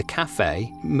coming to the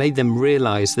cafe made them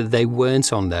realise that they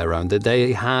weren't on their own, that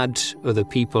they had other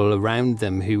people around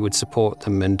them who would support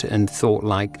them and thought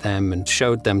like them and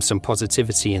showed them some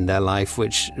positivity in their life,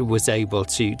 which was able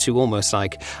to almost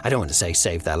like, I don't want to say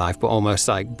save their life, but almost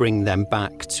like bring them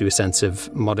back to a sense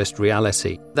of modest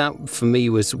reality. That for me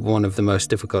was one of the most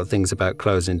difficult things about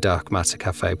closing Dark Matter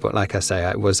Cafe. But like I say,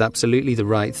 it was absolutely the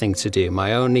right thing to do.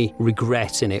 My only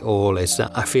regret in it all is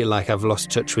that I feel like I've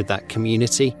lost touch with that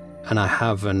community, and I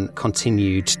haven't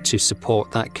continued to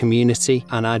support that community.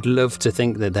 And I'd love to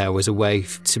think that there was a way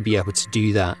to be able to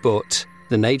do that. But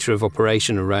the nature of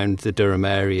operation around the Durham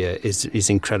area is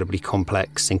incredibly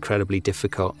complex, incredibly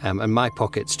difficult. And my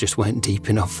pockets just weren't deep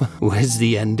enough was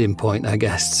the ending point, I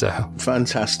guess. So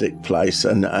fantastic place,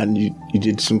 and you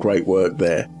did some great work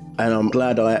there. And I'm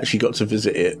glad I actually got to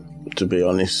visit it, to be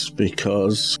honest,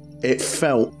 because it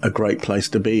felt a great place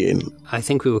to be in. I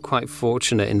think we were quite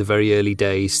fortunate in the very early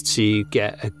days to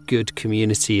get a good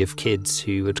community of kids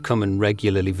who would come and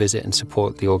regularly visit and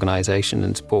support the organisation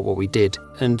and support what we did.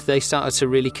 And they started to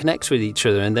really connect with each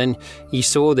other. And then you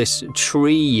saw this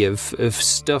tree of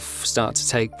stuff start to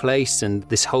take place, and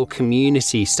this whole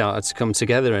community started to come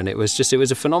together. And it was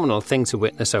a phenomenal thing to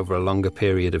witness over a longer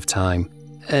period of time.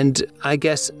 And I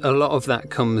guess a lot of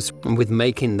that comes with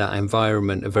making that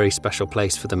environment a very special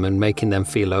place for them and making them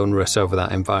feel onerous over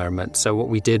that environment. So what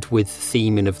we did with the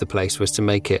theming of the place was to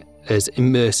make it as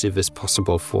immersive as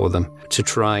possible for them, to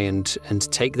try and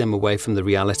take them away from the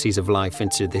realities of life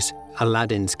into this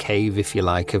Aladdin's cave, if you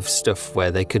like, of stuff where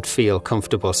they could feel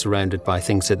comfortable surrounded by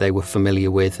things that they were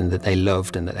familiar with and that they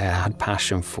loved and that they had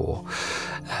passion for.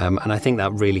 And I think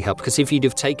that really helped, because if you'd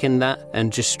have taken that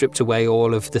and just stripped away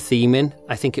all of the theming,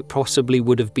 I think it possibly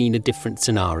would have been a different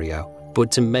scenario.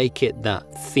 But to make it that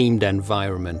themed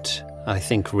environment, I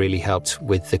think really helped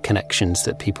with the connections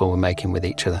that people were making with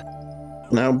each other.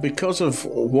 Now, because of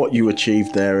what you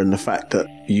achieved there and the fact that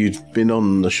you'd been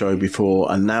on the show before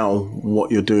and now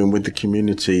what you're doing with the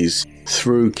communities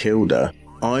through Kilda,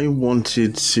 I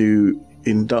wanted to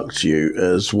induct you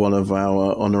as one of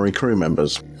our honorary crew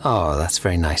members. Oh, that's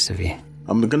very nice of you.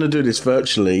 I'm going to do this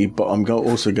virtually, but I'm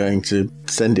also going to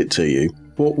send it to you.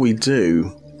 What we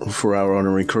do for our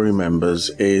honorary crew members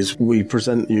is we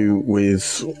present you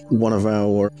with one of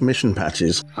our mission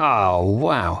patches. Oh,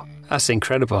 wow. That's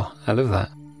incredible. I love that.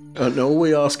 And all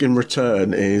we ask in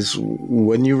return is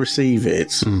when you receive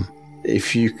it,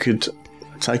 if you could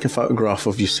take a photograph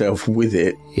of yourself with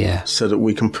it, so that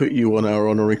we can put you on our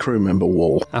honorary crew member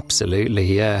wall. Absolutely,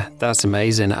 yeah. That's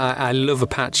amazing. I love a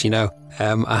patch, I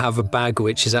have a bag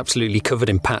which is absolutely covered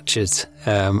in patches.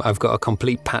 I've got a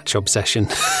complete patch obsession.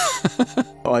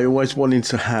 I always wanted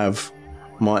to have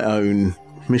my own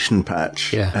mission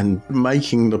patch and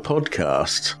making the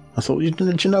podcast, I thought,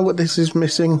 do you know what this is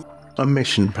missing? A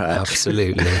mission patch.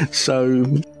 Absolutely. So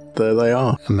there they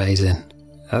are. Amazing.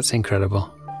 That's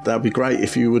incredible. That'd be great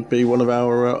if you would be one of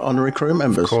our honorary crew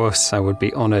members. Of course, I would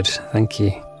be honoured. Thank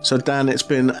you. So, Dan, it's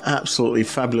been absolutely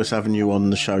fabulous having you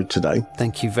on the show today.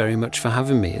 Thank you very much for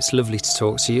having me. It's lovely to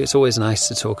talk to you. It's always nice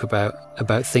to talk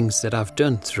about things that I've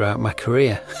done throughout my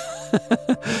career.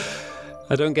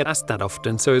 I don't get asked that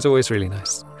often, so it's always really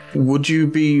nice. Would you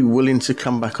be willing to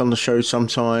come back on the show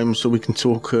sometime so we can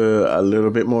talk a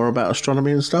little bit more about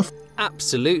astronomy and stuff?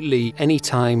 Absolutely.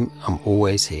 Anytime, I'm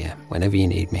always here, whenever you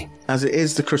need me. As it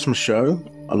is the Christmas show,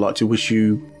 I'd like to wish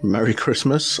you Merry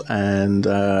Christmas and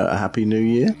a Happy New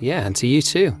Year. Yeah, and to you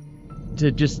too.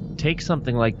 To just take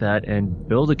something like that and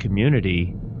build a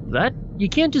community, that you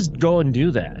can't just go and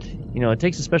do that. It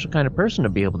takes a special kind of person to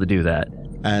be able to do that.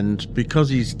 And because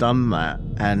he's done that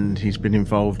and he's been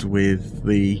involved with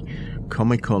the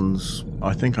Comic-Cons,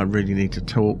 I think I really need to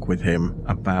talk with him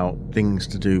about things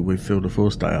to do with Field of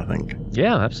Force Day, I think.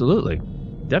 Yeah, absolutely.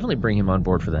 Definitely bring him on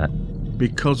board for that.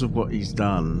 Because of what he's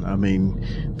done, I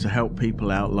mean, to help people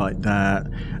out like that,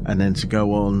 and then to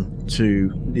go on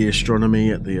to the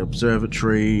astronomy at the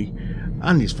observatory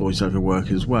and his voiceover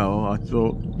work as well, I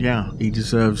thought, yeah, he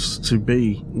deserves to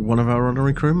be one of our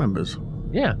honorary crew members.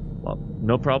 Yeah, well,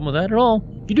 no problem with that at all.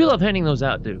 You do love handing those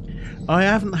out, dude. I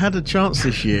haven't had a chance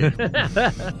this year.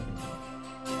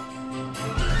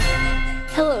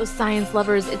 Hello, science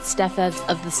lovers. It's Steph Evs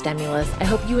of The Stimulus. I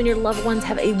hope you and your loved ones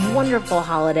have a wonderful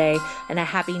holiday and a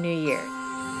Happy New Year.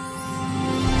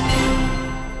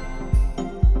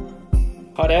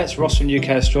 Hi there, it's Ross from UK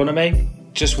Astronomy.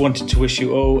 Just wanted to wish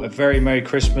you all a very Merry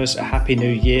Christmas, a Happy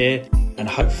New Year, and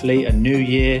hopefully a new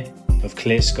year of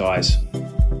clear skies.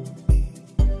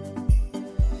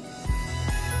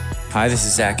 Hi, this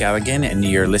is Zach Galligan, and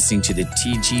you're listening to the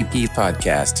TGP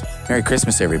podcast. Merry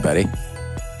Christmas, everybody.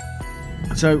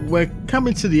 So we're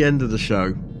coming to the end of the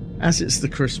show. As it's the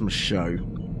Christmas show,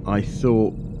 I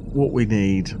thought what we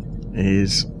need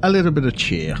is a little bit of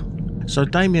cheer. So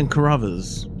Damien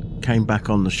Carruthers came back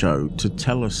on the show to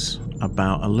tell us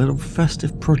about a little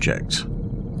festive project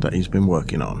that he's been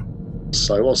working on.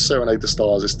 So while Serenade the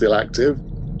Stars is still active,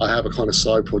 I have a kind of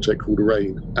side project called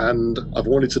Rain, and I've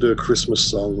wanted to do a Christmas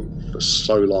song for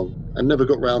so long and never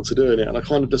got round to doing it. And I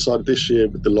kind of decided this year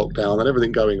with the lockdown and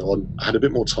everything going on, I had a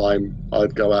bit more time,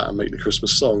 I'd go out and make the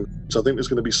Christmas song. So I think there's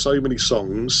going to be so many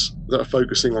songs that are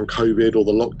focusing on COVID or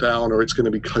the lockdown, or it's going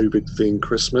to be COVID-themed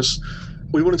Christmas.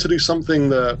 We wanted to do something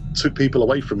that took people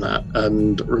away from that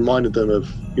and reminded them of,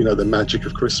 the magic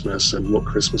of Christmas and what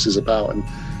Christmas is about, and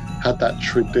had that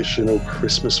traditional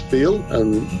Christmas feel,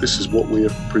 and this is what we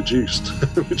have produced,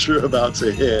 which we're about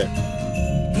to hear.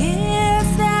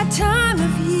 It's that time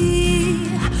of year,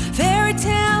 fairy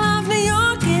tale of New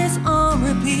York is on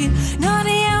repeat.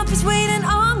 Naughty Elf is waiting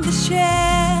on the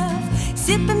shelf,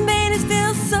 sipping Baileys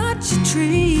feels such a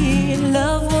treat.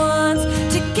 Loved ones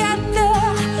together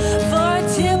for a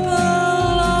tipple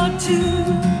or two.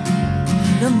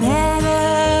 No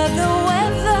matter the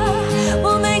weather,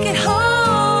 we'll make it home.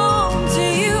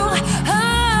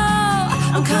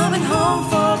 I'm coming home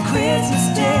for Christmas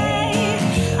Day.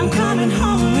 I'm coming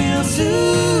home real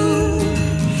soon.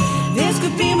 This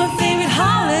could be my favorite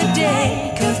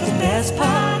holiday, 'cause the best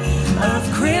part of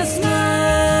Christmas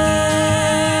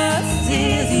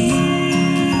is you.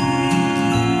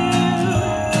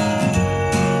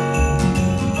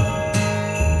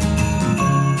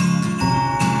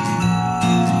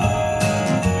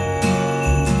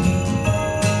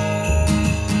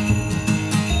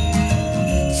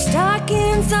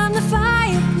 Stockings on the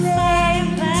fireplace,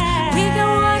 we can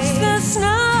watch the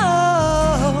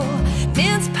snow,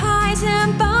 mince pies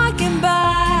and bargain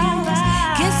buys,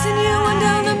 kissing you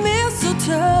under the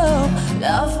mistletoe.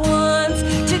 Loved ones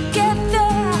together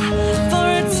for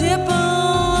a tipple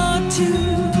or two.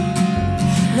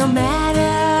 No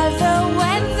matter the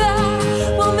weather,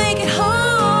 we'll make it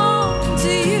home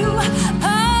to you.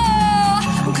 Oh,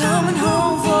 I'm coming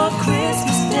home for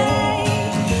Christmas Day.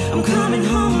 I'm coming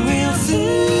home real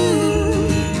soon.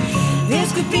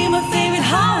 This could be my favorite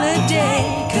holiday,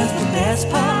 'cause the best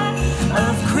part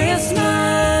of Christmas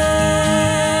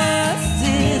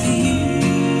is you.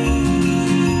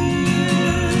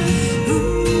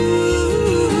 Ooh,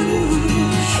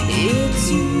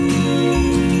 it's you.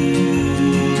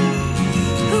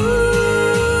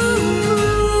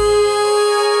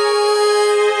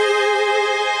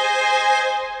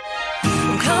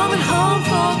 I'm coming home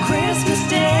for Christmas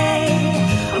Day.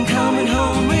 I'm coming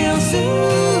home real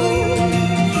soon.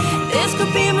 This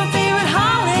could be my favorite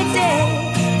holiday,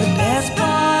 the best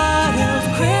part of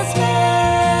Christmas.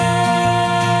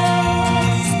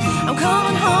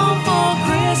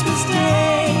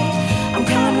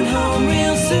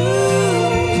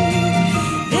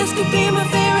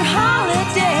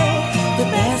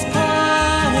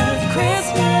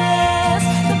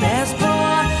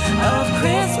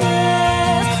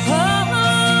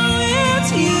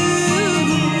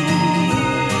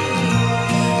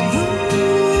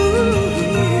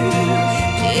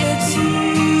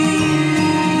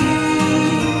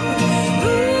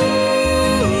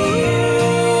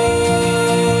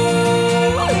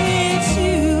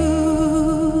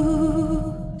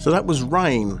 So that was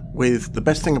Rain with The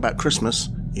Best Thing About Christmas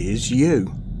Is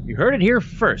You. You heard it here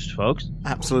first, folks.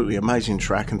 Absolutely amazing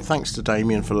track, and thanks to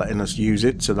Damien for letting us use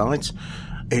it tonight.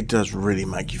 It does really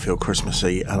make you feel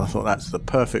Christmassy, and I thought that's the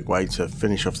perfect way to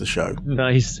finish off the show.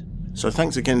 Nice. So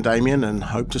thanks again, Damien, and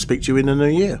hope to speak to you in the new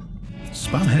year.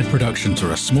 Spamhead Productions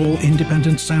are a small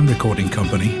independent sound recording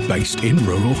company based in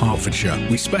rural Hertfordshire.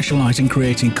 We specialise in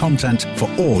creating content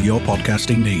for all your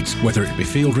podcasting needs, whether it be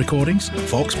field recordings,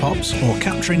 vox pops, or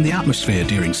capturing the atmosphere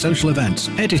during social events.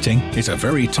 Editing is a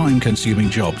very time-consuming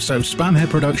job, so Spamhead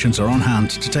Productions are on hand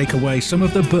to take away some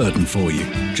of the burden for you.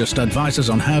 Just advise us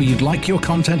on how you'd like your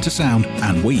content to sound,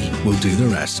 and we will do the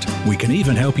rest. We can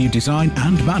even help you design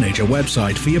and manage a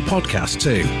website for your podcast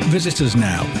too. Visit us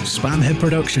now,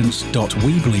 spamheadproductions.weebly.com.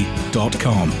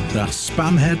 That's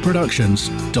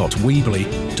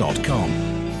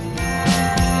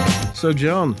spamheadproductions.weebly.com. So,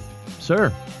 John.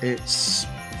 Sir. It's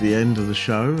the end of the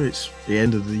show. It's the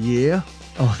end of the year.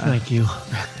 Oh, thank you.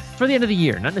 For the end of the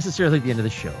year, not necessarily the end of the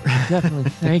show.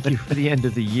 Definitely thank you for the end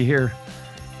of the year.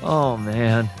 Oh,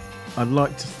 man. I'd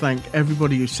like to thank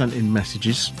everybody who sent in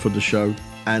messages for the show,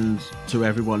 and to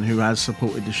everyone who has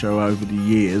supported the show over the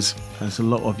years. There's a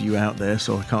lot of you out there,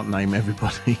 so I can't name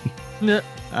everybody. No.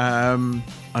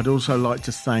 I'd also like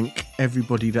to thank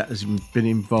everybody that has been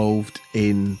involved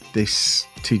in this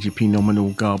TGP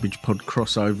Nominal Garbage Pod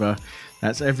crossover.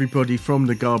 That's everybody from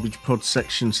the Garbage Pod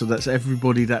section, so that's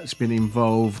everybody that's been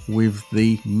involved with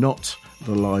the Not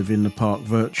the Live in the Park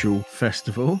virtual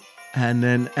festival, and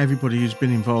then everybody who's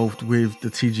been involved with the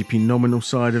TGP Nominal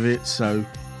side of it. So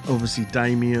obviously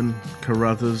Damien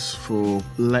Carruthers for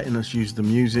letting us use the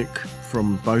music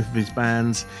from both of his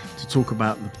bands to talk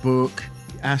about the book.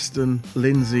 Aston,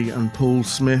 Lindsay and Paul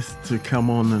Smith to come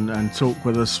on and talk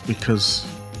with us, because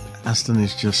Aston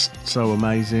is just so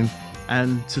amazing.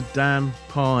 And to Dan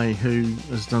Pye, who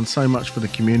has done so much for the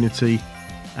community,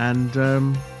 and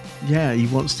he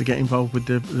wants to get involved with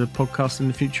the podcast in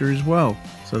the future as well.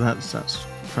 So that's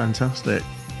fantastic.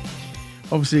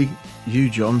 Obviously you,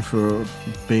 John, for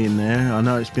being there. I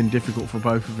know it's been difficult for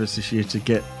both of us this year to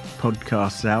get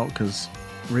podcasts out, because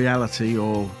reality,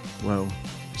 or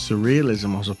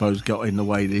surrealism, I suppose, got in the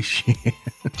way this year.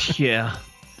 Yeah,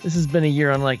 this has been a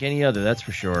year unlike any other, that's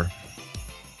for sure.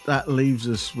 That leaves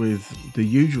us with the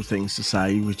usual things to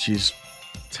say, which is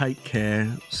take care,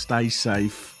 stay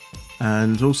safe,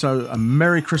 and also a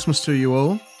Merry Christmas to you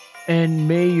all. And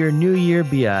may your new year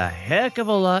be a heck of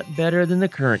a lot better than the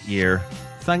current year.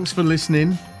 Thanks for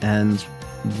listening, and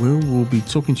we'll be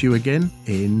talking to you again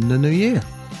in the new year.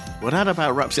 Well, that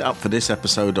about wraps it up for this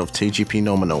episode of TGP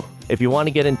Nominal. If you want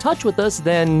to get in touch with us,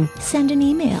 then send an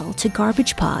email to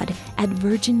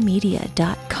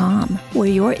garbagepod@virginmedia.com, where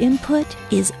your input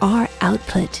is our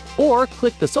output. Or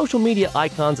click the social media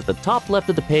icons at the top left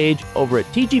of the page over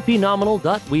at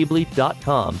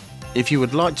tgpnominal.weebly.com. If you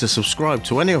would like to subscribe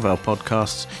to any of our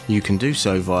podcasts, you can do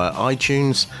so via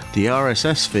iTunes, the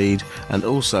RSS feed, and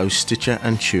also Stitcher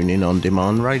and TuneIn On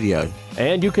Demand Radio.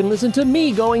 And you can listen to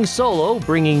me going solo,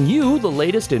 bringing you the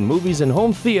latest in movies and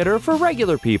home theater for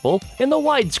regular people in the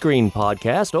Widescreen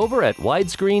podcast over at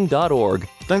widescreen.org.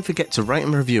 Don't forget to rate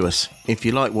and review us. If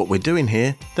you like what we're doing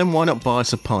here, then why not buy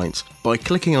us a pint by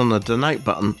clicking on the donate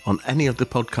button on any of the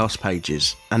podcast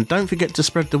pages. And don't forget to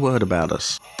spread the word about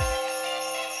us.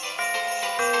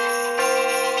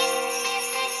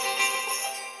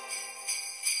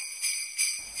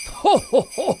 Ho, ho,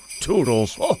 ho,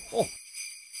 toodles. Ho, ho.